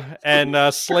 Yeah, and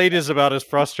Slade is about as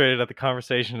frustrated at the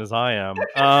conversation as I am.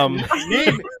 I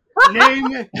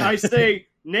say,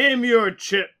 name your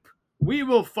chip. We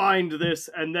will find this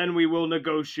and then we will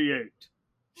negotiate.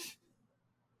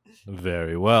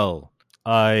 Very well.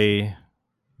 I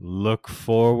look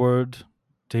forward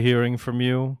to hearing from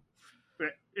you.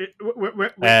 We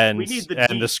need the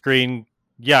and the screen,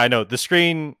 yeah, I know, the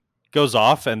screen goes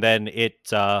off, and then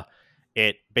it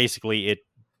basically it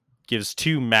gives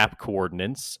two map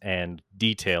coordinates and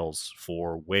details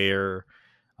for where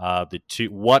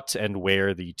what and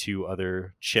where the two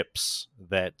other chips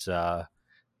that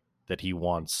he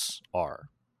wants are.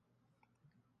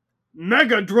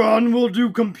 Megadron will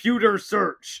do computer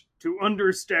search to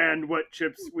understand what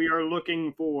chips we are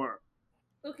looking for.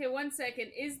 Okay, 1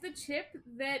 second. Is the chip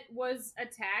that was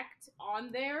attacked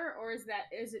on there, or is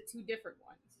it two different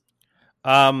ones?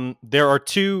 There are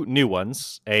two new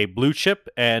ones, a blue chip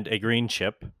and a green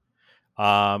chip.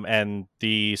 And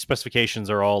the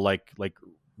specifications are all like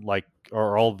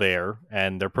are all there,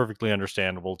 and they're perfectly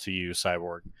understandable to you,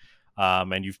 Cyborg.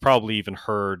 And you've probably even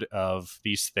heard of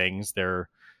these things. They're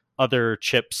other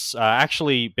chips,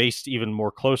 actually based even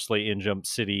more closely in Jump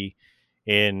City,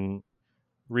 in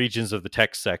regions of the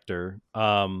tech sector.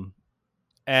 And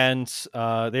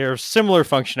they're similar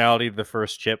functionality to the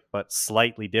first chip, but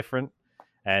slightly different.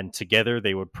 And together,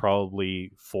 they would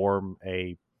probably form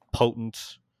a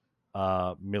potent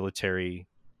military.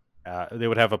 They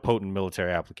would have a potent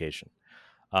military application.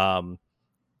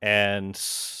 And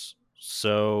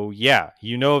so, yeah,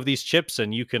 you know of these chips,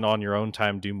 and you can, on your own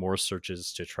time, do more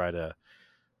searches to try to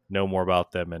know more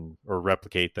about them and or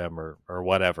replicate them or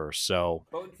whatever. So,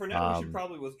 But for now, we should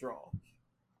probably withdraw.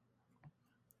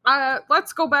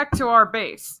 Let's go back to our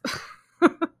base.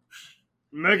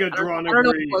 Megatron I don't know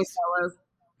agrees. what voice that was.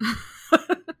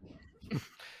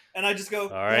 And I just go,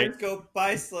 all right, let's go,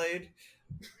 bye, Slade.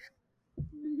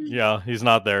 Yeah, he's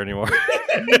not there anymore.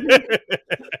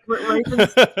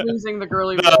 Raven's losing the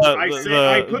girly voice.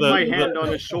 I put my hand on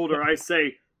his shoulder. I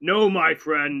say, "No, my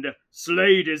friend,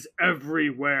 Slade is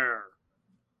everywhere."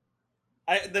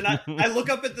 I look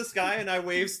up at the sky and I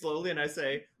wave slowly and I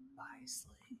say, bye,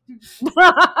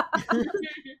 Slade.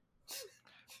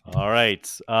 All right.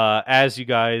 As you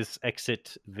guys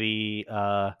exit the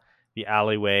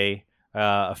alleyway,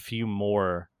 a few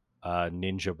more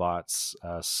ninja bots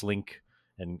slink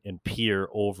and peer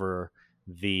over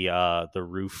the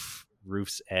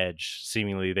roof's edge.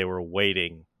 Seemingly, they were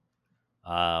waiting.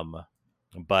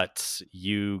 But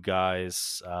you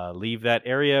guys leave that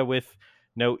area with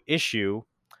no issue.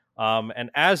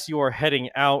 And as you are heading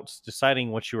out,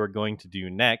 deciding what you are going to do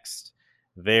next,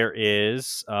 there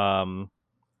is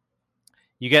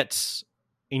you get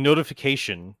a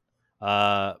notification,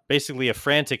 basically a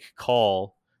frantic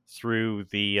call through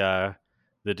the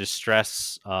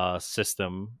distress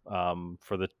system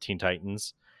for the Teen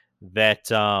Titans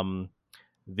that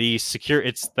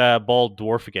it's the bald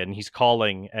dwarf again. He's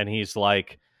calling and he's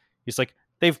like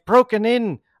they've broken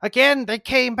in again. They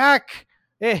came back.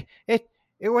 It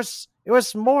was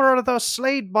more of those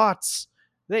Slade bots.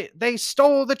 They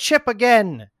stole the chip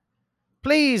again.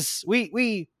 Please,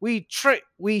 we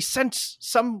sent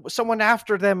someone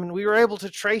after them, and we were able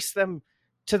to trace them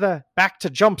to the back to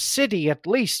Jump City at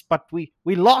least, but we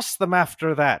lost them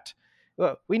after that.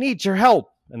 We need your help.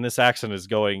 And this accent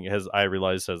I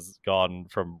realize has gone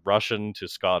from Russian to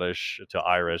Scottish to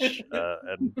Irish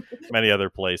and many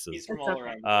other places. He's from all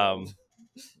around the world.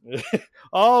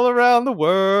 All around the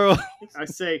world. I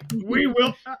say, we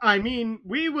will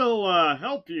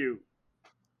help you.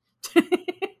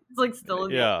 It's like still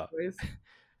in Yeah. the voice.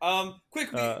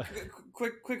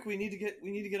 Quick! We need to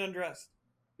get undressed.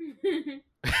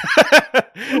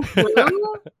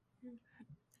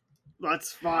 Let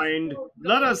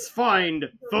us find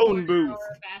phone booth.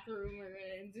 Bathroom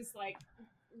and just like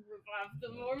rip off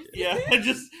the more.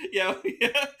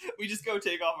 We just go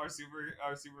take off our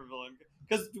super villain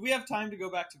because do we have time to go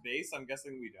back to base? I'm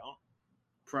guessing we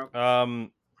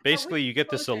don't. Basically, you get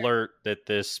this alert that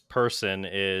this person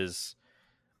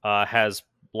has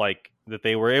like that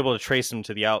they were able to trace him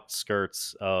to the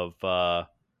outskirts of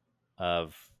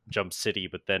Jump City,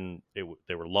 but then they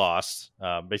were lost.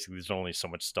 Basically, there's only so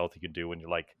much stealth you can do when you're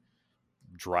like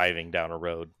driving down a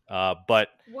road. But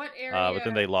what area? But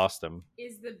then they lost them.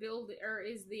 Is the build or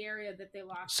is the area that they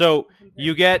lost? So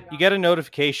you get a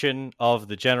notification of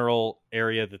the general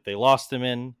area that they lost them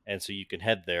in, and so you can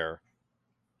head there.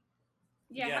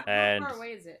 Yeah. And how far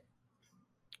away is it?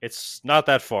 It's not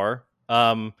that far.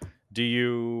 Do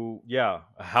you? Yeah.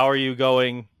 How are you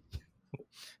going?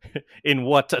 In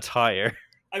what attire?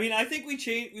 I mean, I think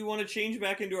we want to change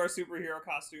back into our superhero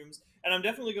costumes, and I'm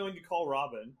definitely going to call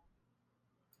Robin.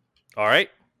 All right.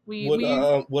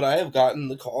 Would I have gotten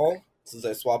the call since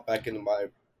I swapped back into my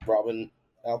Robin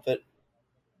outfit?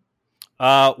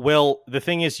 Well, the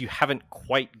thing is, you haven't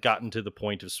quite gotten to the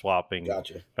point of swapping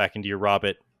back into your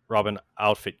Robin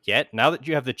outfit yet. Now that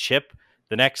you have the chip,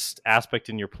 the next aspect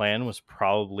in your plan was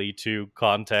probably to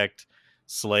contact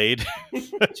Slade.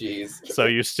 Jeez. So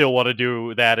you still want to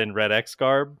do that in Red X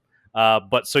garb.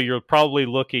 But so you're probably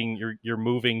you're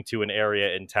moving to an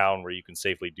area in town where you can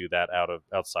safely do that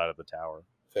outside of the tower.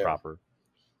 Fair. Proper.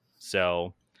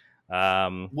 So,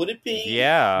 would it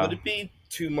be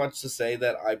too much to say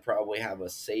that I probably have a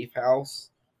safe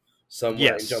house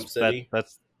somewhere in Jump City?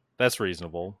 That's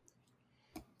reasonable.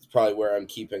 It's probably where I'm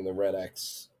keeping the Red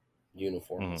X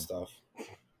uniform and stuff.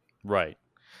 Right.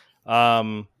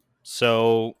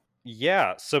 So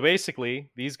basically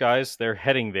these guys, they're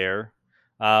heading there.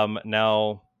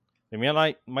 Now they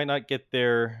might not get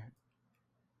there.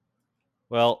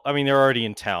 Well, I mean, they're already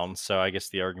in town, so I guess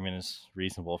the argument is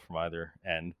reasonable from either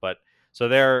end. But so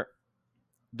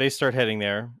they start heading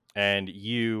there, and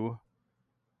you're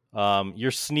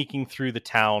sneaking through the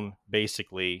town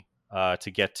basically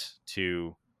to get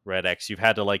to Red X. You've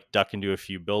had to like duck into a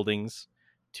few buildings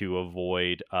to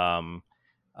avoid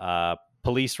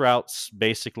police routes.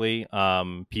 Basically,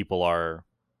 people are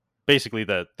basically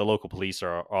the local police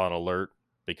are on alert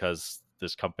because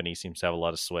this company seems to have a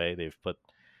lot of sway. They've put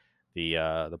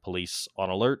the police on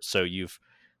alert, so you've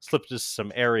slipped to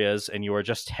some areas and you are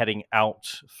just heading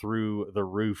out through the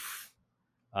roof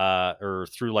or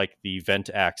through like the vent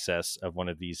access of one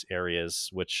of these areas,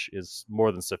 which is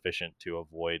more than sufficient to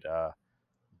avoid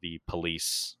the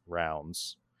police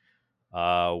rounds.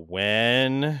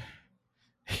 When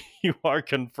you are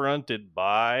confronted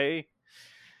by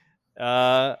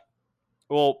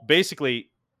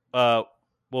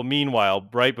meanwhile,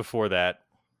 right before that,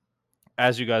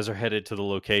 as you guys are headed to the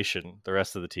location, the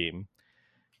rest of the team,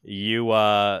 you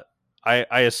I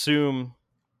assume,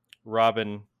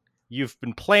 Robin, you've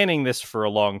been planning this for a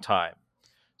long time,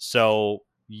 so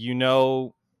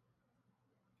you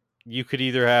could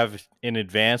either have in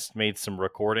advance made some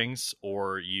recordings,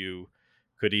 or you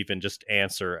could even just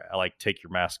answer, like take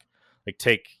your mask, like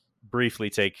briefly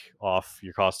take off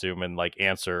your costume and like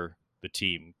answer the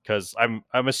team, because I'm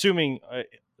assuming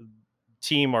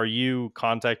team, are you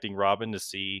contacting Robin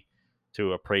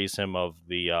to appraise him of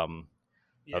the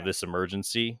of this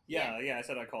emergency? Yeah, I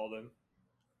said I called him.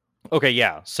 Okay,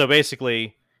 yeah. So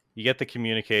basically, you get the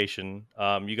communication.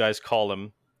 You guys call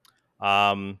him.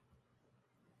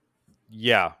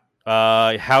 Yeah.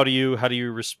 How do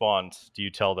you respond? Do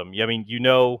you tell them? I mean,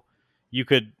 you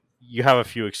could you have a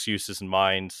few excuses in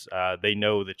mind. They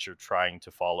know that you're trying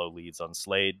to follow leads on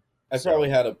Slade. I so- probably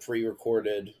had a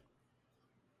pre-recorded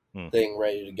thing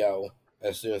ready to go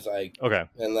as soon as I Okay.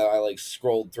 and then I like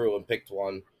scrolled through and picked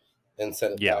one and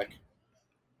sent it back.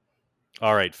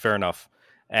 All right, fair enough.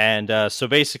 And so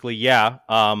basically,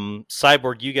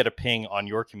 Cyborg, you get a ping on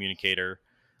your communicator,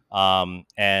 and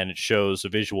it shows a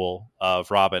visual of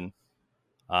Robin.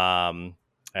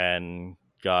 And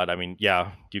God, I mean,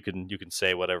 yeah, you can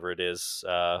say whatever it is.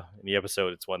 In the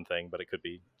episode, it's one thing, but it could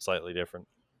be slightly different.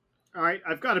 All right,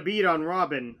 I've got a beat on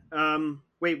Robin.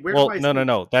 Wait, where Well, do I?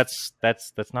 no. That's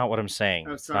not what I'm saying.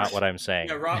 Oh, That's sorry. not what I'm saying.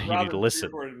 Yeah, You need to listen.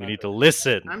 pre-recorded You need to method.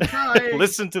 listen. I'm trying.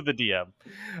 Listen to the DM.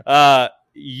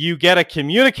 You get a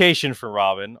communication from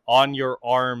Robin on your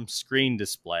arm screen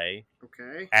display,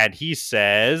 Okay. and he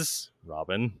says,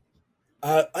 "Robin,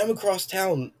 I'm across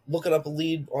town looking up a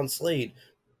lead on Slade.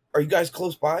 Are you guys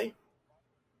close by?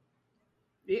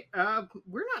 Yeah,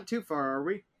 we're not too far, are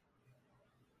we?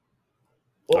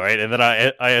 Well, all right." And then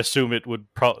I assume it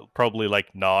would probably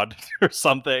like nod or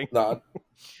something. Nod.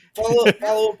 Follow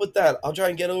up with that. I'll try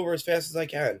and get over as fast as I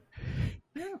can.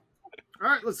 Yeah. All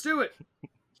right, let's do it.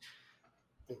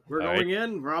 We're All going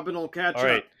in. Robin will catch All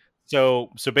right. up. So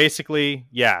basically,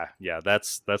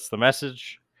 that's the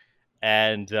message.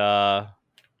 And you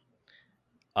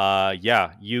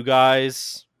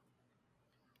guys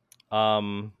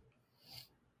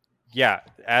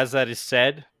as that is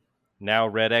said, now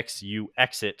Red X, you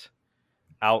exit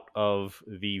out of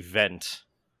the vent.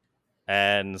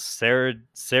 And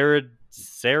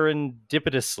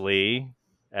serendipitously,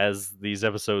 as these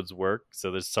episodes work,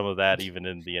 so there's some of that even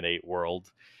in the innate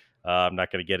world. I'm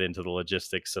not going to get into the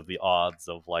logistics of the odds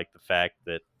of like the fact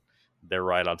that they're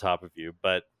right on top of you,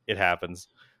 but it happens.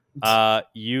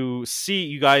 You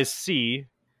guys see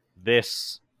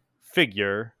this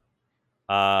figure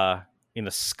in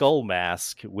a skull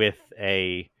mask with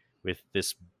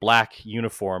this black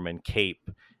uniform and cape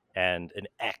and an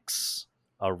X,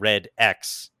 a red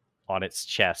X on its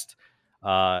chest,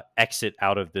 exit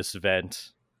out of this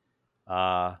vent.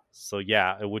 Do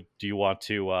you want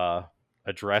to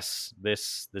address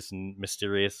this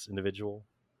mysterious individual?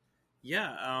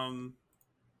 Yeah.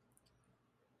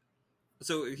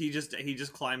 So he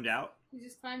just climbed out. You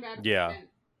just climbed out of Yeah.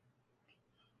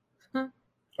 the vent.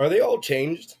 Are they all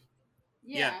changed?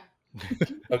 Yeah.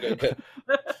 Okay, good.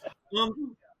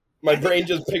 Um, My brain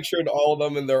just pictured all of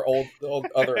them in their old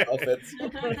other outfits.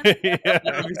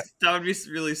 that would be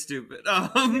really stupid.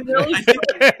 Really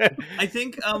I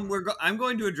think I'm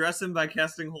going to address him by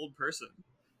casting Hold Person.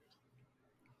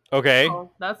 Okay.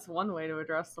 Oh, that's one way to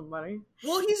address somebody.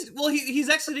 Well, he's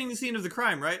exiting the scene of the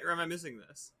crime, right? Or am I missing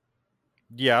this?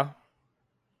 Yeah.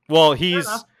 Well,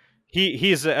 enough.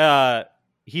 he's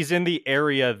in the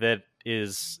area that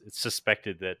is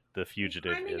suspected that the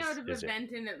fugitive Climbing is. out of a is in. vent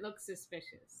and it looks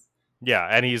suspicious. Yeah,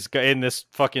 and he's in this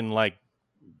fucking like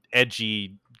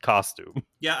edgy costume.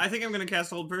 Yeah, I think I'm going to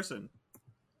cast Hold Person.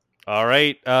 All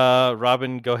right,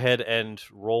 Robin, go ahead and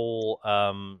roll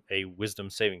a Wisdom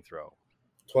saving throw.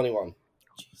 21.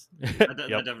 That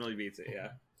Yep. definitely beats it. Yeah.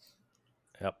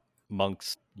 Yep.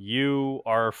 Monks, you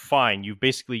are fine. You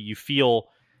feel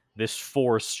this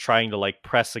force trying to like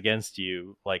press against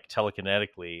you like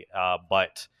telekinetically,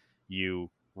 but you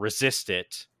resist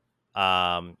it.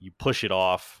 You push it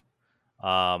off,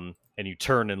 and you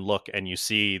turn and look and you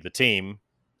see the team.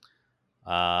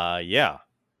 Yeah.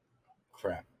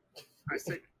 Crap. I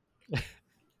say,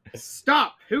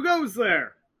 stop! Who goes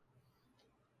there?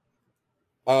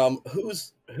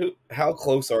 How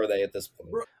close are they at this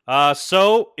point?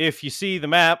 So if you see the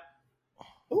map,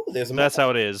 Oh, there's a that's map. how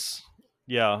it is.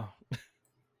 Yeah.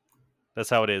 That's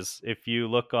how it is. If you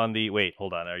look on the wait,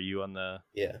 hold on. Are you on the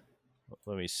Yeah.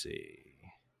 Let me see.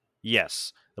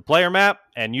 Yes, the player map,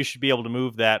 and you should be able to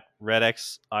move that red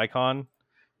X icon,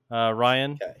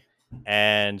 Ryan. Okay.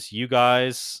 And you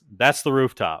guys, that's the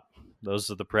rooftop.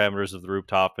 Those are the parameters of the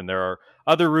rooftop, and there are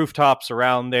other rooftops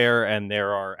around there, and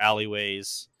there are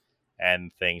alleyways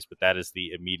and things, but that is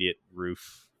the immediate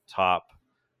rooftop.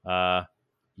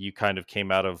 You kind of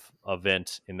came out of a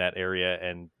vent in that area,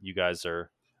 and you guys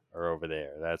are over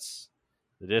there. That's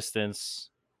the distance.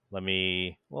 Let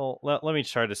me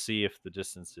try to see if the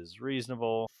distance is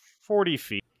reasonable. 40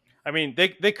 feet. I mean,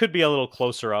 they could be a little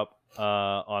closer up.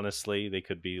 Honestly, they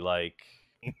could be like.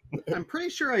 I'm pretty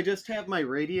sure I just have my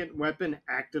radiant weapon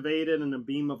activated, and a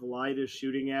beam of light is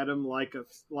shooting at him like a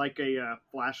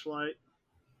flashlight.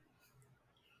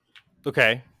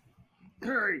 Okay.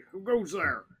 Hey, who goes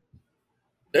there?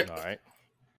 All right.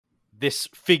 This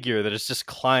figure that has just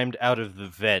climbed out of the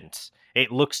vent.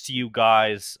 It looks to you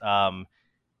guys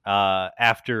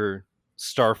after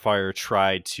Starfire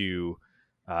tried to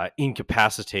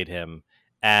incapacitate him,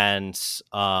 and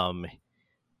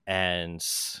and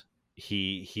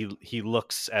he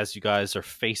looks as you guys are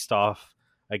faced off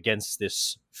against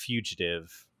this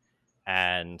fugitive,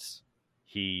 and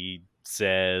he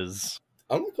says,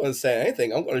 I'm not going to say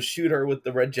anything. I'm going to shoot her with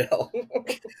the red gel.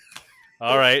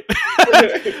 all right.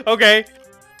 Okay.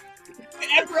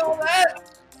 After all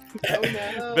that, Oh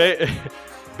no!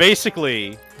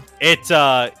 Basically, he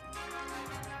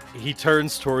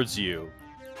turns towards you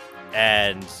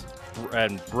and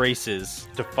braces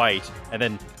to fight, and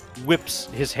then whips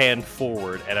his hand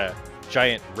forward, and a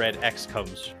giant red X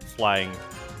comes flying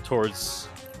towards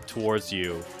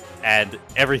you, and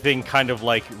everything kind of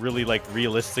like really like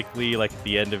realistically like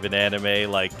the end of an anime,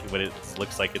 like when it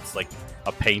looks like it's like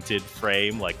a painted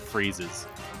frame, like freezes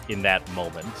in that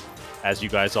moment as you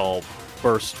guys all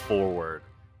burst forward,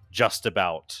 just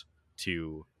about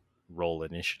to roll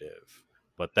initiative.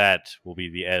 But that will be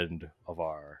the end of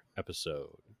our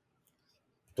episode.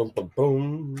 boom, boom,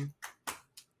 boom.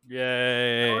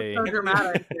 Yay! So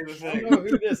dramatic. I don't know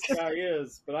who this guy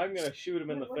is, but I'm gonna shoot him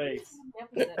in the face.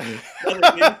 You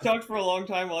talked for a long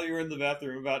time while you were in the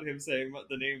bathroom about him saying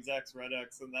the name's X, Red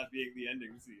X, and that being the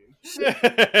ending scene.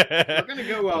 We're gonna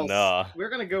go all. Nah. We're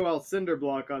gonna go all cinder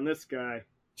block on this guy.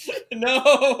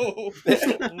 No!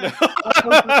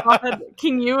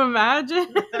 Can you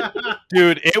imagine?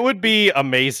 Dude, it would be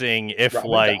amazing if Robin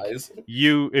like dies.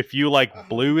 you like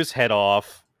blew his head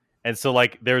off, and so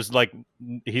like there's like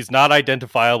he's not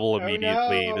identifiable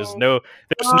immediately. no.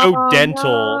 There's no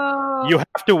dental. No. You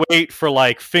have to wait for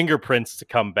like fingerprints to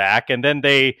come back, and then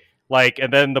the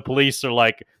police are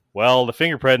like, well, the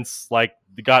fingerprints like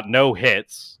got no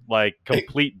hits, like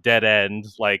complete dead end,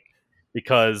 like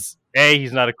because A,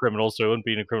 he's not a criminal, so he wouldn't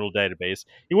be in a criminal database.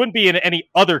 He wouldn't be in any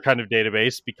other kind of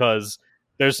database because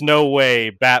there's no way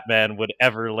Batman would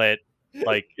ever let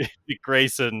like Dick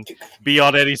Grayson be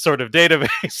on any sort of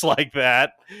database like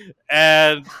that.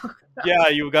 And yeah,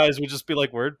 you guys would just be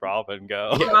like, where'd Robin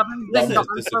go? Yeah. Robin's been Robin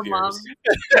gone for months.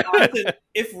 Listen,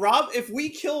 if we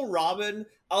kill Robin,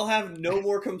 I'll have no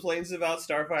more complaints about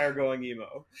Starfire going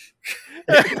emo.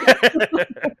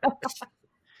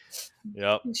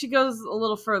 Yep. She goes a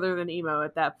little further than emo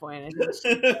at that point. I think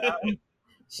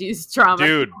she's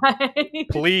traumatized. Dude,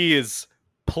 please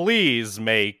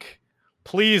make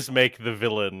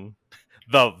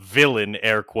the villain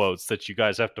air quotes that you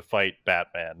guys have to fight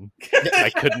Batman. I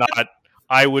could not.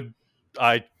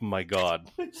 My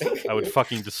God, I would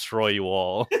fucking destroy you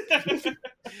all.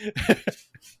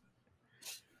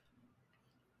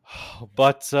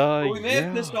 But Well, we may have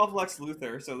yeah. pissed off Lex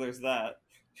Luthor, so there's that.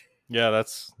 Yeah,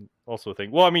 that's also a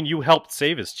thing. Well, I mean, you helped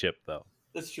save his chip, though.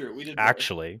 That's true. We did both.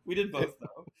 Actually. We did both,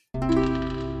 though.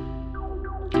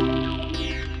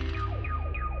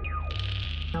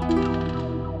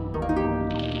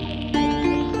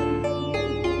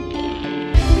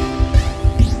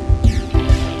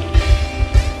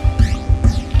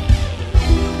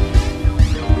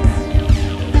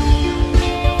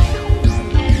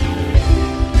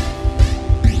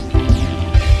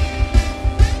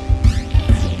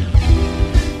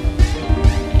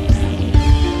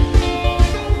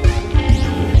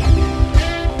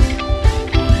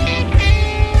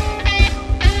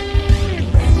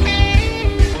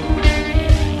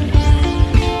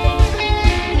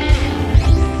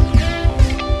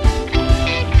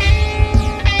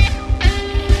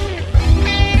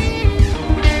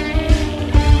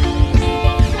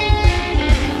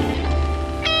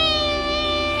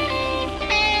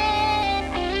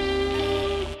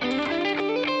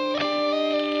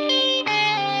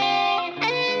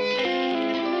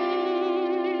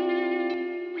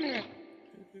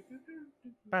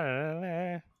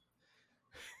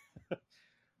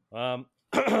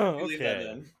 Leave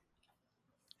that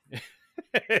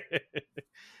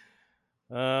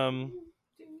in.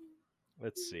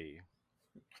 Let's see.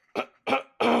 God.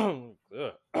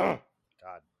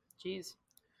 Jeez.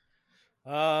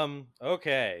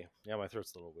 Okay. Yeah, my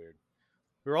throat's a little weird.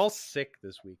 We were all sick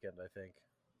this weekend, I think.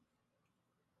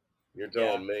 You're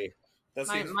telling me. That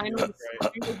Mine seems was, right.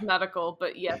 mine was medical,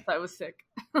 but yes, I was sick.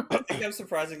 I think I'm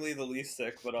surprisingly the least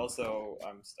sick, but also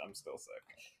I'm still sick.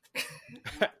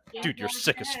 Dude, you're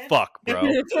sick as fuck, bro.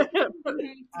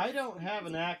 I don't have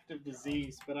an active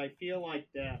disease, but I feel like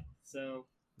death. So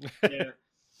there.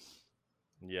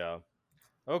 Yeah.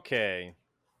 Okay.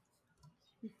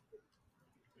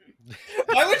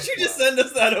 Why would you just send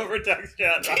us that over text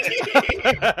chat,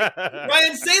 Ryan?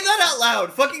 Ryan, say that out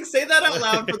loud. Fucking say that out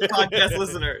loud for the podcast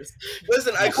listeners.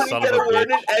 Listen, I You couldn't son get of a a word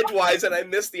bitch. in edgewise, and I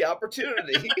missed the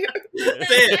opportunity. Say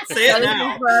it. Say That it is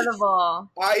now. incredible.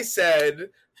 I said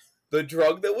The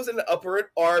drug that was an upper at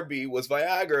Arby was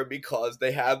Viagra because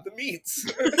they had the meats.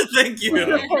 Thank you.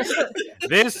 Wow.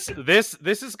 This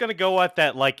is gonna go at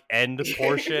that like end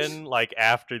portion, like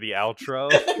after the outro.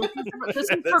 This is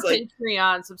for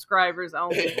Patreon subscribers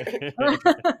only.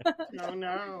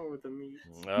 No, the meat.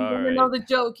 If you want to know the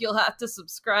joke, you'll have to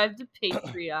subscribe to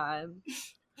Patreon.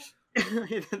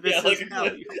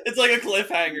 It's like a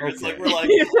cliffhanger. Okay. It's like we're like,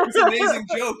 it's an amazing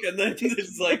joke, and then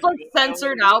it's like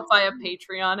censored out by a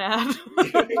Patreon ad.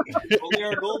 Only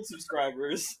our gold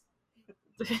subscribers.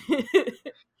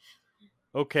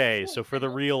 Okay, so for the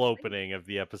real opening of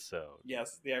the episode.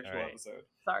 Yes, the actual All right. episode.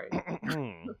 Sorry.